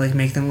to like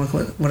make them look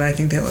what I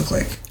think they look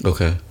like.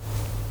 Okay.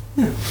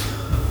 Yeah.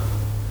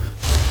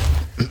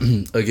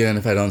 Again,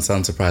 if I don't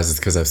sound surprised, it's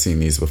because I've seen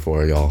these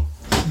before, y'all.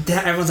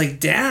 Everyone's like,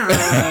 damn.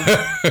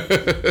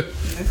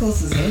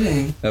 Nicholas is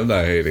hating. I'm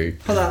not hating.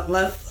 Hold on,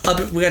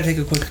 we gotta take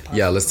a quick pause.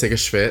 Yeah, let's take a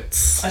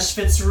schwitz. A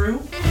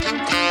schwitzeroo?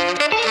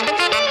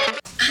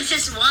 I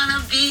just wanna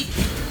be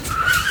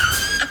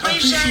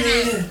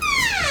appreciated.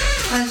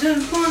 I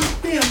just wanna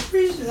be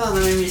appreciated. Oh,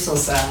 that made me so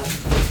sad.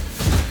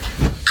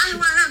 I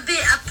wanna be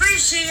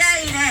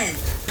appreciated.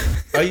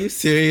 Are you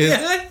serious?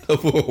 Yeah.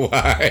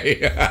 Why?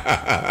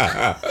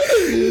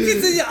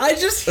 I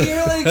just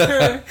hear like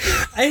her.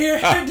 I hear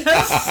her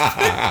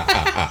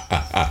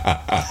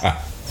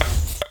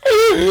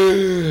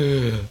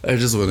I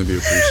just want to be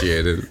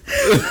appreciated.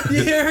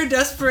 You hear her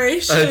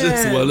desperation. I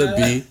just want to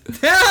be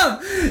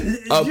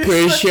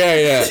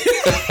appreciated.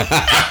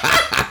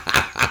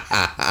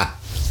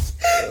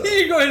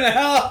 You're going to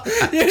hell.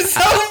 You're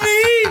so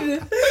mean.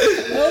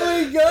 Oh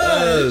my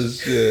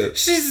gosh. Oh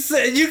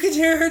shit. You could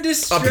hear her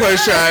distress.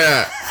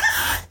 Appreciated.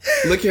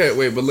 Look at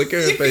look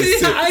at her face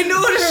too. I know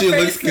what her she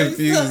face looks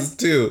confused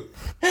too.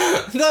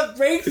 That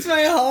breaks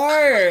my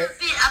heart.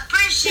 Be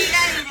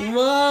appreciated.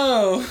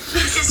 Whoa. I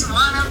just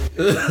wanna.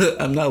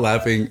 I'm not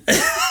laughing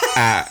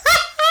at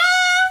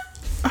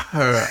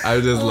her.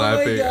 I'm just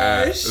laughing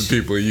at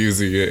people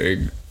using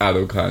it out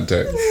of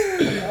context.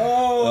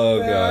 Oh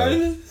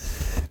god.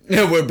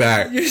 Yeah, we're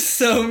back. You're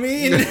so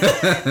mean.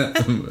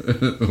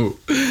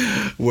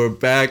 We're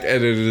back,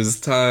 and it is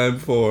time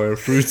for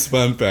Fruits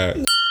Fun Fact.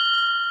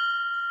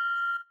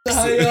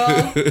 Hi,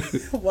 y'all.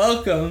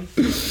 Welcome.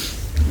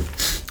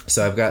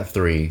 So I've got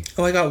 3.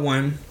 Oh, I got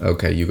 1.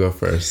 Okay, you go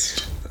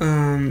first.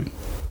 Mine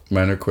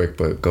are quick,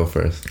 but go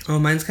first. Oh,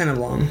 mine's kind of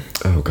long.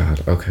 Oh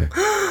god. Okay.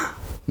 I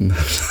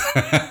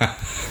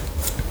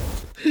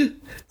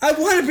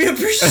want to be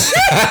appreciated.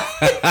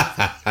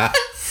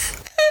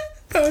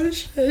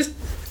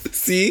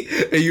 See?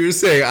 And you were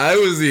saying I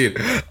was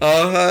eating.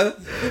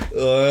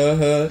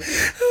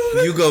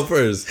 You go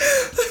first.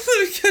 Let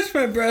me catch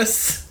my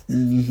breath.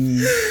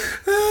 Mm-hmm.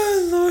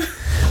 Oh, Lord.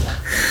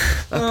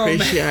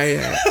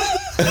 Appreciate it.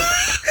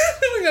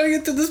 We gotta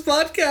get to this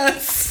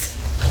podcast.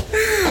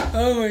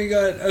 Oh my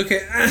god.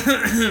 Okay.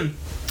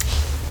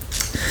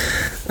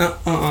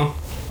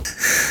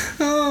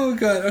 Oh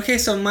god. Okay,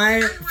 so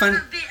my fun.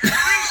 Wanna be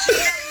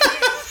appreciated.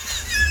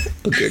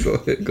 Okay, go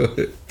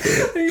ahead.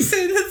 Are you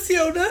saying that's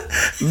Yoda?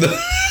 No.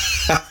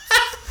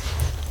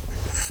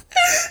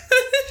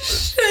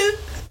 Shit.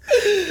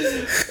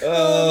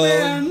 Oh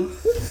man.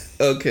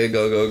 Okay,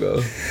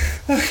 go.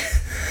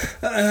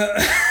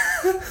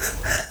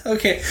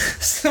 Okay,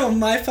 so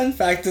my fun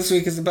fact this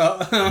week is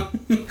about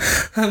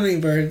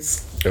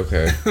hummingbirds.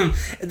 Okay.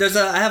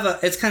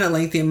 It's kind of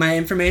lengthy. My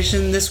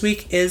information this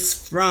week is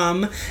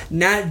from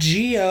Nat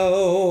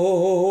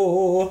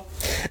Geo.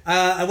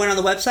 I went on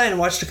the website and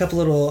watched a couple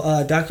little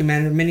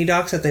mini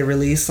docs that they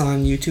release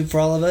on YouTube for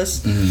all of us.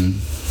 Mm-hmm.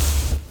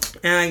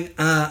 And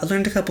I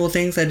learned a couple of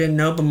things I didn't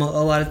know, but a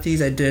lot of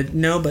these I did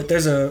know, but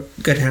there's a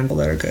good handful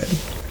that are good.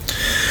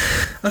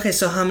 Okay,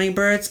 so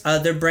hummingbirds,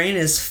 their brain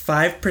is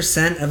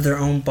 5% of their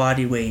own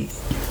body weight.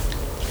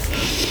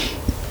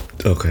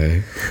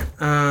 Okay.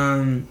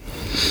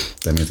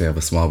 That means they have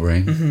a small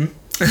brain?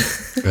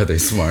 Mm-hmm. Are they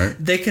smart?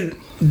 They can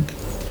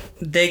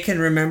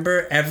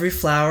remember every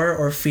flower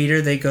or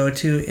feeder they go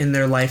to in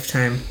their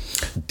lifetime.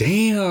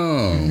 Damn.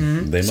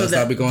 Mm-hmm. They must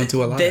not be going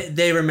to a lot.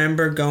 They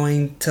remember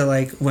going to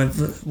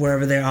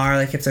wherever they are,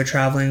 like if they're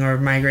traveling or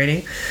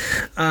migrating.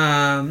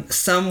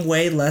 Some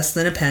weigh less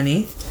than a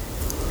penny.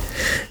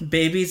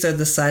 Babies are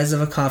the size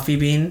of a coffee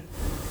bean.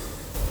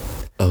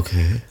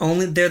 Okay.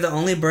 They're the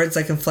only birds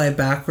that can fly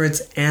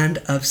backwards and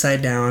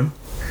upside down.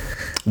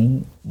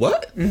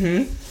 What?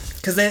 Mm-hmm.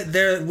 Because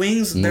their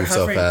wings, they're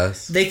hovering. So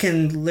fast. They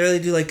can literally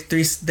do like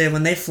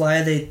when they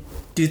fly, they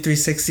do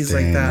 360s. Dang,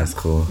 like that. That's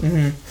cool.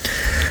 Mm-hmm.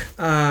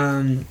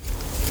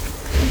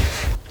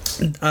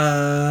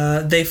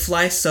 They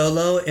fly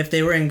solo. If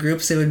they were in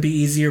groups, they would be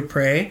easier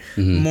prey.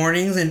 Mm-hmm.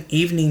 Mornings and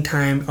evening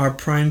time are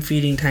prime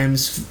feeding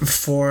times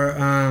for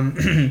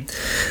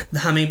the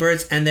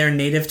hummingbirds, and they're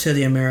native to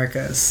the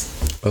Americas.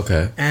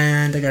 Okay.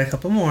 And I got a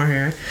couple more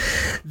here.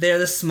 They're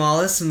the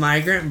smallest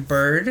migrant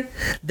bird.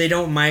 They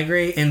don't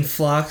migrate in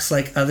flocks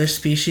like other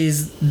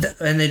species,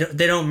 and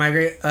they don't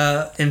migrate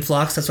in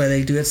flocks. That's why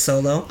they do it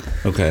solo.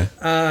 Okay.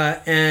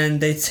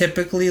 And they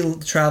typically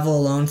travel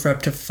alone for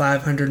up to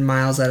 500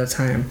 miles at a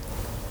time.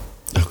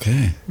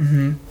 Okay.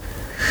 Mm-hmm.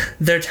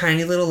 Their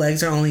tiny little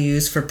legs are only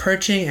used for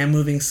perching and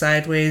moving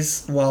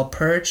sideways while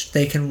perched.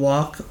 They can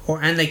walk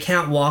and they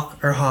can't walk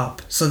or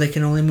hop, so they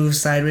can only move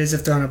sideways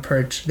if they're on a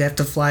perch. They have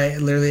to fly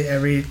literally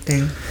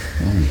everything.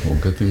 Oh, well,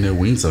 good thing their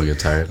wings don't get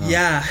tired. Huh?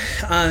 Yeah.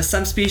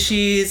 Some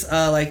species,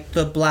 like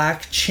the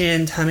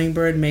black-chinned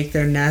hummingbird, make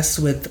their nests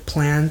with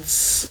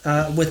plants,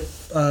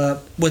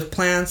 with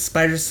plants,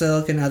 spider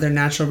silk, and other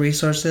natural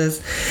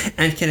resources,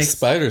 and can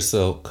spider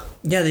silk.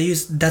 Yeah,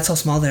 that's how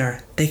small they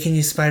are. They can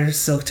use spider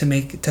silk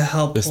to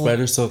help. Is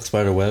spider silk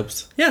spider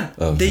webs? Yeah,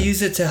 okay. They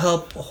use it to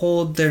help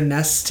hold their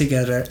nests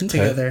together.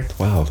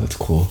 Wow, that's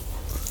cool.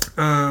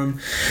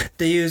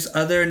 They use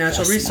other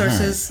natural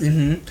resources.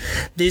 Mm-hmm.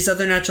 These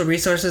other natural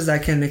resources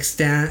that can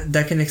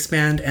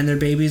expand, and their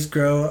babies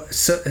grow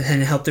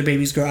and help their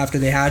babies grow after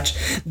they hatch.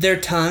 Their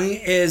tongue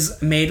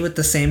is made with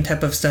the same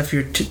type of stuff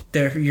your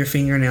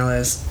fingernail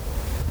is.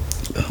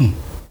 Oh.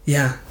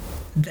 Yeah.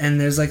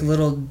 And there's like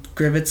little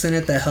rivets in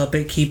it that help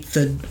it keep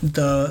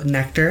the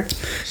nectar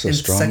and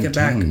suck it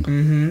back.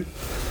 Mm-hmm.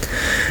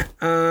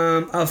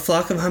 A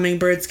flock of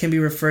hummingbirds can be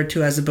referred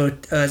to as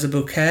a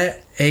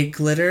bouquet, a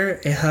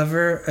glitter, a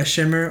hover, a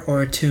shimmer,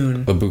 or a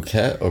tune. A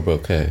bouquet or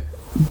bouquet?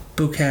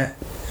 Bouquet.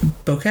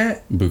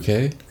 Bouquet?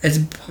 Bouquet?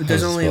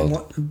 There's only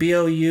one.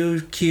 Bouquet.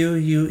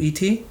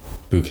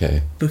 Bouquet.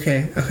 Bouquet.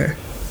 Okay.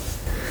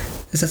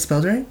 Is that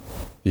spelled right?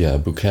 Yeah,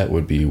 bouquet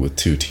would be with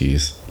 2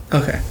 T's.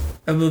 Okay.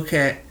 A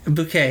bouquet.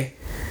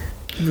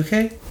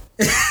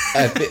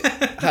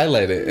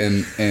 Highlight it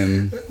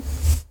and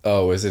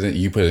oh, is it?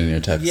 You put it in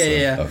your text.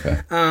 Yeah.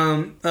 Okay.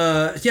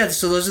 Yeah.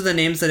 So those are the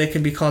names that it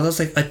can be called. That's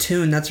like a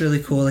tune. That's really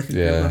cool. Like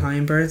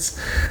hummingbirds.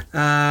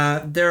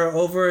 There are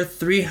over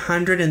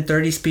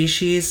 330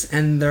 species,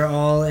 and they're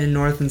all in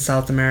North and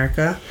South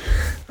America.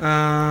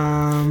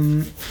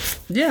 Yeah,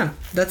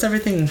 that's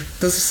everything.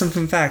 Those are some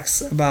fun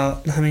facts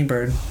about the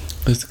hummingbird.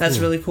 That's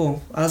really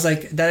cool. I was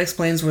like, that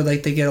explains where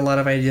like they get a lot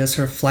of ideas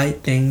for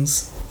flight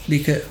things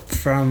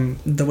from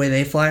the way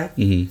they fly.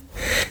 Mm-hmm.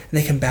 And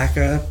they can back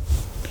up,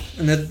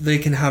 and they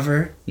can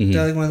hover. Mm-hmm.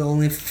 They're like one of the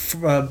only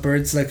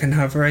birds that can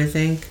hover, I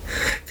think,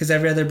 because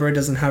every other bird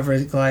doesn't hover;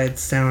 it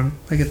glides down.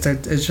 Like it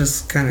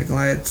just kind of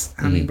glides.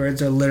 Mm-hmm.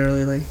 Hummingbirds are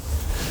literally like.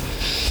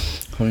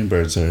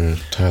 Hummingbirds are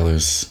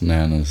Tyler's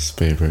Nana's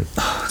favorite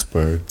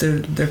bird.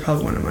 They're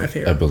probably one of my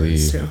favorite. I believe.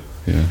 Birds too.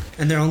 Yeah.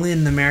 And they're only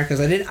in the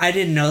Americas. I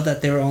didn't know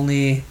that they were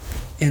only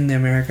in the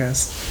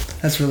Americas.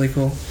 That's really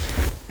cool.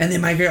 And they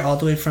migrate all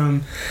the way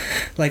from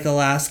like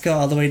Alaska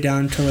all the way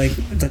down to like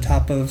the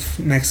top of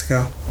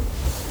Mexico.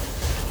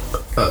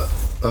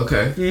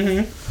 Okay.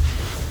 Mm-hmm.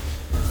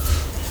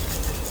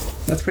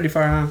 That's pretty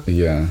far, huh?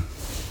 Yeah.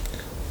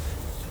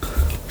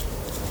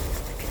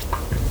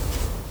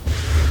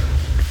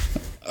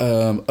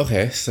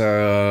 Okay,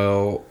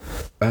 so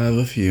I have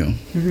a few.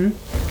 Mm-hmm.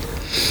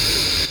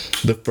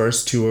 The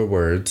first two are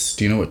words.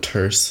 Do you know what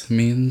terse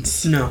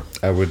means? No.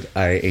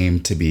 I aim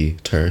to be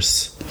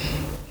terse.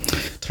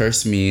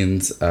 Terse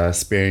means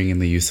sparing in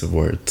the use of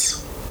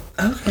words.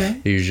 Okay.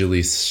 It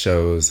usually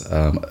shows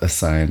a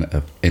sign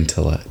of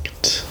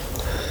intellect.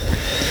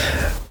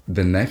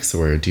 The next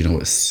word, do you know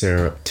what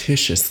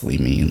surreptitiously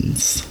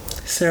means?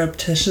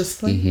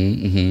 Surreptitiously?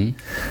 Mm-hmm.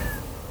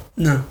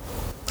 No.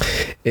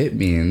 It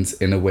means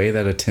in a way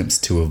that attempts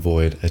to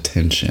avoid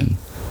attention.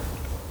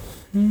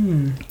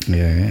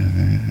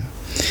 Yeah.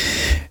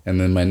 And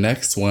then my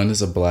next one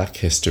is a Black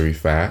History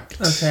fact.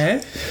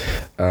 Okay.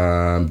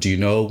 Do you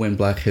know when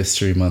Black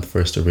History Month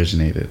first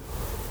originated?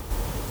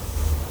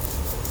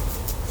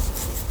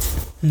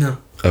 No.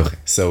 Okay,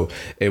 so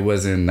it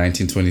was in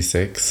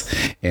 1926,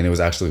 and it was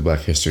actually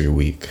Black History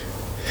Week.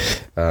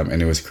 And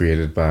it was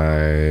created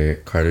by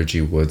Carter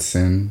G.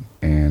 Woodson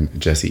and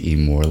Jesse E.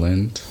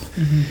 Moreland.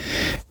 Mm-hmm.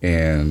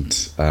 And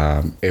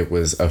it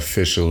was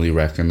officially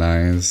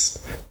recognized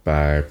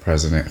by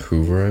President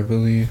Hoover, I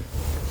believe.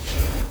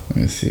 Let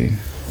me see.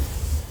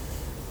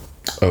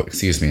 Oh,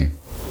 excuse me.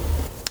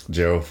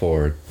 Gerald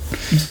Ford.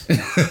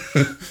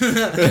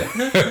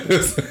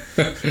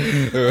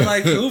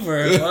 Like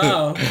Hoover.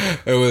 Wow.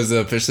 It was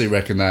officially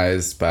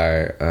recognized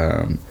by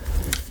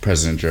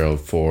President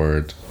Gerald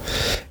Ford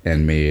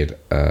and made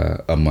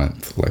a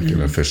month, like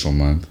an official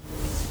month,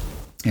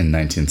 in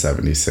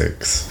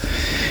 1976.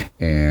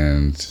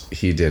 And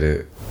he did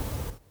it,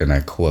 and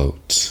I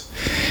quote,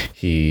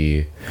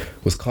 he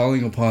was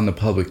calling upon the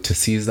public to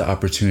seize the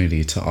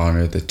opportunity to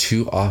honor the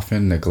too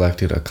often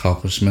neglected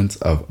accomplishments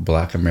of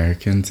Black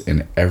Americans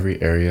in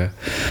every area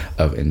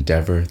of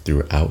endeavor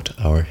throughout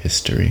our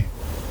history.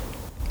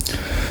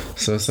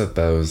 So I thought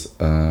that was,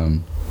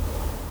 some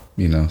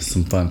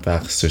fun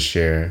facts to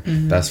share.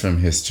 Mm-hmm. That's from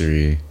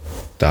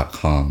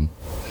history.com.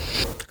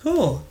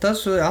 Cool.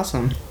 That's really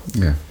awesome.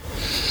 Yeah.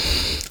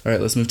 All right,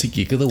 let's move to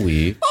Geek of the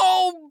Week.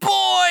 Oh,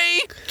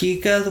 boy!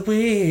 Geek of the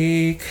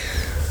Week.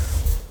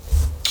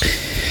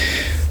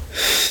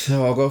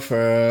 So I'll go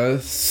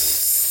first.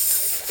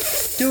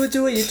 Do it.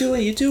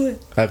 You do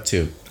it. I have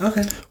two.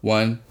 Okay.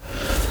 One,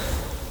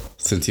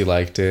 since you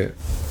liked it,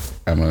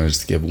 I'm going to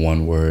just give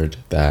one word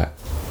that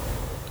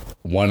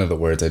one of the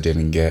words I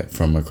didn't get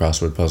from a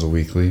Crossword Puzzle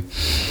Weekly.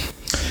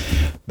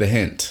 The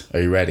hint.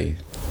 Are you ready?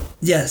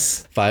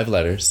 Yes. 5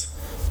 letters.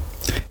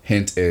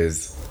 Hint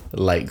is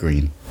light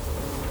green.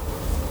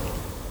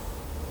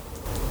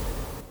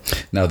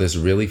 Now this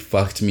really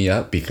fucked me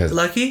up because...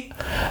 Lucky?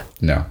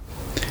 No.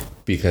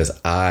 Because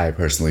I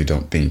personally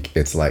don't think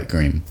it's light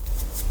green.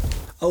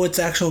 Oh, it's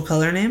actual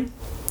color name?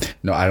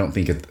 No, I don't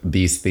think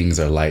these things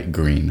are light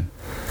green.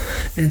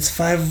 And it's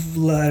 5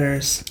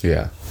 letters.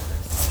 Yeah.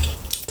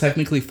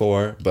 Technically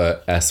 4,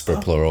 but S for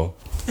plural.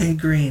 And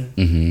green.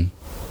 Mm-hmm.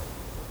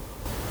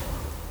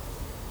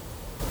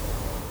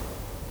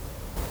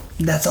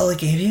 That's all it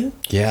gave you?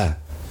 Yeah.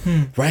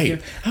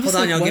 Right. Hold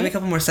on, y'all. Give me a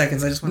couple more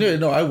seconds. I just want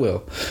No, I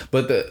will.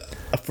 But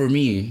for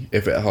me,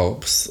 if it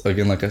helps,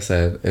 again, like I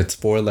said, it's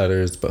 4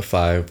 letters, but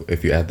 5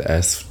 if you add the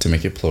S to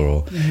make it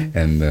plural. Mm-hmm.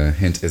 And the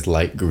hint is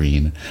light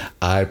green.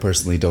 I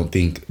personally don't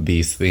think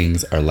these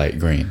things are light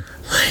green.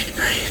 Light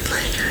green.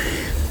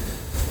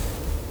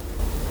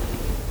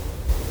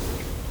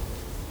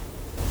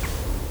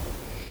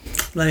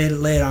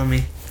 Lay it on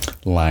me.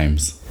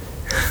 Limes.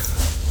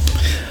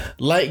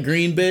 Light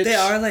green, bitch. They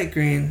are light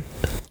green.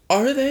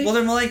 Are they? Well,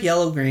 they're more like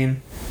yellow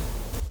green.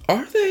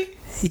 Are they?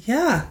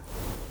 Yeah.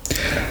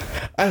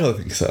 I don't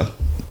think so.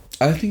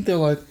 I think they're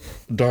like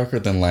darker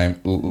than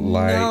light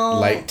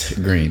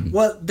green.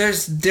 Well,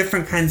 there's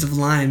different kinds of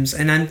limes,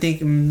 and I'm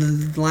thinking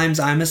the limes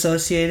I'm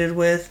associated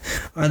with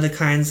are the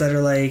kinds that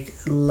are like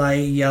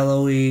light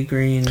yellowy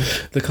green.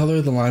 The color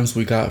of the limes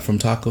we got from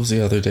tacos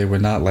the other day were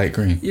not light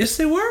green. Yes,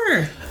 they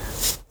were.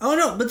 Oh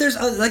no, but there's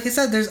like I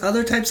said, there's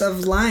other types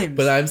of limes.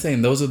 But I'm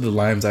saying those are the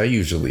limes I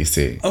usually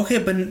see. Okay,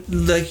 but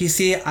like you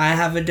see, I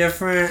have a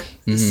different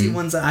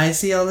ones that I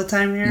see all the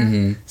time here.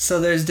 Mm-hmm. So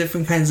there's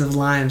different kinds of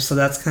limes, so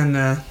that's kind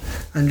of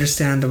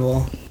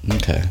understandable.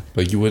 Okay,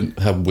 but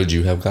would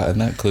you have gotten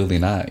that? Clearly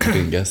not. You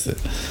didn't guess it.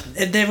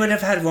 If they would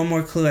have had one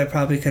more clue, I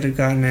probably could have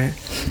gotten it.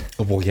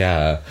 Well,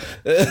 yeah.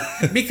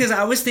 Because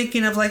I was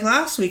thinking of like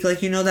last week,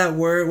 like that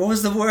word. What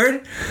was the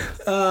word?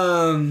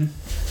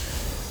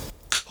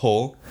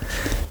 Whole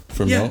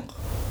for milk.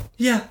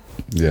 Yeah.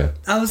 Yeah.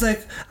 I was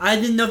like, I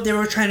didn't know if they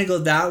were trying to go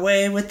that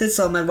way with it,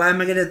 so I'm like, why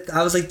am I gonna?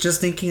 I was like, just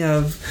thinking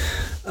of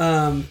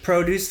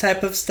produce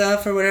type of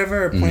stuff or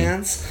whatever, or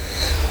plants.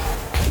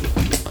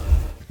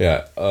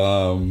 Yeah.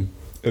 And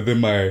then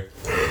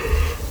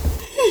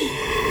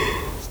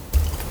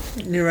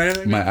You're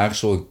right. My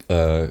actual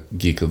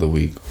geek of the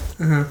week,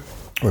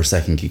 or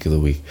second geek of the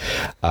week.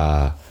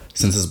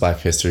 Since it's Black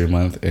History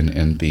Month and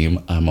in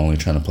theme, I'm only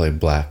trying to play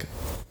Black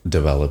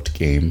developed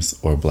games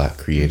or black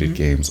created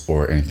games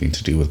or anything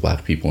to do with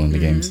black people in the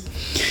games.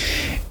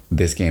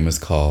 This game is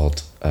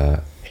called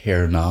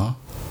Hair Na.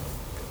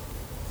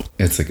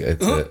 It's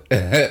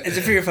Is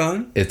it for your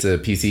phone? It's a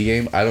PC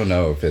game. I don't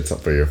know if it's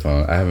for your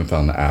phone. I haven't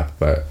found the app,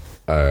 but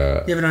you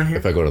have it on here?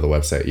 If I go to the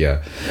website,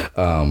 yeah.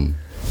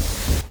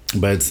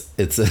 But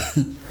it's a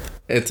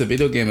it's a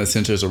video game that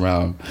centers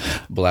around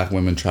black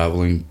women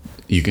traveling.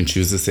 You can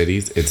choose the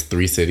cities. It's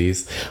 3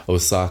 cities: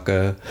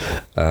 Osaka,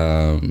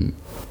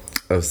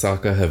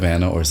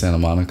 Havana, or Santa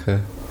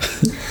Monica.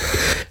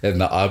 And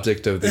the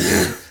object of the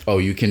game. Oh,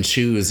 you can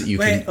choose.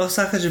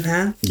 Osaka,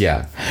 Japan?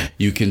 Yeah,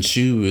 you can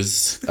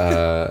choose.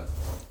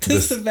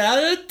 This about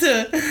it?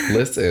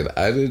 Listen,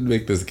 I didn't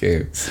make this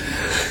game.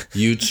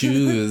 You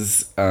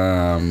choose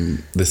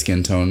the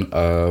skin tone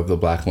of the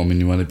black woman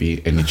you want to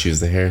be, and you choose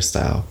the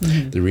hairstyle.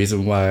 The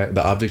reason why,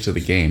 the object of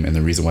the game, and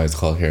the reason why it's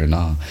called Hair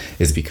Na,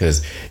 is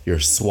because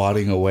you're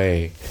swatting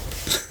away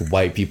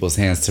white people's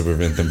hands to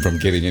prevent them from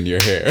getting in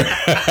your hair.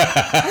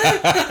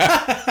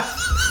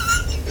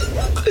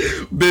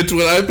 Bitch,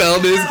 when I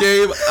found this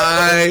game,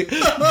 I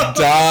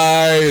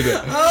died.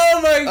 Oh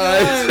my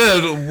god. I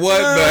said,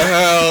 what the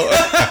hell?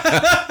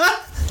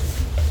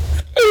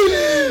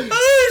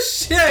 Oh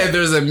shit. And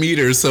there's a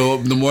meter, so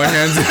the more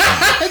hands...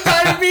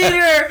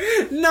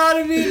 Not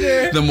a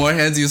meter. The more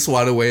hands you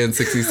swat away in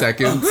 60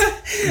 seconds,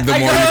 the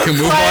more you can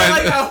move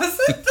on.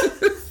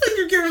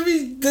 You're giving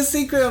me the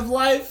secret of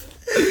life.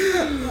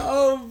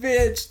 Oh,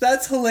 bitch,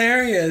 that's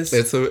hilarious.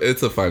 It's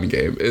a fun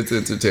game. It's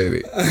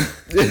entertaining.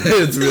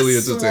 It's really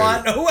entertaining.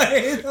 Swat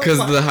away. Because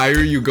the higher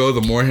you go, the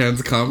more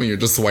hands come, and you're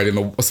just swapping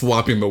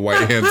the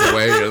white hands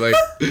away. You're like,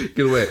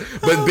 get away.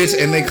 But bitch,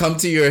 and they come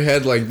to your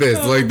head like this,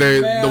 like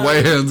the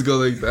white hands go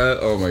like that.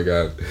 Oh my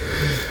god.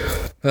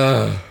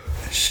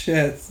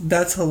 Shit,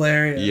 that's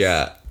hilarious.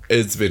 Yeah,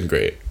 it's been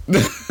great.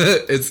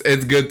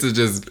 It's good to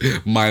just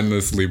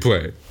mindlessly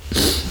play.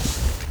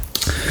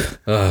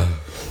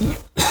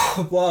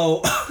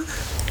 Whoa.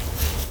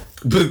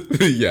 But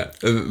yeah,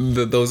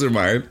 those are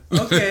mine.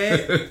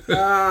 Okay.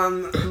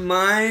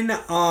 Mine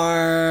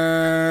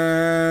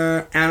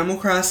are Animal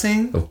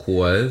Crossing. Of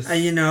course.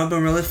 You know, I've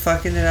been really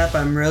fucking it up.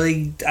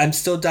 I'm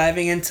still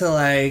diving into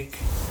like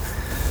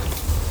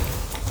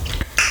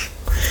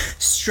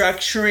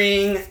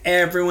structuring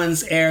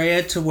everyone's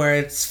area to where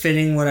it's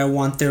fitting what I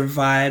want their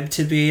vibe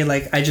to be.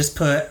 Like I just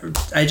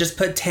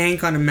put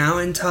Tank on a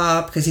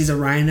mountaintop because he's a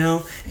rhino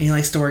and he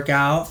likes to work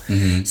out.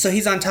 So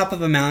he's on top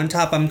of a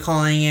mountaintop. I'm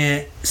calling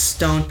it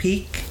Stone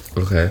Peak.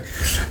 Okay.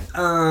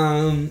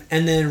 And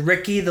then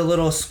Ricky, the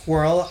little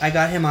squirrel, I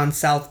got him on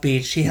South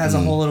Beach. He has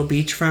a whole little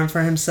beachfront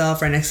for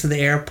himself right next to the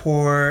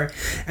airport,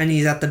 and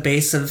he's at the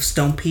base of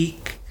Stone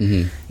Peak.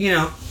 You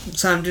know,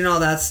 so I'm doing all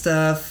that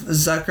stuff.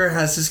 Zucker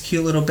has this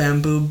cute little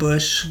bamboo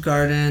bush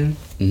garden.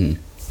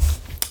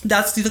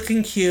 That's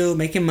looking cute,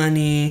 making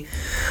money,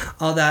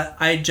 all that.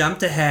 I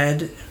jumped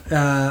ahead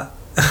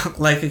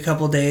like a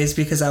couple days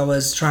because I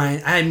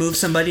moved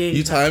somebody.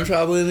 You time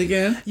traveling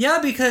again? Yeah,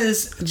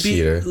 because...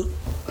 Cheater.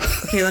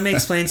 Okay, let me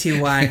explain to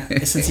you why,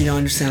 since you don't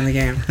understand the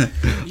game.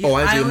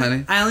 I do,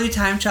 honey. I only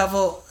time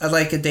travel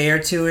like a day or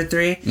 2 or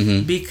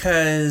 3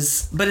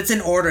 because, but it's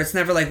in order. It's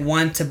never like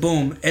 1 to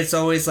boom. It's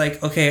always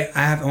like, okay,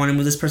 I want to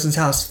move this person's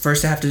house.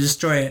 First, I have to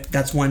destroy it.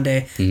 That's 1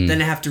 day.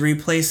 Then I have to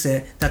replace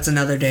it. That's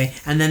another day.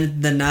 And then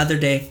the another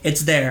day,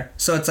 it's there.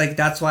 So it's like,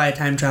 that's why I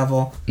time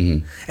travel.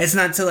 It's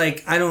not to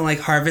like, I don't like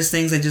harvest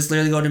things. I just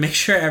literally go to make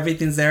sure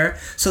everything's there.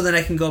 So then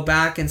I can go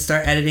back and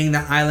start editing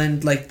the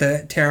island, like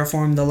the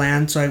terraform the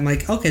land. So I'm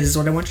like, okay, this is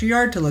what I want your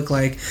yard to look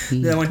like.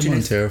 I want you to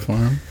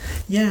terraform.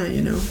 Yeah,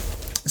 you know.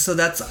 So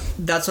that's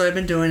what I've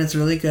been doing. It's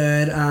really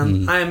good.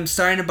 I'm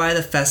starting to buy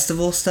the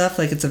festival stuff.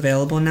 Like it's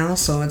available now,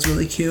 so it's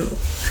really cute.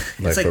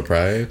 Like for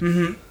Pride?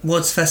 Well,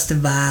 it's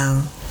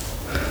festival.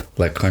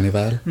 Like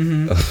Carnival?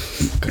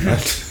 Oh,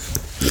 God.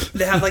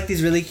 They have like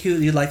these really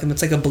cute, you like them,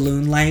 it's like a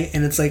balloon light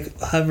and it's like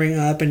hovering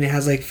up and it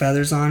has like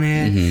feathers on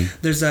it.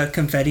 There's a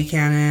confetti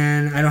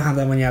cannon. I don't have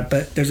that one yet,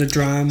 but there's a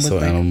drum with so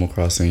like, Animal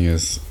Crossing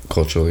is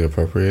culturally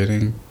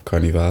appropriating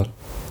Carnival?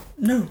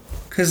 No,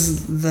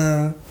 because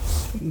the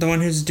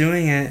one who's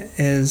doing it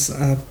is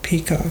a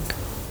peacock.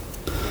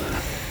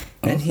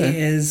 And he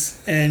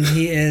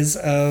is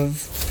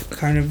of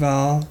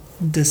Carnival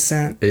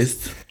descent.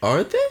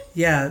 Are they?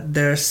 Yeah,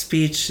 their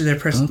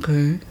person.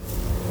 Okay.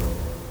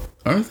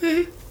 Are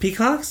they?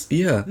 Peacocks?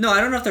 Yeah. No,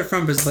 I don't know if they're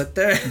from Brazil, but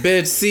they're...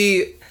 Bitch,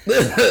 see...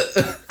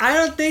 I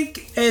don't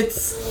think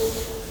that's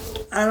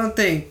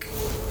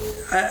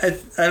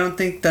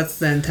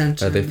the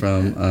intention. Are they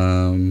from,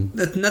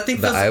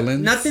 the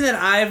islands? Nothing that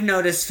I've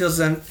noticed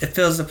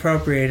feels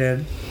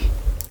appropriated.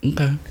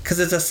 Okay. Because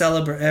it's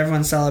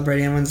everyone's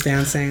celebrating, everyone's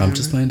dancing. I'm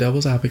just playing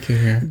devil's advocate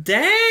here.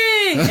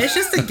 Dang! thing. It's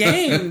just a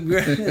game.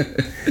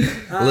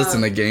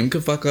 Listen, a game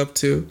could fuck up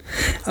too.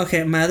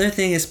 Okay, my other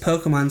thing is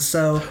Pokemon.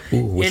 So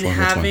Which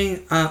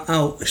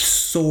one?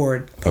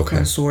 Sword. Pokemon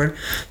Okay. Sword.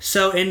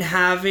 So in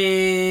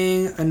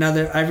having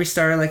I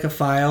restarted like a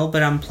file,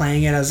 but I'm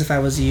playing it as if I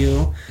was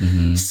you.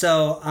 Mm-hmm.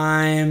 So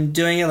I'm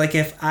doing it like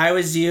if I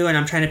was you, and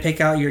I'm trying to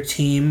pick out your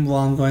team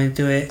while I'm going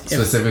through it.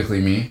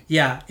 Specifically me?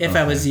 Yeah, if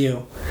I was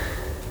you.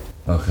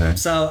 Okay.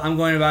 So I'm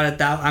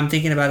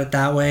thinking about it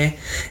that way.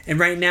 And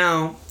right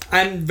now,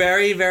 I'm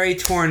very, very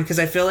torn because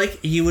I feel like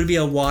you would be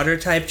a water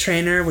type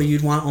trainer where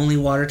you'd want only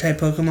water type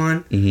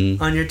Pokemon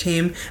on your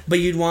team, but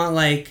you'd want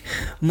like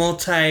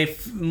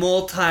multi-typed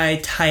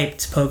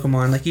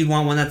Pokemon. Like you'd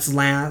want one that's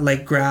land,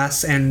 like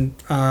grass and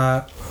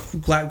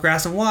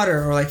grass and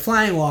water, or like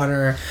flying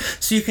water.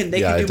 So you can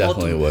I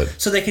definitely would.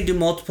 So they can do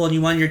multiple, and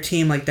you want your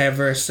team like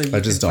diverse. So you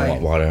I just don't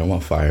want water. I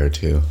want fire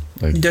too.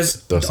 Like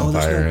throw some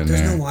fire in there.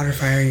 There's no water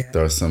fire yet.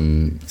 Throw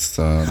some.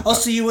 Oh,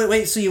 so you would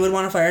wait? So you would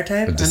want a fire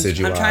type? A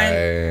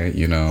Decidueye,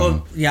 you know.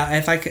 Oh yeah,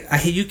 if I could,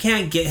 you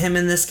can't get him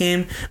in this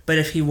game, but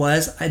if he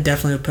was, I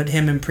definitely would put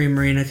him in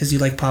Primarina because you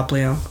like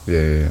Popplio.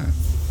 Yeah.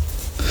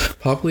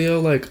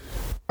 Popplio, like,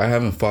 I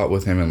haven't fought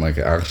with him in like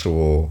an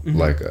actual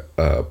like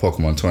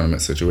Pokemon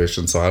tournament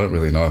situation, so I don't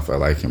really know if I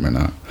like him or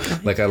not.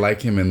 Like I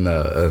like him in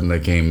the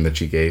game that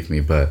you gave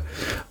me, but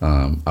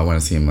I want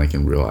to see him like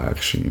in real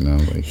action. You know,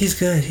 like he's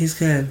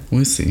good.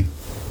 We'll see.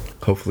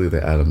 Hopefully they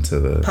add him to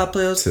the.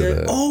 Popplio's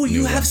good. Oh,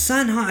 you have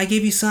Sun, huh? I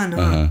gave you Sun,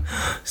 huh?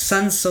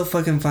 Sun's so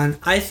fucking fun.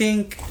 I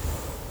think.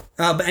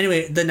 But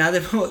anyway, the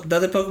other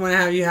Pokemon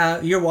I have, you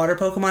have your water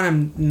Pokemon.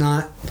 I'm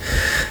not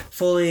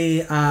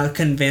fully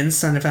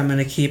convinced on if I'm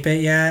gonna keep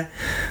it yet,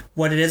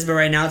 what it is, but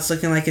right now it's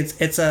looking like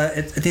it's I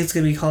think it's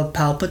gonna be called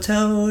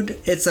Palpitoad.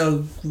 It's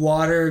a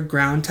water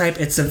ground type.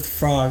 It's a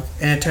frog,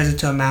 and it turns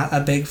into a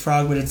big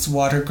frog, but it's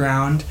water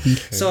ground. Okay.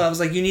 So I was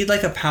like, you need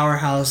like a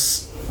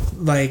powerhouse,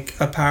 like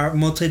a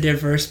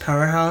multi-diverse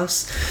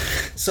powerhouse.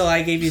 So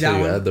I gave you that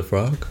one. So you add the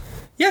frog?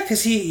 Yeah,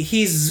 because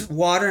he's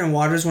water, and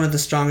water is one of the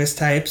strongest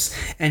types,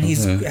 and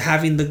he's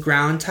having the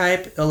ground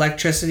type.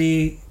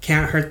 Electricity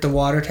can't hurt the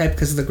water type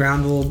because the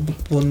ground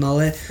will null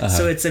it.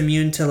 So it's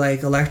immune to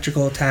like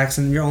electrical attacks,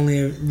 and your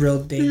only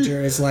real danger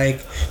is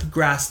like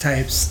grass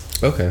types.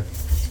 Okay.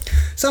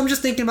 So I'm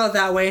just thinking about it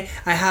that way.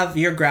 I have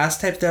your grass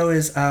type though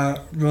is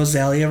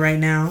Roselia right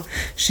now.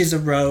 She's a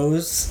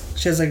rose.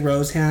 She has like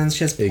rose hands.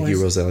 She has Iggy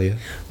Roselia.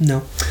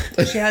 No,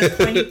 she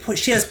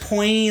has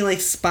pointy like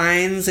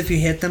spines. If you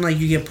hit them, like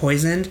you get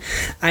poisoned.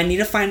 I need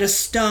to find a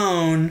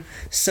stone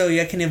so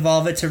I can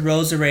evolve it to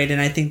Roserade,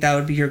 and I think that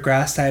would be your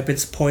grass type.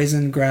 It's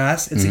poison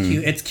grass. It's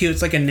cute.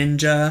 It's like a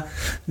ninja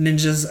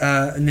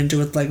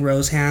with like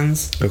rose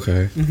hands.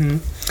 Okay.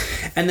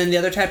 And then the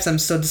other types, I'm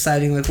still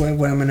deciding like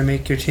what I'm gonna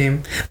make your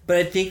team. But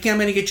I think I'm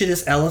gonna get you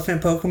this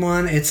elephant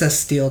Pokemon. It's a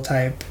steel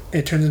type.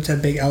 It turns into a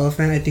big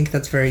elephant. I think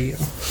that's very you.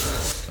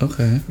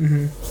 Okay.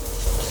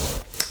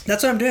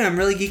 That's what I'm doing. I'm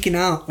really geeking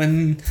out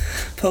on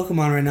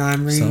Pokemon right now.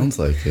 Sounds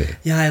like it.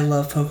 Yeah, I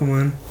love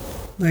Pokemon.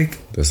 Like,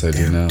 yes, I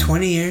do now.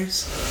 20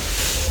 years?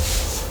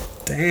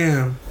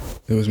 Damn.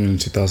 It was made in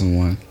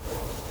 2001.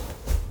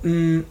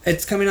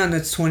 It's coming on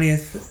its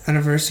 20th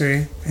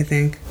anniversary, I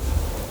think.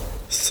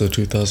 So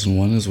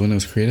 2001 is when it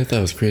was created?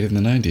 That was created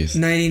in the 90s.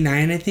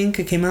 99, I think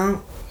it came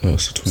out. Oh,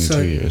 so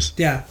 22 years.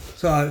 Yeah.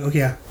 So,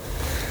 yeah.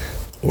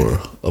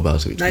 Or about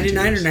to be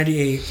 99 years. Or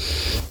 98.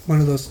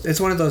 One of those. It's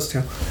one of those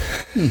two.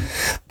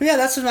 But yeah,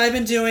 that's what I've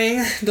been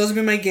doing. Those have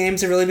been my games.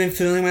 They've really been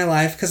fueling my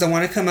life because I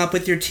want to come up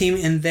with your team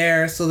in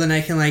there so then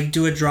I can like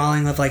do a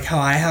drawing of like how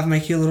I have my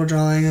cute little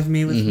drawing of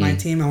me with my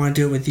team. I want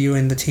to do it with you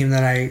and the team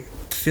that I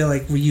feel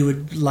like you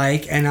would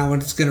like, and I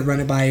was just going to run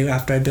it by you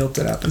after I built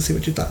it up and see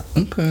what you thought.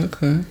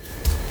 Okay.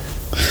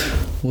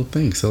 Well,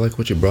 thanks. I like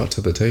what you brought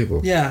to the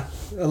table. Yeah.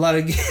 A lot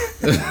of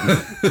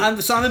I'm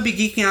gonna be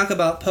geeking out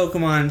about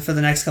Pokemon for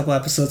the next couple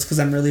episodes because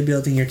I'm really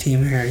building your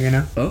team here, you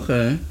know.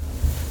 Okay.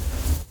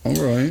 All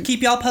right.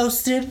 Keep y'all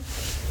posted.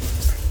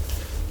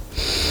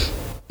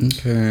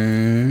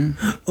 Okay.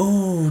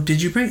 Oh,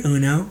 did you bring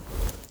Uno?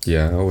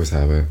 Yeah, I always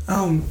have it.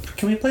 Can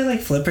we play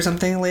like Flip or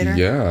something later?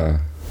 Yeah.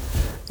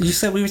 You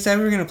said we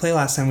were gonna play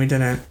last time. We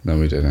didn't. No,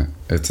 we didn't.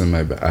 It's in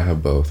my I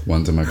have both.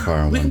 One's in my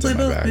car and one's in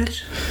my bag.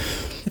 Bitch.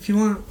 If you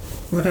want,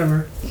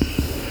 whatever.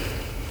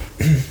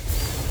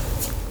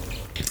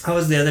 I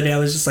was the other day, I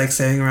was just like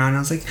sitting around and I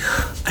was like,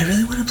 I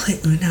really want to play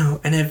Uno,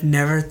 and I've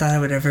never thought I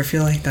would ever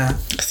feel like that.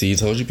 See,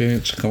 told you,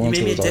 bitch. Come on,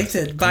 you made me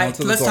addicted.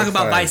 Let's talk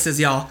about vices,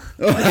 y'all.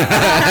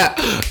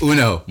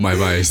 Uno, my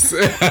vice.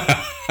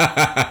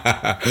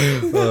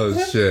 Oh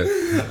shit!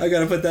 I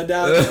gotta put that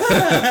down.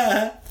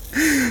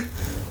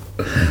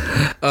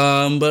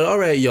 But all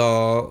right,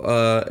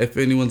 y'all. If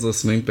anyone's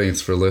listening,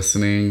 thanks for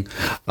listening.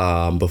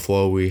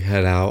 Before we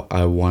head out,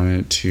 I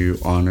wanted to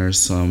honor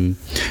some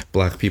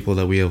Black people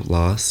that we have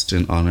lost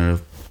in honor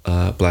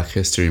of Black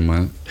History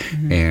Month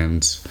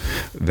and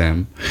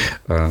them.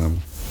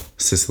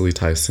 Cicely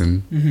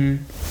Tyson. Oh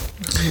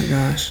my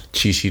gosh.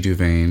 Chi-Chi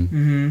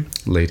DuVane.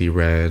 Lady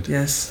Red.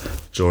 Yes.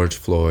 George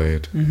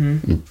Floyd.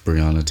 And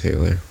Breonna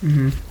Taylor.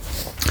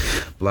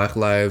 Black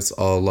lives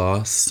all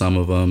lost, some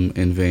of them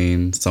in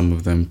vain, some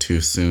of them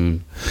too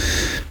soon,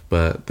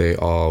 but they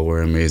all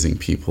were amazing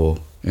people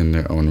in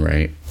their own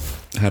right.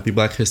 Happy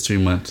Black History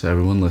Month to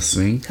everyone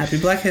listening. Happy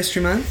Black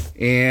History Month.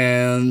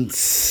 And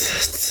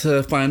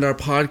to find our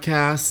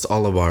podcast,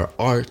 all of our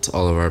art,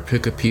 all of our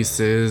pick-up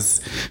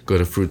pieces, go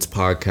to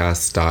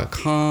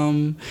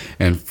fruitspodcast.com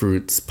and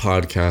Fruits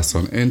Podcast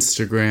on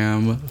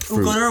Instagram.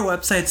 We'll go to our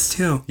websites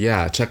too.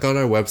 Yeah, check out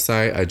our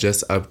website. I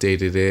just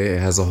updated it. It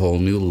has a whole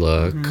new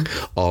look.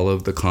 All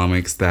of the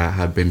comics that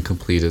have been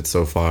completed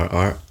so far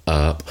are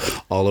up.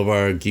 All of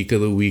our Geek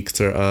of the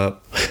Weeks are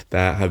up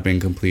that have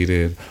been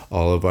completed.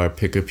 All of our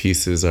pick-up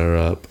pieces are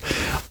up,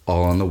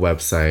 all on the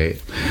website.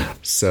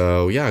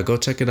 So yeah, go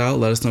check it out.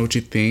 Let us know what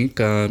you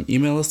think.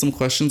 Email us some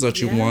questions that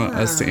you want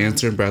us to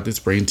answer in Bradley's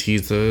Brain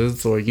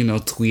Teasers, or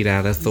tweet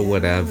at us or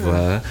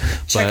whatever.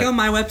 Check out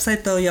my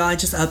website though, y'all. I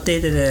just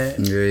updated it.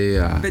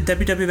 Yeah.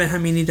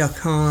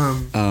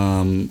 www.benhamini.com.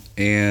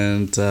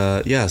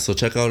 So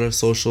check out our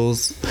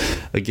socials.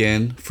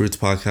 Again, Fruits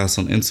Podcast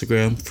on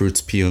Instagram,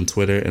 Fruits P on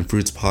Twitter, and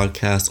Fruits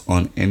Podcast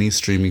on any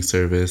streaming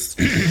service.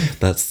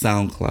 That's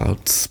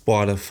SoundCloud,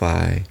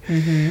 Spotify,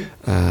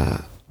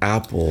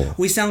 Apple.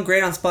 We sound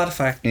great on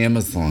Spotify.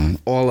 Amazon,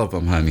 all of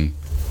them, honey.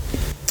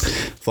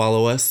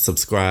 Follow us,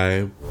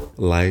 subscribe,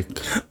 like.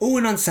 Oh,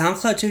 and on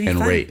SoundCloud too.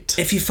 Rate.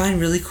 If you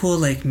find really cool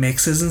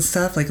mixes and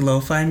stuff, like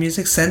lo-fi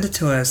music, send it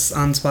to us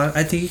on Spotify.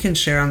 I think you can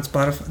share on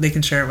Spotify. They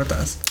can share it with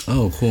us.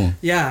 Oh, cool.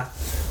 Yeah.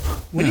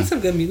 We need some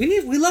good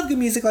music. We love good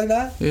music like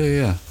that.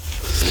 Yeah.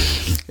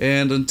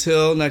 And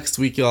until next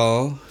week,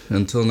 y'all.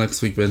 Until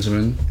next week,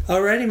 Benjamin.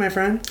 Alrighty, my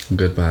friend.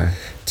 Goodbye.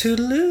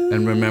 Toodaloo.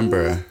 And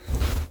remember,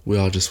 we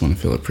all just want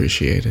to feel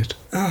appreciated.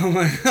 Oh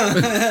my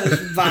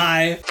God.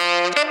 Bye.